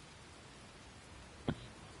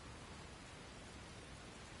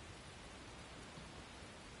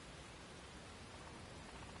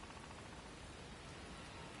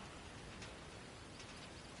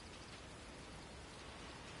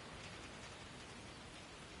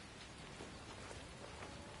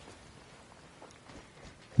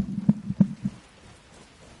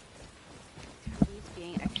 He's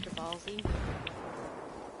being extra ballsy.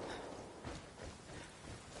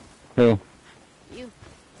 Who? You.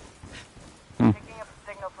 Picking up a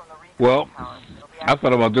signal from the recon Well, tower. It'll be I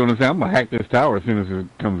thought about doing this. I'm gonna hack this tower as soon as it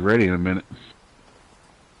comes ready in a minute.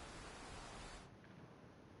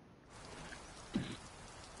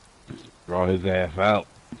 Draw his ass out.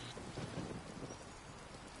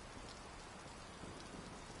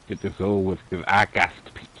 Get this over with, because I got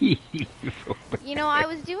to pee. You know, I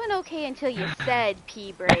was doing okay until you said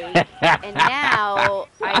pee break, and now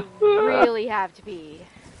I really have to pee.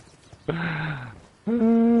 Not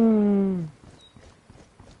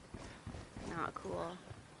cool.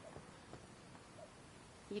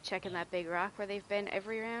 You checking that big rock where they've been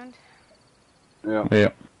every round? Yeah.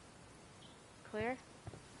 Yeah. Clear?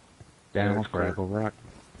 Down That's clear. Fraggle Rock.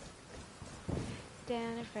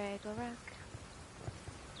 Down at Fraggle Rock.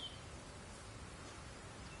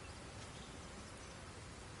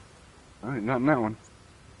 Alright, not in that one.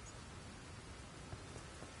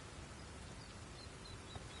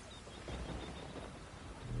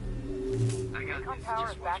 I got Recon this. tower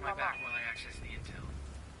Just is watch back my back online. while I access the intel.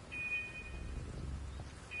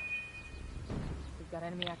 We've got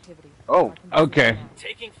enemy activity. Oh, okay.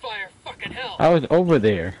 Taking fire, fucking hell! I was over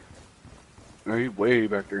there. No, he's way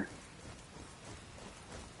back there.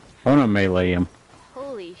 I want to melee him.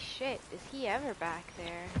 Holy shit, is he ever back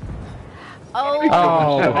there? Oh.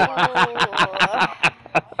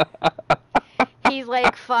 He's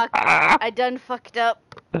like, fuck, I done fucked up.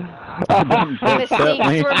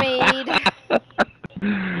 Mistakes were made.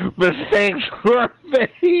 Mistakes were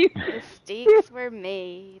made. Mistakes were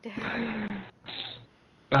made.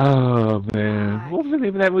 Oh man, what was the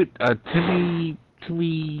name of that movie?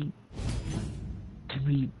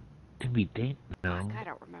 Timmy Dane? No. Fuck, I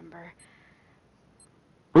don't remember.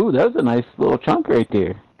 Ooh, that was a nice little chunk right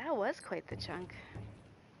there. That was quite the chunk.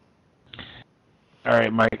 All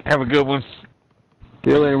right, Mike. Have a good one.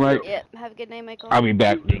 See you later, Mike. Yep, have a good night, Michael. I'll be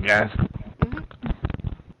back, you guys.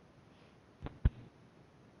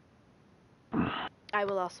 I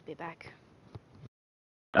will also be back.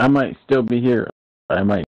 I might still be here. I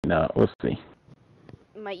might not. We'll see.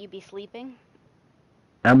 Might you be sleeping?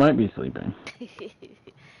 I might be sleeping.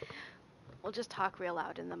 We'll just talk real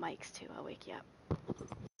loud in the mics too. I'll wake you up.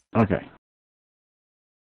 Okay.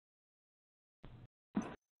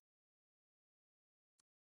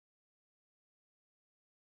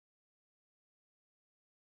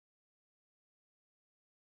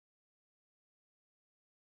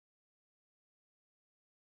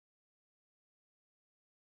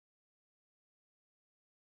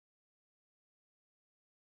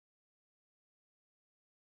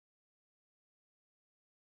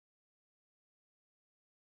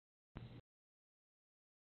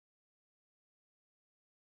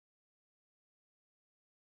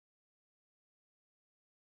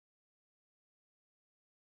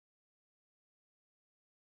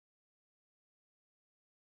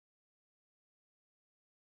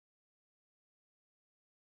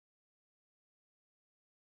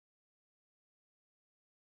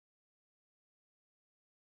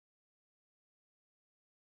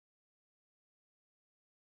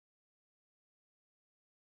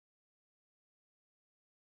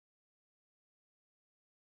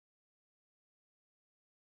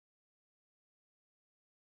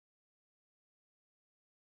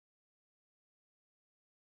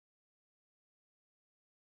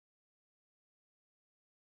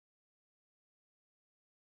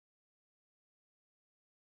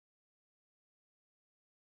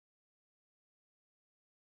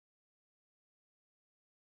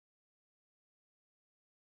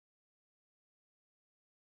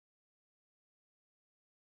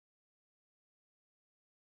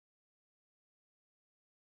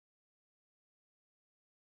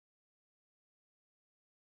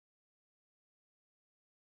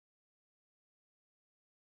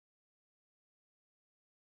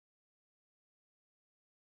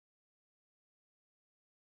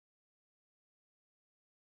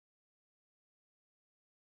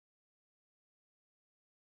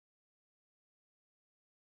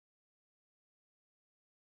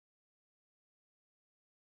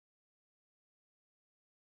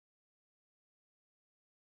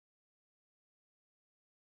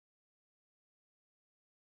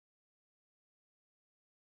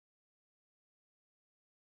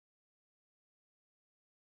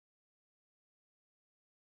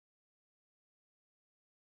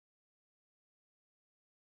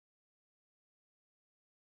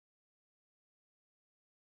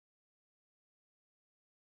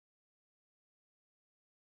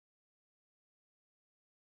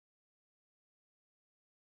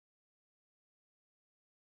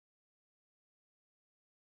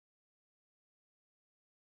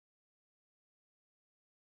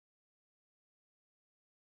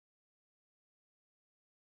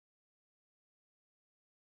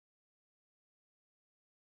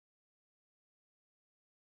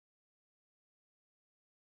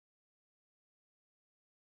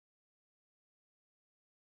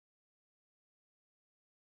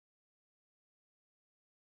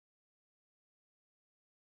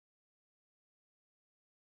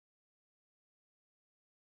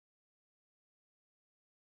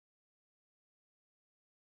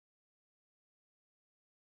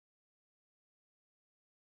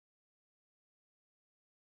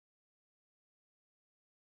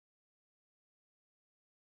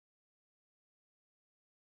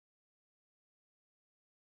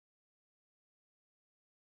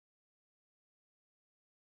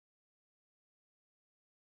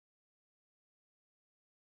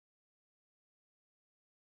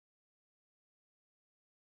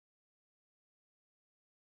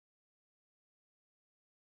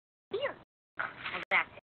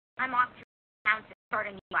 I'm off to town to start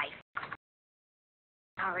a new life.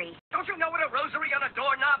 Sorry. Don't you know what a rosary on a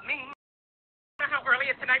doorknob means? You know how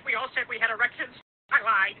earlier tonight we all said we had erections? I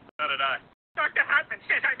lied. So did I. Dr. Hartman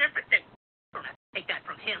says I'm impotent. Don't have to take that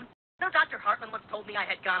from him. No, Dr. Hartman once told me I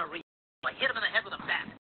had gonorrhea. I hit him in the head with a bat.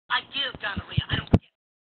 I give gonorrhea. I don't get it.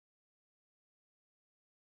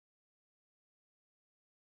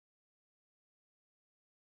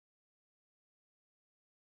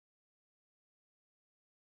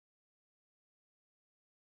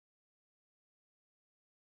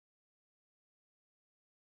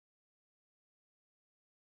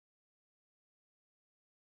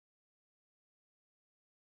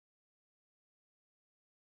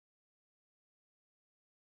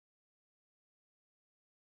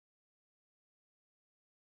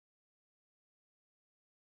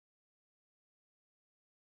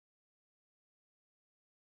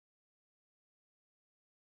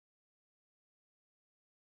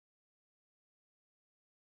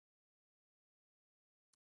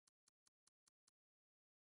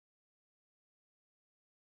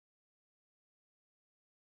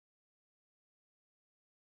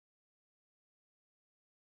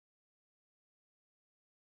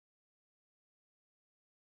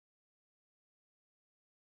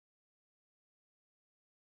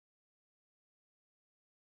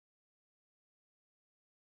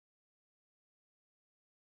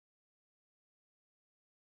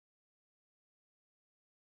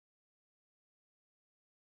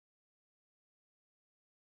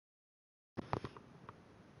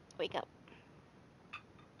 Wake up.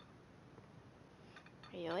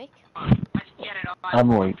 Are you awake? Let's get it on.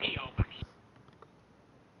 I'm awake.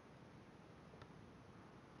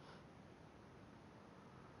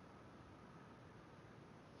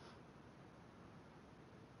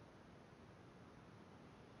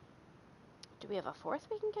 Do we have a fourth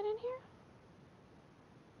we can get in here?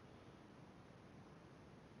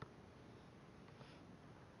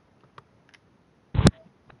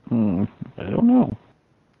 I don't know.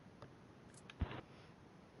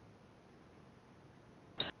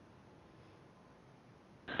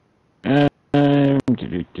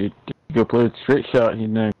 Go play with straight shot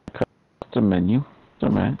in the custom menu. The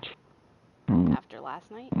match. After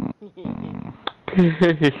last night?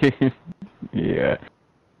 Yeah.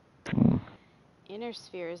 Inner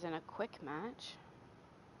Sphere is in a quick match.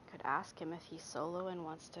 Could ask him if he's solo and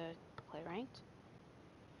wants to play ranked.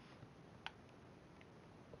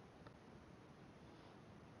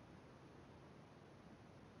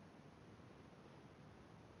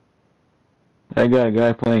 I got a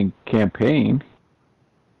guy playing campaign.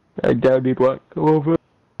 I doubt he'd want to go over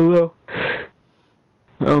below.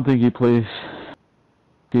 I don't think he plays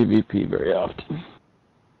PvP very often.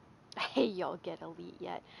 Hey, y'all get elite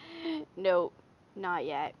yet? Nope, not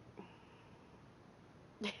yet.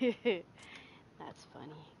 That's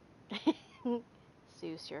funny.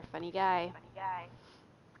 Zeus, you're a funny guy.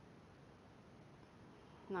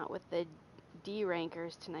 Not with the D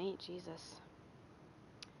rankers tonight, Jesus.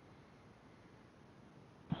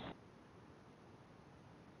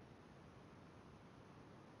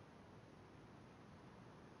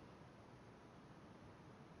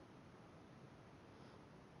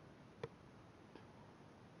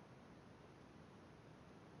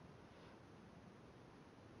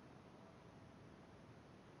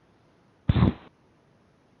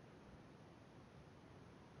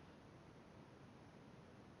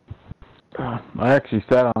 I actually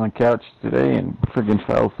sat on the couch today and friggin'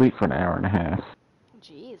 fell asleep for an hour and a half.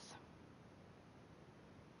 Jeez.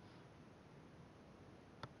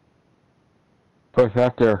 Of course,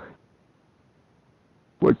 after...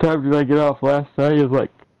 What time did I get off last night? It was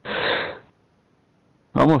like...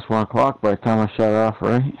 almost 1 o'clock by the time I shut off,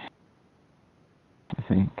 right? I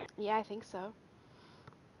think. Yeah, I think so.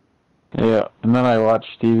 Yeah, and then I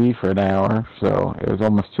watched TV for an hour, so it was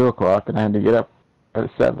almost 2 o'clock, and I had to get up at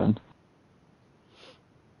 7.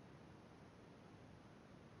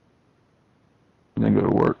 And then go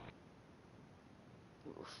to work.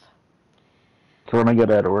 Oof. So when I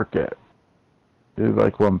got out of work it was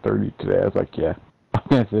like 1:30 today. I was like, yeah,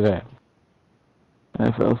 that's it. And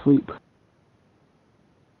I fell asleep.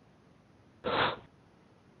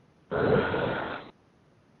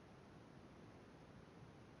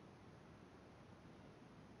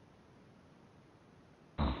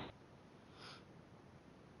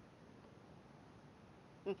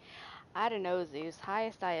 I don't know, Zeus.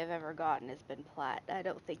 Highest I have ever gotten has been plat. I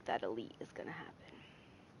don't think that elite is gonna happen.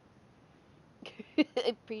 I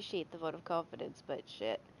appreciate the vote of confidence, but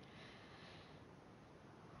shit.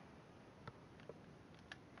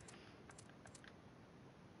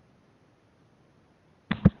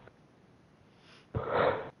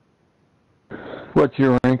 What's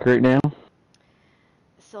your rank right now?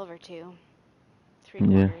 Silver 2. 3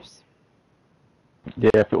 Yeah. quarters.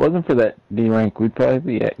 Yeah, if it wasn't for that D rank, we'd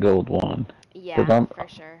probably be at gold 1. Yeah, for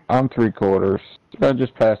sure. I'm 3 quarters. I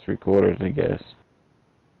just passed 3 quarters, I guess.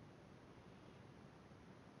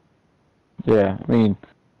 Yeah, I mean,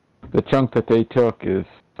 the chunk that they took is,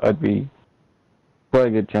 I'd be quite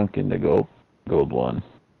a good chunk into gold 1.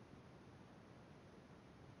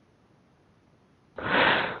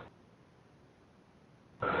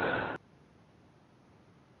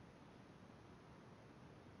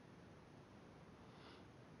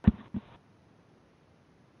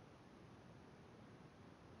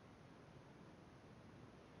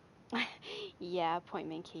 Yeah,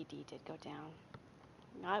 appointment KD did go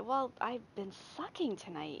down. Well, I've been sucking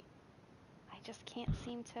tonight. I just can't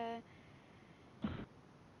seem to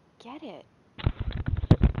get it.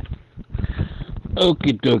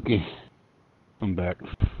 Okie dokie. I'm back.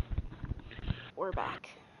 We're back.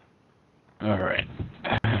 Alright.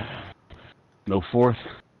 No fourth?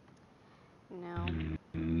 No.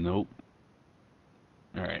 Nope.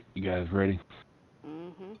 Alright, you guys ready?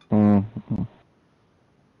 Mm-hmm. Mm-hmm.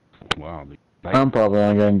 Wow. I'm probably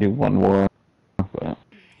only going to do one more. But...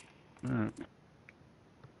 Alright.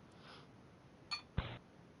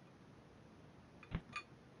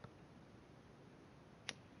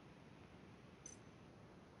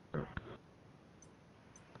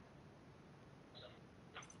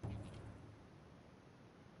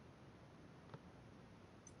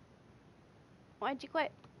 Why'd you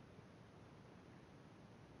quit?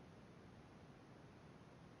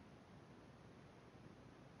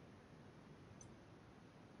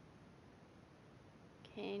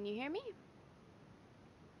 Can you hear me?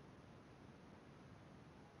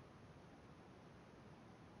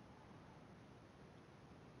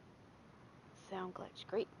 Sound glitch.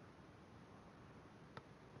 Great.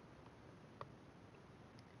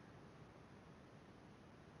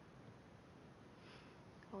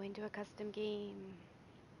 Go into a custom game.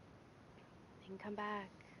 Then come back.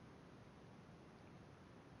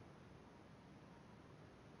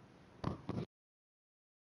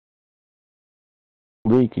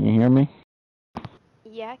 Lee, can you hear me?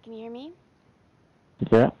 Yeah, can you hear me?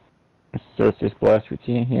 Yeah. So it's just blast with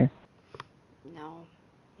you in here? No.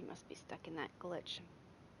 You must be stuck in that glitch.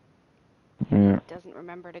 Yeah. It doesn't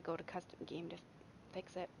remember to go to custom game to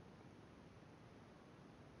fix it.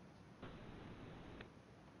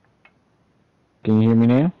 Can you hear me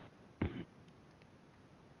now?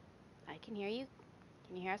 I can hear you.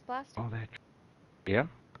 Can you hear us, Blast? Oh, that. Yeah?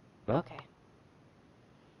 Well? Okay.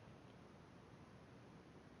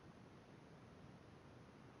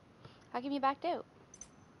 How come you backed out?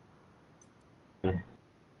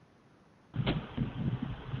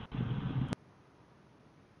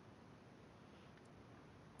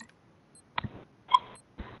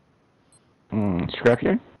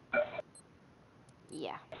 Scrapyard?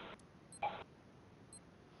 Yeah.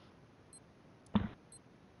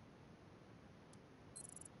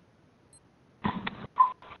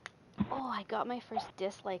 Oh, I got my first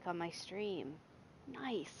dislike on my stream.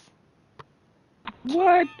 Nice.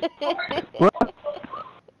 What? What?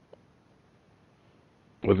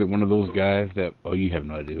 Was it one of those guys that... Oh, you have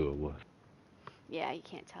no idea who it was. Yeah, you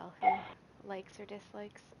can't tell who likes or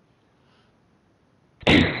dislikes.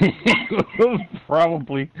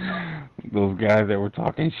 Probably those guys that were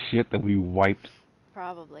talking shit that we wiped.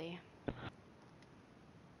 Probably.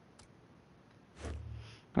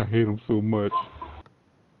 I hate them so much.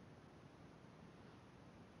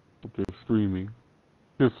 But they're streaming.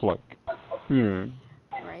 Just like, yeah.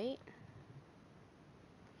 Right?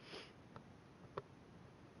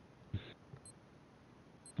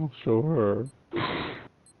 I'll show her.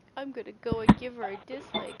 I'm gonna go and give her a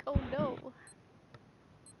dislike. Oh no.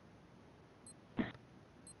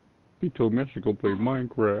 He told me I should go play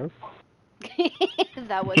Minecraft.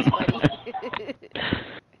 That was funny.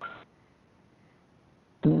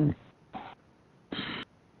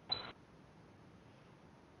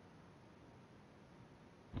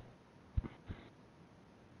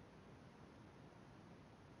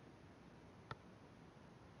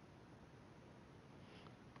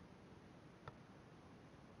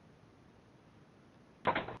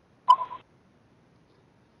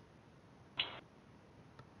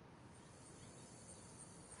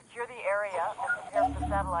 Secure the area and prepare for the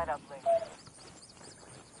satellite uplink.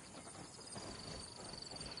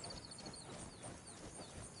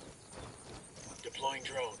 Deploying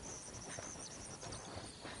drone.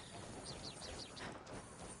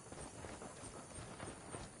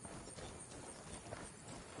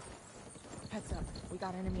 Heads up. We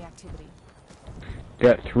got enemy activity.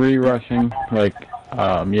 Got 3 rushing, like,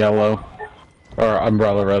 yellow. Or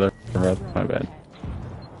umbrella, rather. My bad.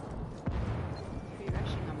 Free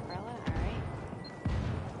rushing umbrella, alright.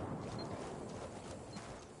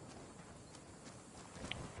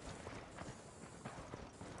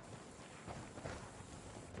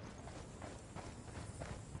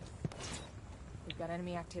 We've got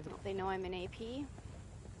enemy activity. They know I'm in AP.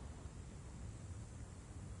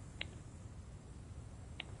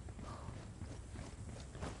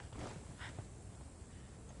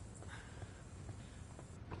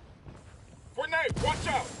 Grenade! Watch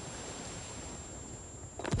out!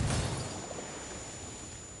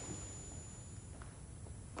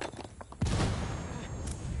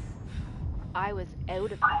 I was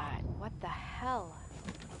out of that. What the hell?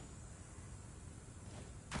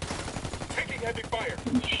 Taking heavy fire.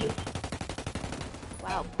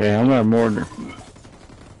 Wow. Okay, I'm gonna mortar.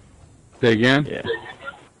 Say again? Yeah.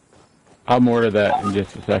 I'll mortar that in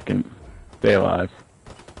just a second. Stay alive.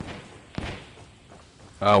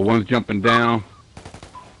 One's jumping down.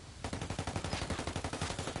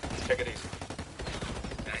 Take it easy.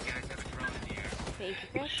 Thank you,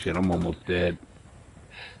 Chris. Shit, I'm almost dead.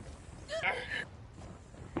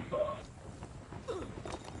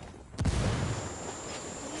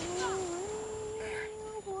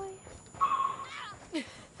 Oh boy.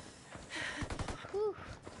 Whew.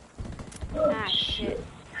 Ah, shit.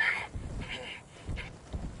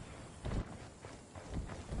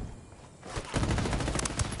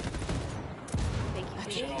 Thank you,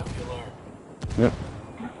 Shut Phoebe. off the alarm. Yep.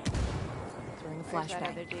 Throwing a Where's that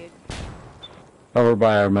flashbang. other dude? Over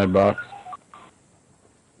by our med box.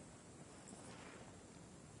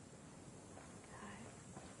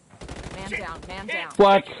 Man down, man down.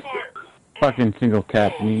 What? Fucking single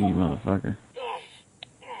cap me, you motherfucker.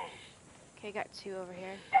 Okay, got two over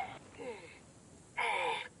here.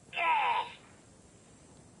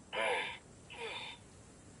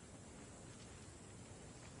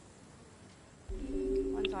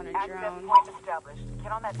 One's on a Access drone. point established.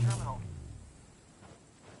 Get on that terminal.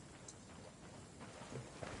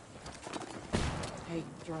 Hey,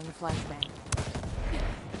 throwing a flashbang.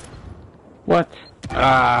 What?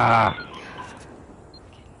 Ah! I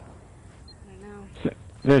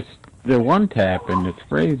don't know. They're one tapping, it's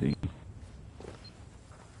crazy.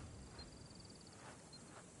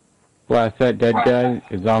 Blast, that dead guy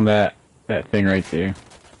is on that thing right there.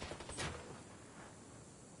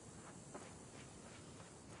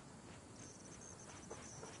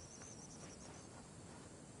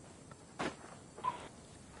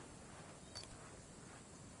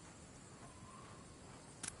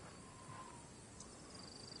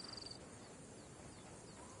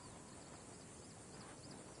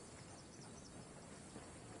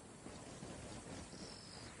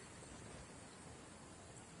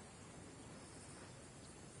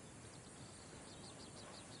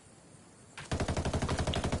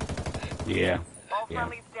 Yeah. All Yeah.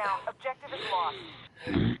 friendlies down. Objective is lost.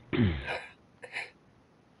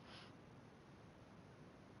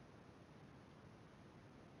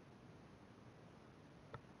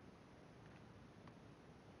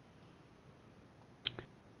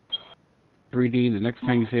 .3D, the next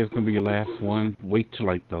time you say it's going to be your last one, wait till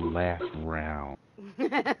like the last round.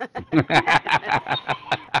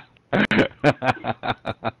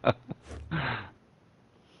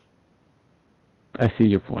 I see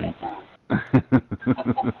your point.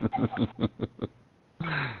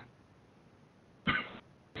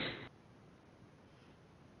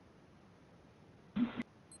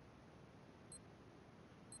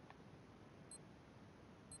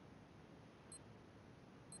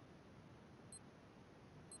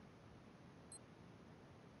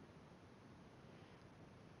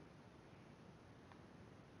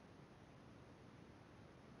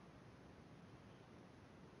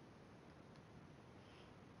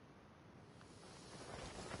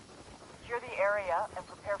 Secure the area and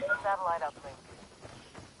prepare for satellite uplink.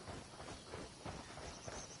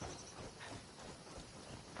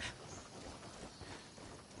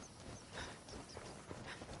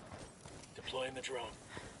 Deploying the drone.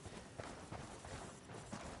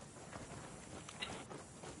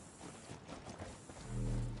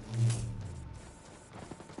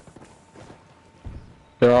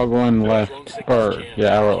 They're all going left, Drone signals or, jammed.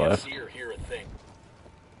 yeah, our Can't left. see or hear a thing.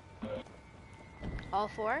 All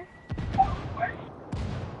four?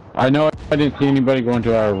 I know I didn't see anybody going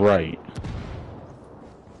to our right.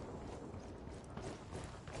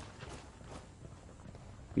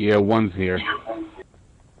 Yeah, one's here.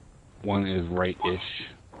 One is right-ish.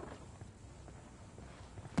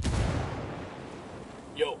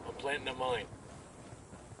 Yo, I'm planting a mine.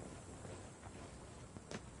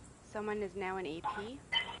 Someone is now in AP.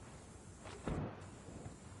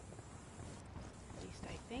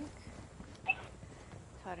 think.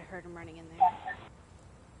 Thought I heard him running in there.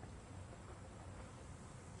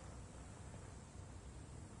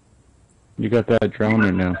 You got that drone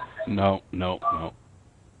or no? No, no, no.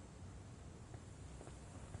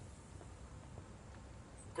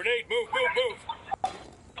 Grenade, move, move, move!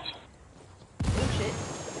 Oh shit.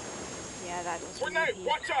 Yeah, that was Grenade, really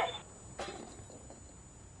watch out!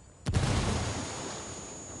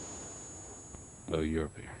 Oh, you're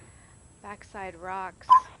up here. Backside rocks.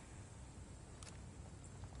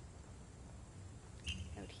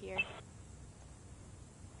 Out here.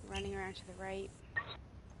 Running around to the right.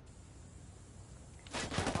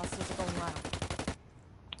 Hostiles are going loud.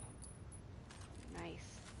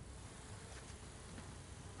 Nice.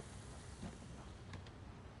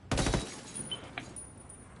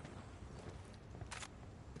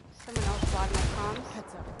 Someone else blocked my comms.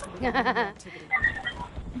 Heads up. We got enemy activity.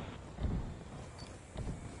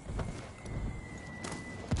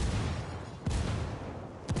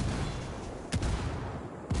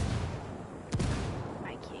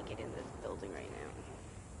 I can't get in this building right now.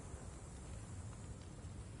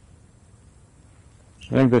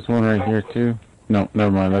 I think there's one right here too. No,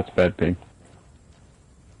 never mind. That's bad ping.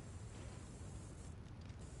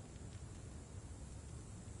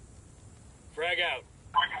 Frag out.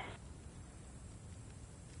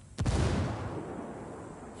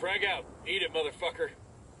 Frag out. Eat it, motherfucker.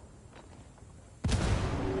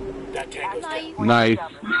 That tango's Nice. down. Nice.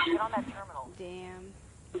 Get on that terminal. Damn.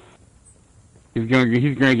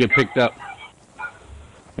 He's gonna get picked up.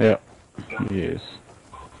 Yeah. Yes.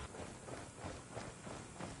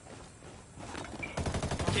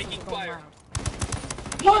 Taking Hostiles are going fire.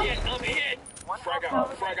 loud. Shit, I'm hit! One Frag hostile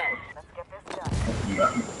out, frag out. remaining. Let's get this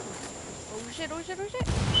done. Oh shit, oh shit, oh shit.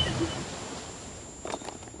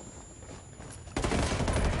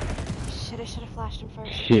 Shit, I should have flashed him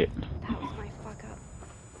first. Shit. That was my fuck up.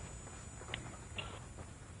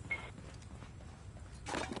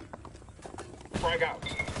 Frag out.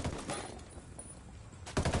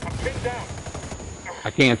 I'm pinned down. I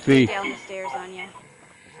can't see. Down the stairs on you.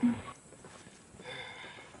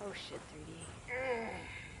 Oh shit, 3D.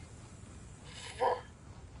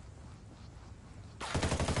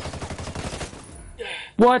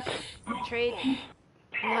 What? Trade.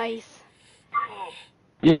 Nice.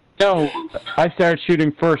 You know, I started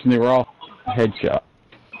shooting first and they were all headshot.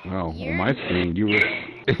 Oh, on You're- my screen, you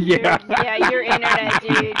were... yeah. Yeah, your internet,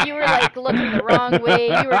 dude. You were like looking the wrong way.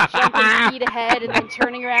 You were jumping feet ahead and then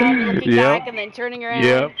turning around, looking Yep. back, and then turning around.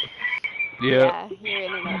 Yep. Yeah, your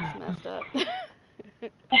internet's messed up.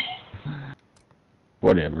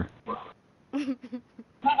 Whatever.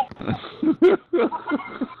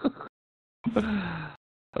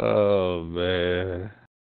 Oh, man.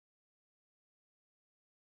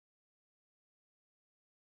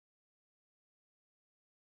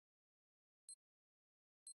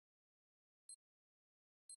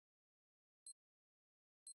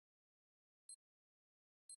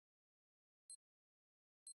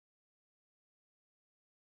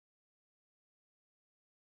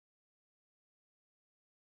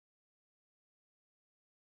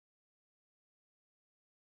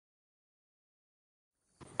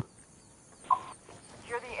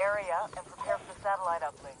 Secure the area and prepare for the satellite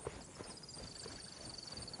uplink.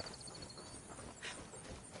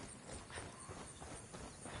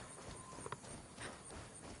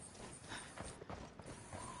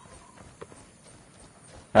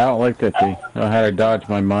 I don't like that thing. I know how to dodge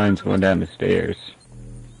my mines going down the stairs.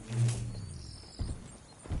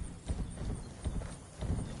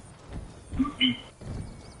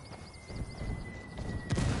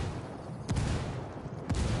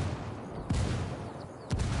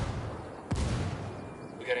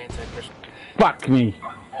 We got anti-personnel. Fuck me.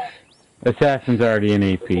 Assassin's already in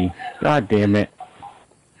AP. God damn it.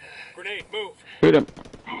 Grenade, move. Shoot him.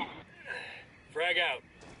 Frag out.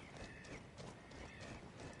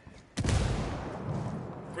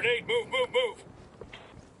 Grenade, move, move, move.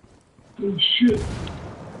 Oh shit.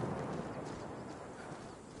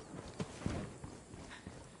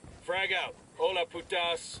 Frag out. Hola,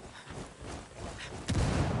 putas.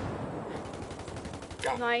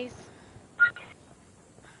 Got it. Nice.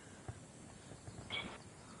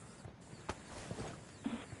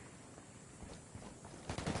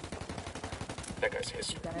 That guy's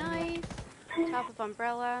history. Got enemy Nice. Top of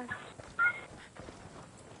umbrella.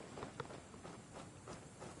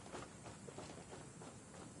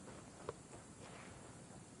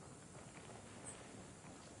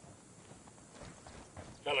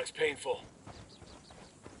 That looks painful.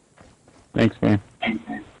 Thanks, man.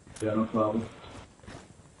 Yeah, no problem.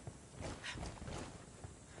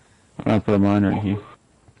 I'm gonna put a mine right here.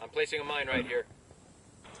 I'm placing a mine right here.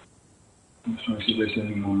 I'm trying to see if there's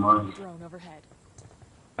any more mines. Drone overhead.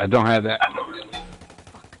 I don't have that.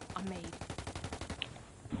 Fuck, I'm made.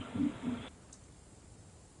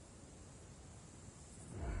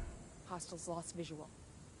 Hostiles lost visual.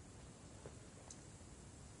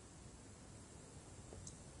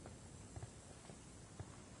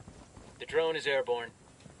 The drone is airborne.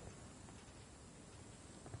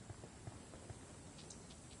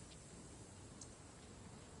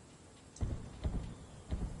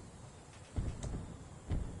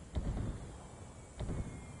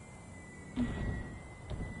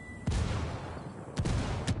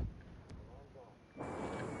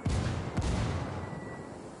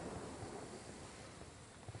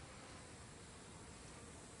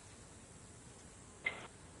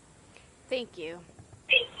 Thank you.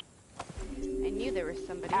 I knew there was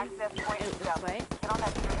somebody Access point out this way. Get on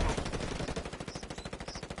that drone.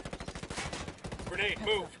 Grenade, Heads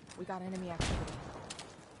move. up. We got enemy activity.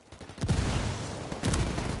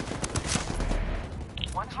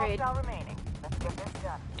 One Trade. hostile remaining. Let's get this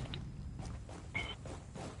done.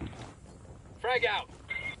 Frag out.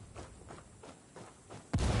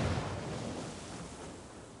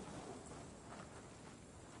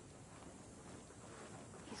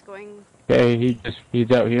 He's going. Okay,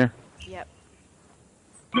 he's out here. Yep.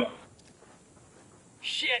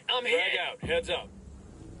 Shit, I'm hit. Frag out. Heads up.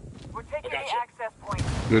 We're taking gotcha. the access point.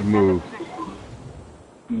 Good move.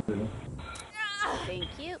 Thank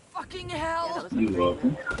you. Fucking Yeah, hell! that was a great move.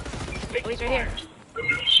 Oh, he's right here.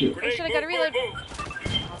 Grenade, I should've got a reload. Move.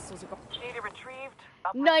 Hostiles are going. Data retrieved.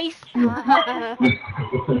 Nice.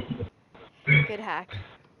 Good hack.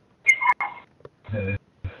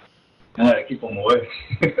 Keep them away.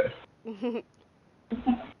 Of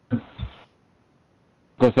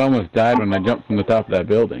course, I almost died when I jumped from the top of that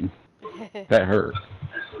building. That hurt.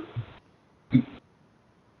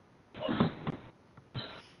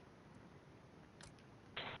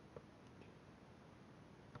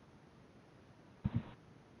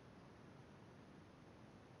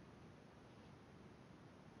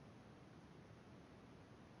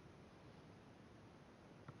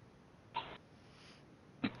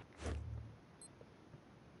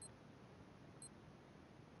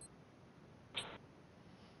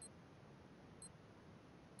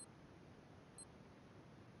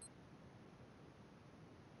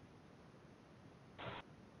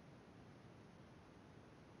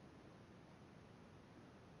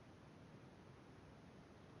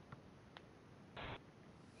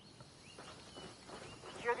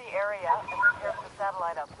 Secure the area and prepare for the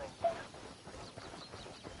satellite uplink.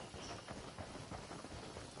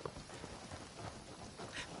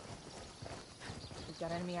 We've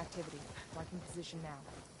got enemy activity. Marking position now.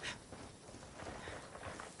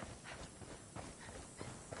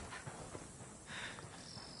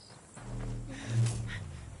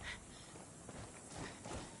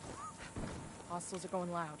 Hostiles are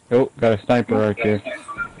going loud. Oh, got a sniper right there.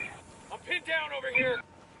 I'm pinned down over here.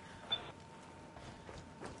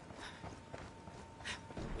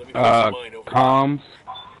 Let me place mine over Comms.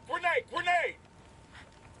 Grenade! Grenade!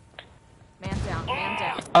 Man down, man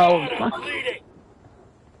down. Oh, God, I'm bleeding.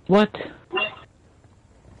 what?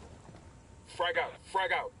 Frag out.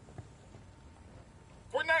 Frag out.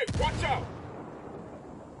 Grenade! Watch out!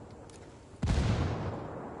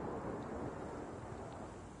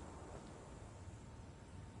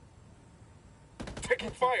 Taking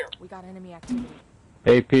fire. We got enemy activity.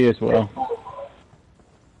 AP as well.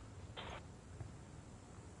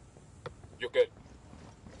 You're good.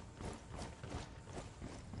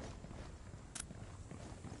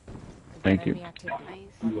 We've got Thank you. enemy activity.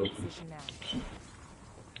 Nice. Marking position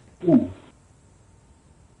now. Ooh.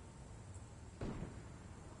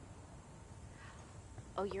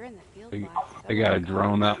 Oh, you're in the field They, blast. they got a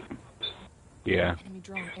drone up. Yeah. Enemy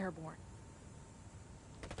drone airborne.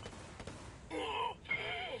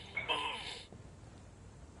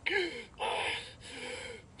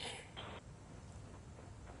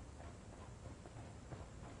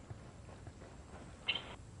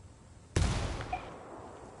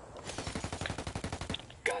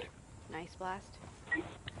 Got it. Nice blast.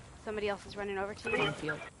 Somebody else is running over to you.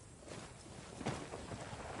 Field.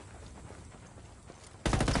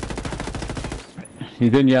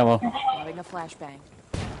 He's in yellow. Having a flashbang.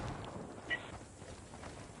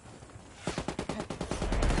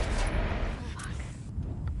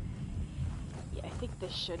 Yeah, I think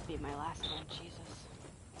this should be my last one. Jesus.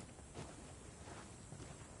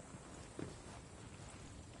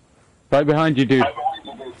 Right behind you, dude.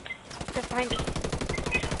 Just behind me.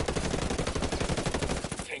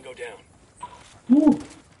 Tango down. Ooh.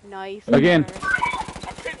 Nice. Again.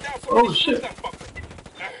 I'm pinned down. Oh, shit. That fucker.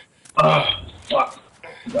 Fuck.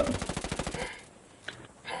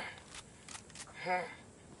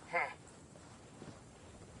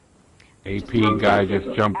 AP guy just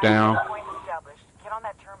jumped down. Point established. Get on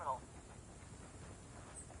that terminal.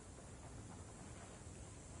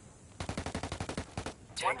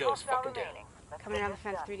 Tango's fucking down. Coming around the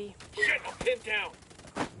fence, 3D. Shit, I'm pinned down.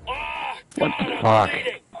 Ah, What God, the I'm fuck?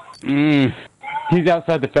 bleeding. He's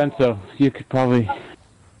outside the fence, though. You could probably...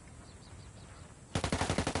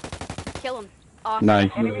 Kill him. Awesome. Nice.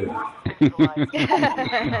 That's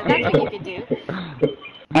what you could do.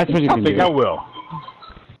 That's what you I can think do. I will.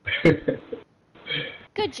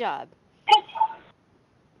 Good job.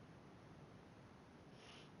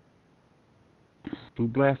 Who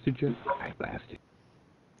blasted you? I blasted.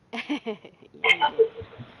 Yeah, you did.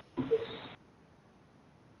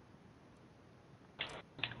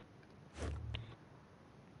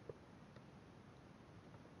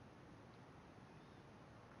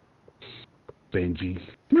 Benji.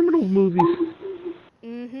 Remember those movies?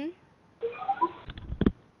 Mm-hmm.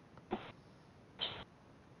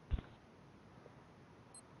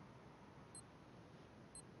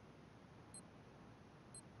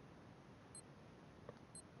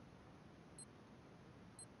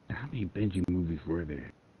 How many Benji movies were there?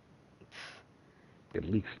 At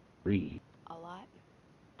least 3. A lot.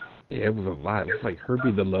 Yeah, it was a lot. It's like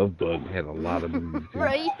Herbie the Love Bug had a lot of movies. Too.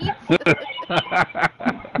 Right?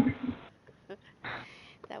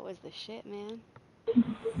 That was the shit, man. Secure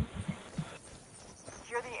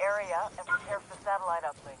the area and prepare for satellite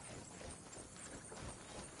uplink.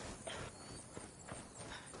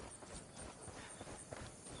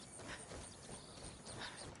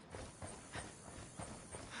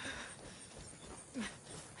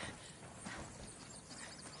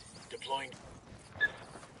 Deploying.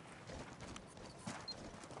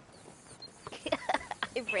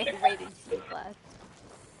 I ran right into the glass.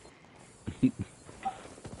 We've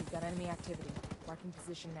got enemy activity. Marking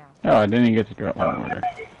position now. Oh, I didn't even get to drop my order.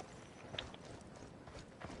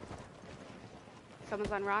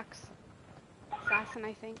 Someone's on rocks. Assassin,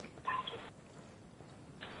 I think.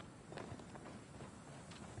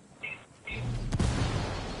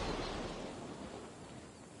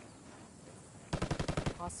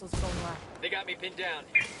 Hostiles going left. They got me pinned down.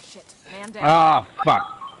 Shit. Man down. Ah,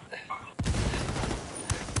 fuck.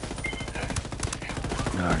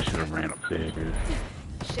 No, I should have ran upstairs.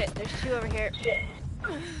 Shit, there's 2 over here.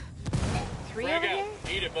 3 Frag over out. here?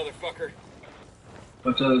 Eat it, motherfucker.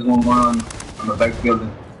 What's there's one going on the back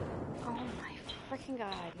building? Oh my freaking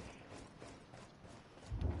god.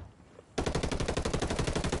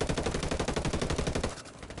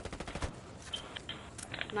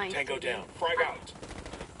 Nice. Tango dude. down. Frag out.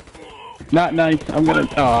 Not nice. I'm gonna...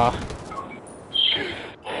 Aw.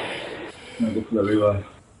 I'm gonna go for the revive.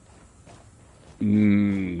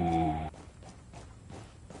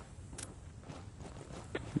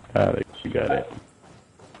 You got it.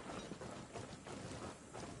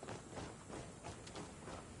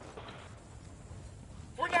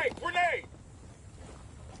 Grenade! Grenade!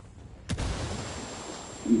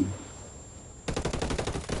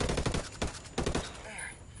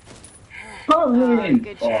 Oh,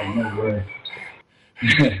 good try. no way.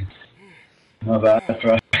 No bad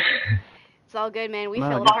try. It's all good, man. We No,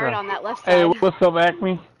 fell good apart try. on that left Hey, side. what's up,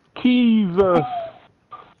 Acme? Jesus.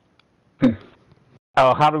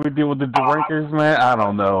 Oh, how do we deal with the rankers, man? I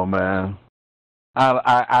don't know, man.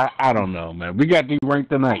 I don't know, man. We got ranked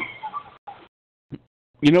tonight.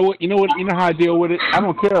 You know what? You know how I deal with it? I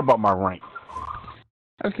don't care about my rank.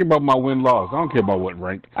 I just care about my win-loss. I don't care about what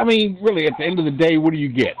rank. I mean, really, at the end of the day, what do you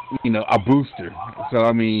get? You know, a booster. So,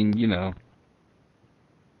 I mean, you know.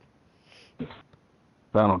 So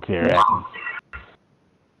I don't care, Acme.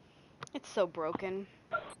 It's so broken.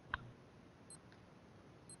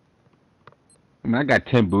 I mean, I got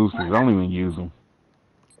 10 boosters. I don't even use them.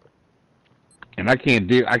 And I can't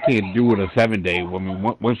do it a 7-day. I mean,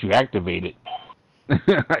 once you activate it,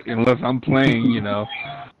 unless I'm playing, you know,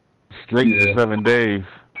 straight for 7 days,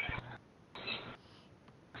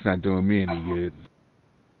 it's not doing me any good.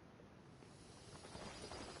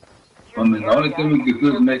 I mean, the only thing we could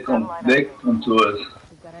do is make them big onto us.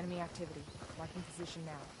 We've got enemy activity. Marking position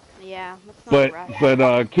now. Yeah, let's not rush. But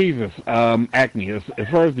Keezus, Acme, as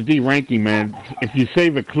far as the D-ranking, man, if you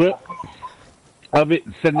save a clip of it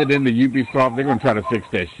and send it into Ubisoft, they're going to try to fix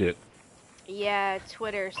that shit. Yeah,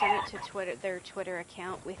 Twitter. Send it to their Twitter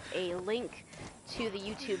account with a link to the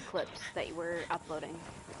YouTube clips that you were uploading.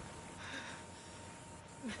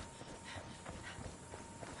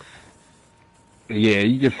 Yeah,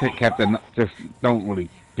 you just have to just don't really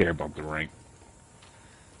care about the rank.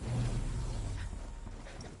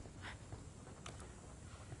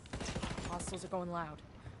 Hostiles are going loud.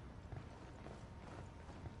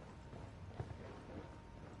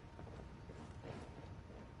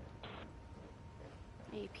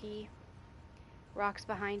 AP. Rocks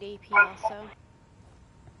behind AP also.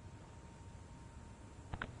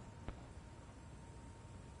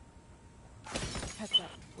 Heads up.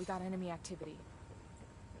 We got enemy activity.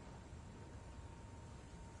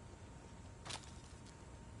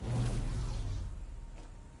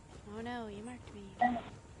 Oh no, you marked me.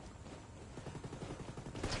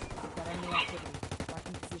 Got enemy activity.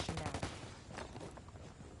 Marking position now.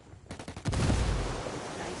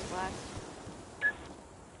 Nice blast.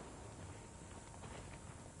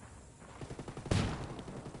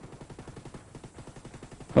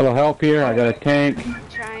 Little help here. I got a tank. I'm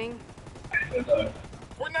trying.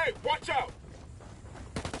 Grenade! Watch out!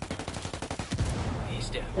 He's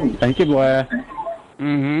down. Thank you, Blair.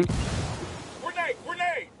 Grenade!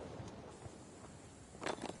 Grenade!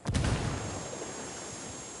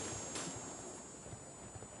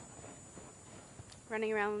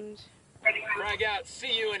 Running around. Frag out.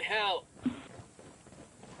 See you in hell.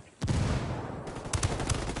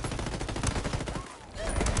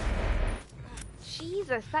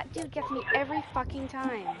 Jesus, that dude gets me every fucking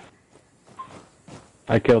time.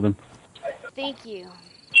 I killed him. Thank you.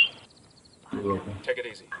 Take it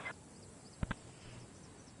easy.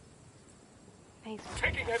 Thanks.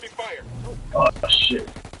 Taking heavy fire. Oh, shit.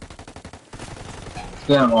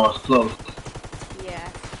 Damn, I was close. Yeah,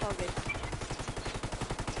 it's all good.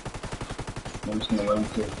 I'm just gonna let him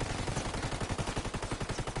kill.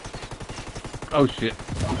 Oh shit.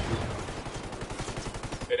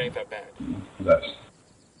 It ain't that bad. Yes.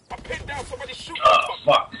 I'm pinned down. Somebody shoot me. Oh,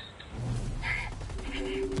 fuck.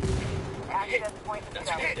 Access point That's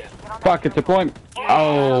discovered. pinned down. Get on that Fuck, it's a point. Oh,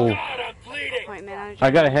 Oh. God, I'm bleeding. Point man, I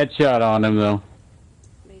got a headshot on him, though.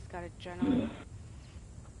 He's got adrenaline.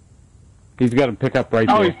 He's got to pick up right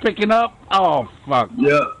Oh, there. he's picking up. Oh fuck.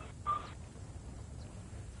 Yeah.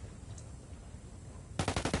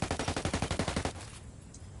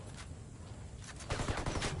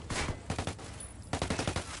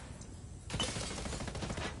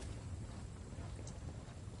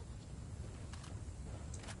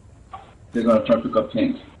 They're gonna try to pick up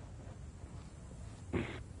tank.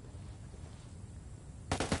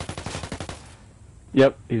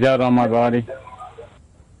 Yep, he's out on my body.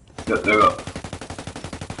 Yep, there we go.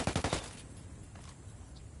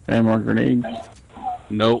 Any more grenades?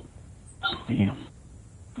 Nope. Damn.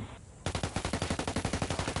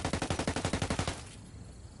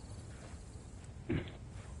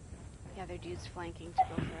 Yeah, their dude's flanking to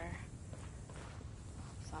go for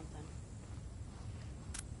something.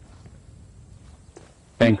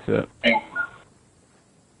 Tanks up.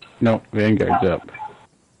 No, Vanguard's up.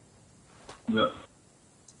 Yep.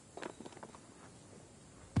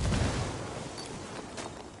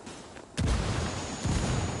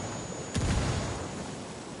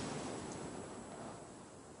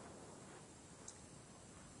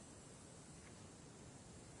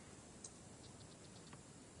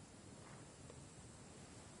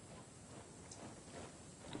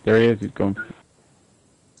 There he is. He's going.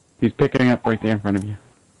 He's picking up right there in front of you.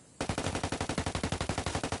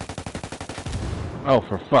 Oh,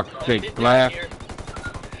 for fuck's sake, blast.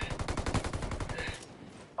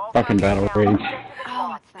 Fucking battle rage.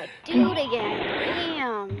 Oh, it's that dude again.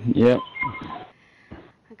 Damn. Yep.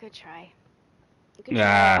 A good try. A good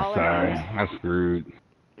try all Sorry. around. I screwed.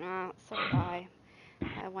 So did I.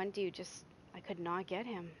 That one dude just, I could not get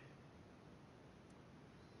him.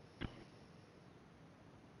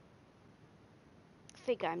 I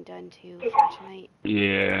think I'm done too for tonight.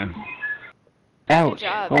 Yeah. Ouch.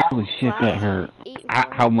 job. Holy shit, that hurt.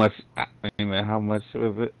 How much? Wait a minute, how much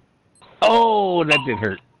was it? Oh, that did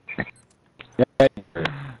hurt.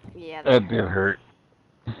 Yeah, That did hurt.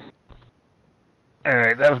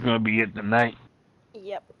 Alright, that's gonna be it tonight.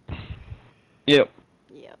 Yep. Yep.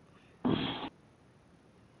 Yep.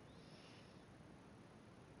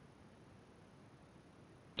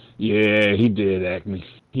 Yeah, he did act me.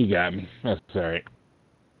 He got me. That's alright.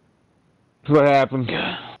 What happened?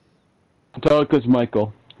 It's all because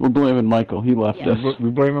Michael. We're blaming Michael. He left us. We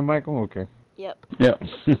blaming Michael? Okay. Yep. Yep.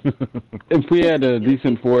 If we had a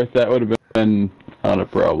decent fourth, that would have been not a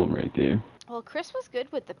problem right there. Well, Chris was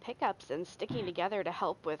good with the pickups and sticking together to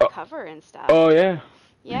help with cover and stuff. Oh, yeah.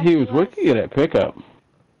 Yeah, he was wicked at pickup.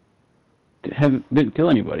 Didn't kill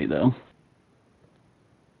anybody, though.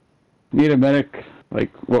 Need a medic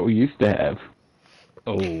like what we used to have.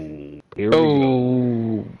 Oh, here we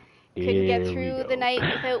go. Couldn't get through the night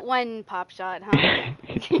without one pop shot, huh?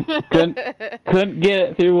 couldn't get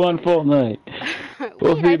it through one full night.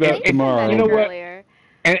 We'll see about tomorrow. You know what? Earlier.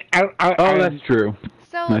 And that's true.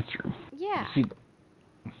 So, that's true. Yeah. See,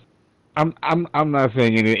 I'm not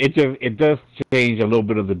saying it. It does change a little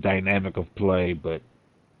bit of the dynamic of play, but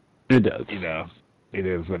It does. You know, it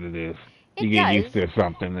is what it is. It You get does. used to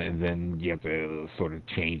something, and then you have to sort of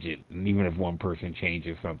change it. And even if one person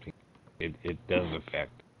changes something, it does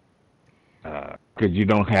affect. Because you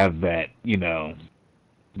don't have that, you know,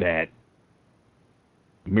 that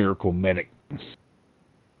miracle medic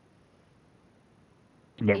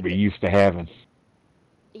that we're used to having.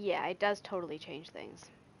 Yeah, it does totally change things.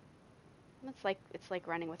 It's like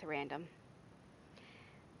running with a random.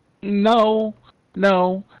 No,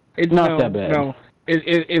 it's not that bad. No,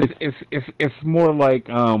 it's more like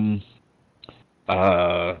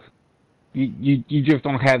you just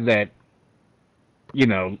don't have that. You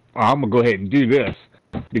know, I'm gonna go ahead and do this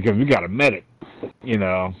because we got a medic. You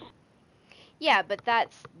know. Yeah, but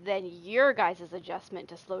that's then your guys' adjustment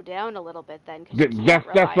to slow down a little bit then. That's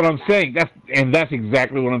what I'm saying. That's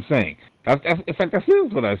exactly what I'm saying. In fact, that's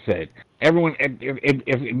what I said. Everyone,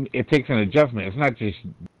 it takes an adjustment. It's not just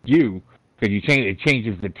you because it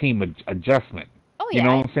changes the team adjustment. Oh yeah, you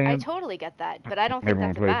know what I'm saying? I totally get that, but I don't think Everyone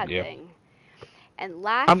that's a plays, bad yeah. thing. And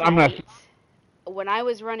last I'm night, not. when I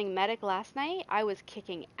was running medic last night, I was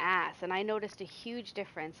kicking ass, and I noticed a huge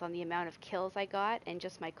difference on the amount of kills I got, and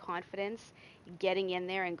just my confidence getting in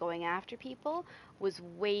there and going after people was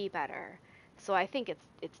way better. So I think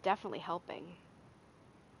it's definitely helping.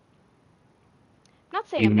 I'm not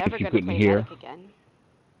saying Even I'm if never you going to couldn't play hear? medic again.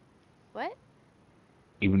 What?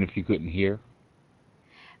 Even if you couldn't hear.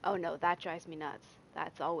 Oh no, that drives me nuts.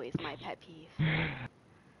 That's always my pet peeve.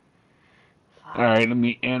 All right, let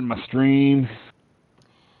me end my stream.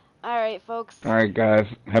 All right, folks. All right, guys,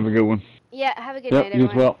 have a good one. Yeah, have a good Yep, night, you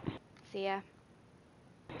everyone. as well. See ya.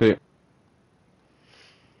 See ya.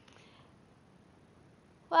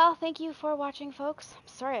 Well, thank you for watching, folks. I'm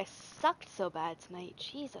sorry I sucked so bad tonight.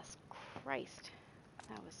 Jesus Christ.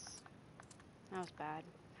 That was bad.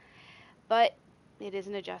 But it is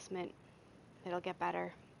an adjustment. It'll get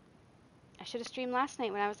better. I should have streamed last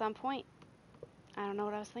night when I was on point. I don't know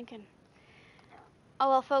what I was thinking. Oh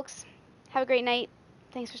well, folks. Have a great night.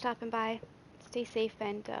 Thanks for stopping by. Stay safe,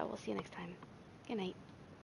 and we'll see you next time. Good night.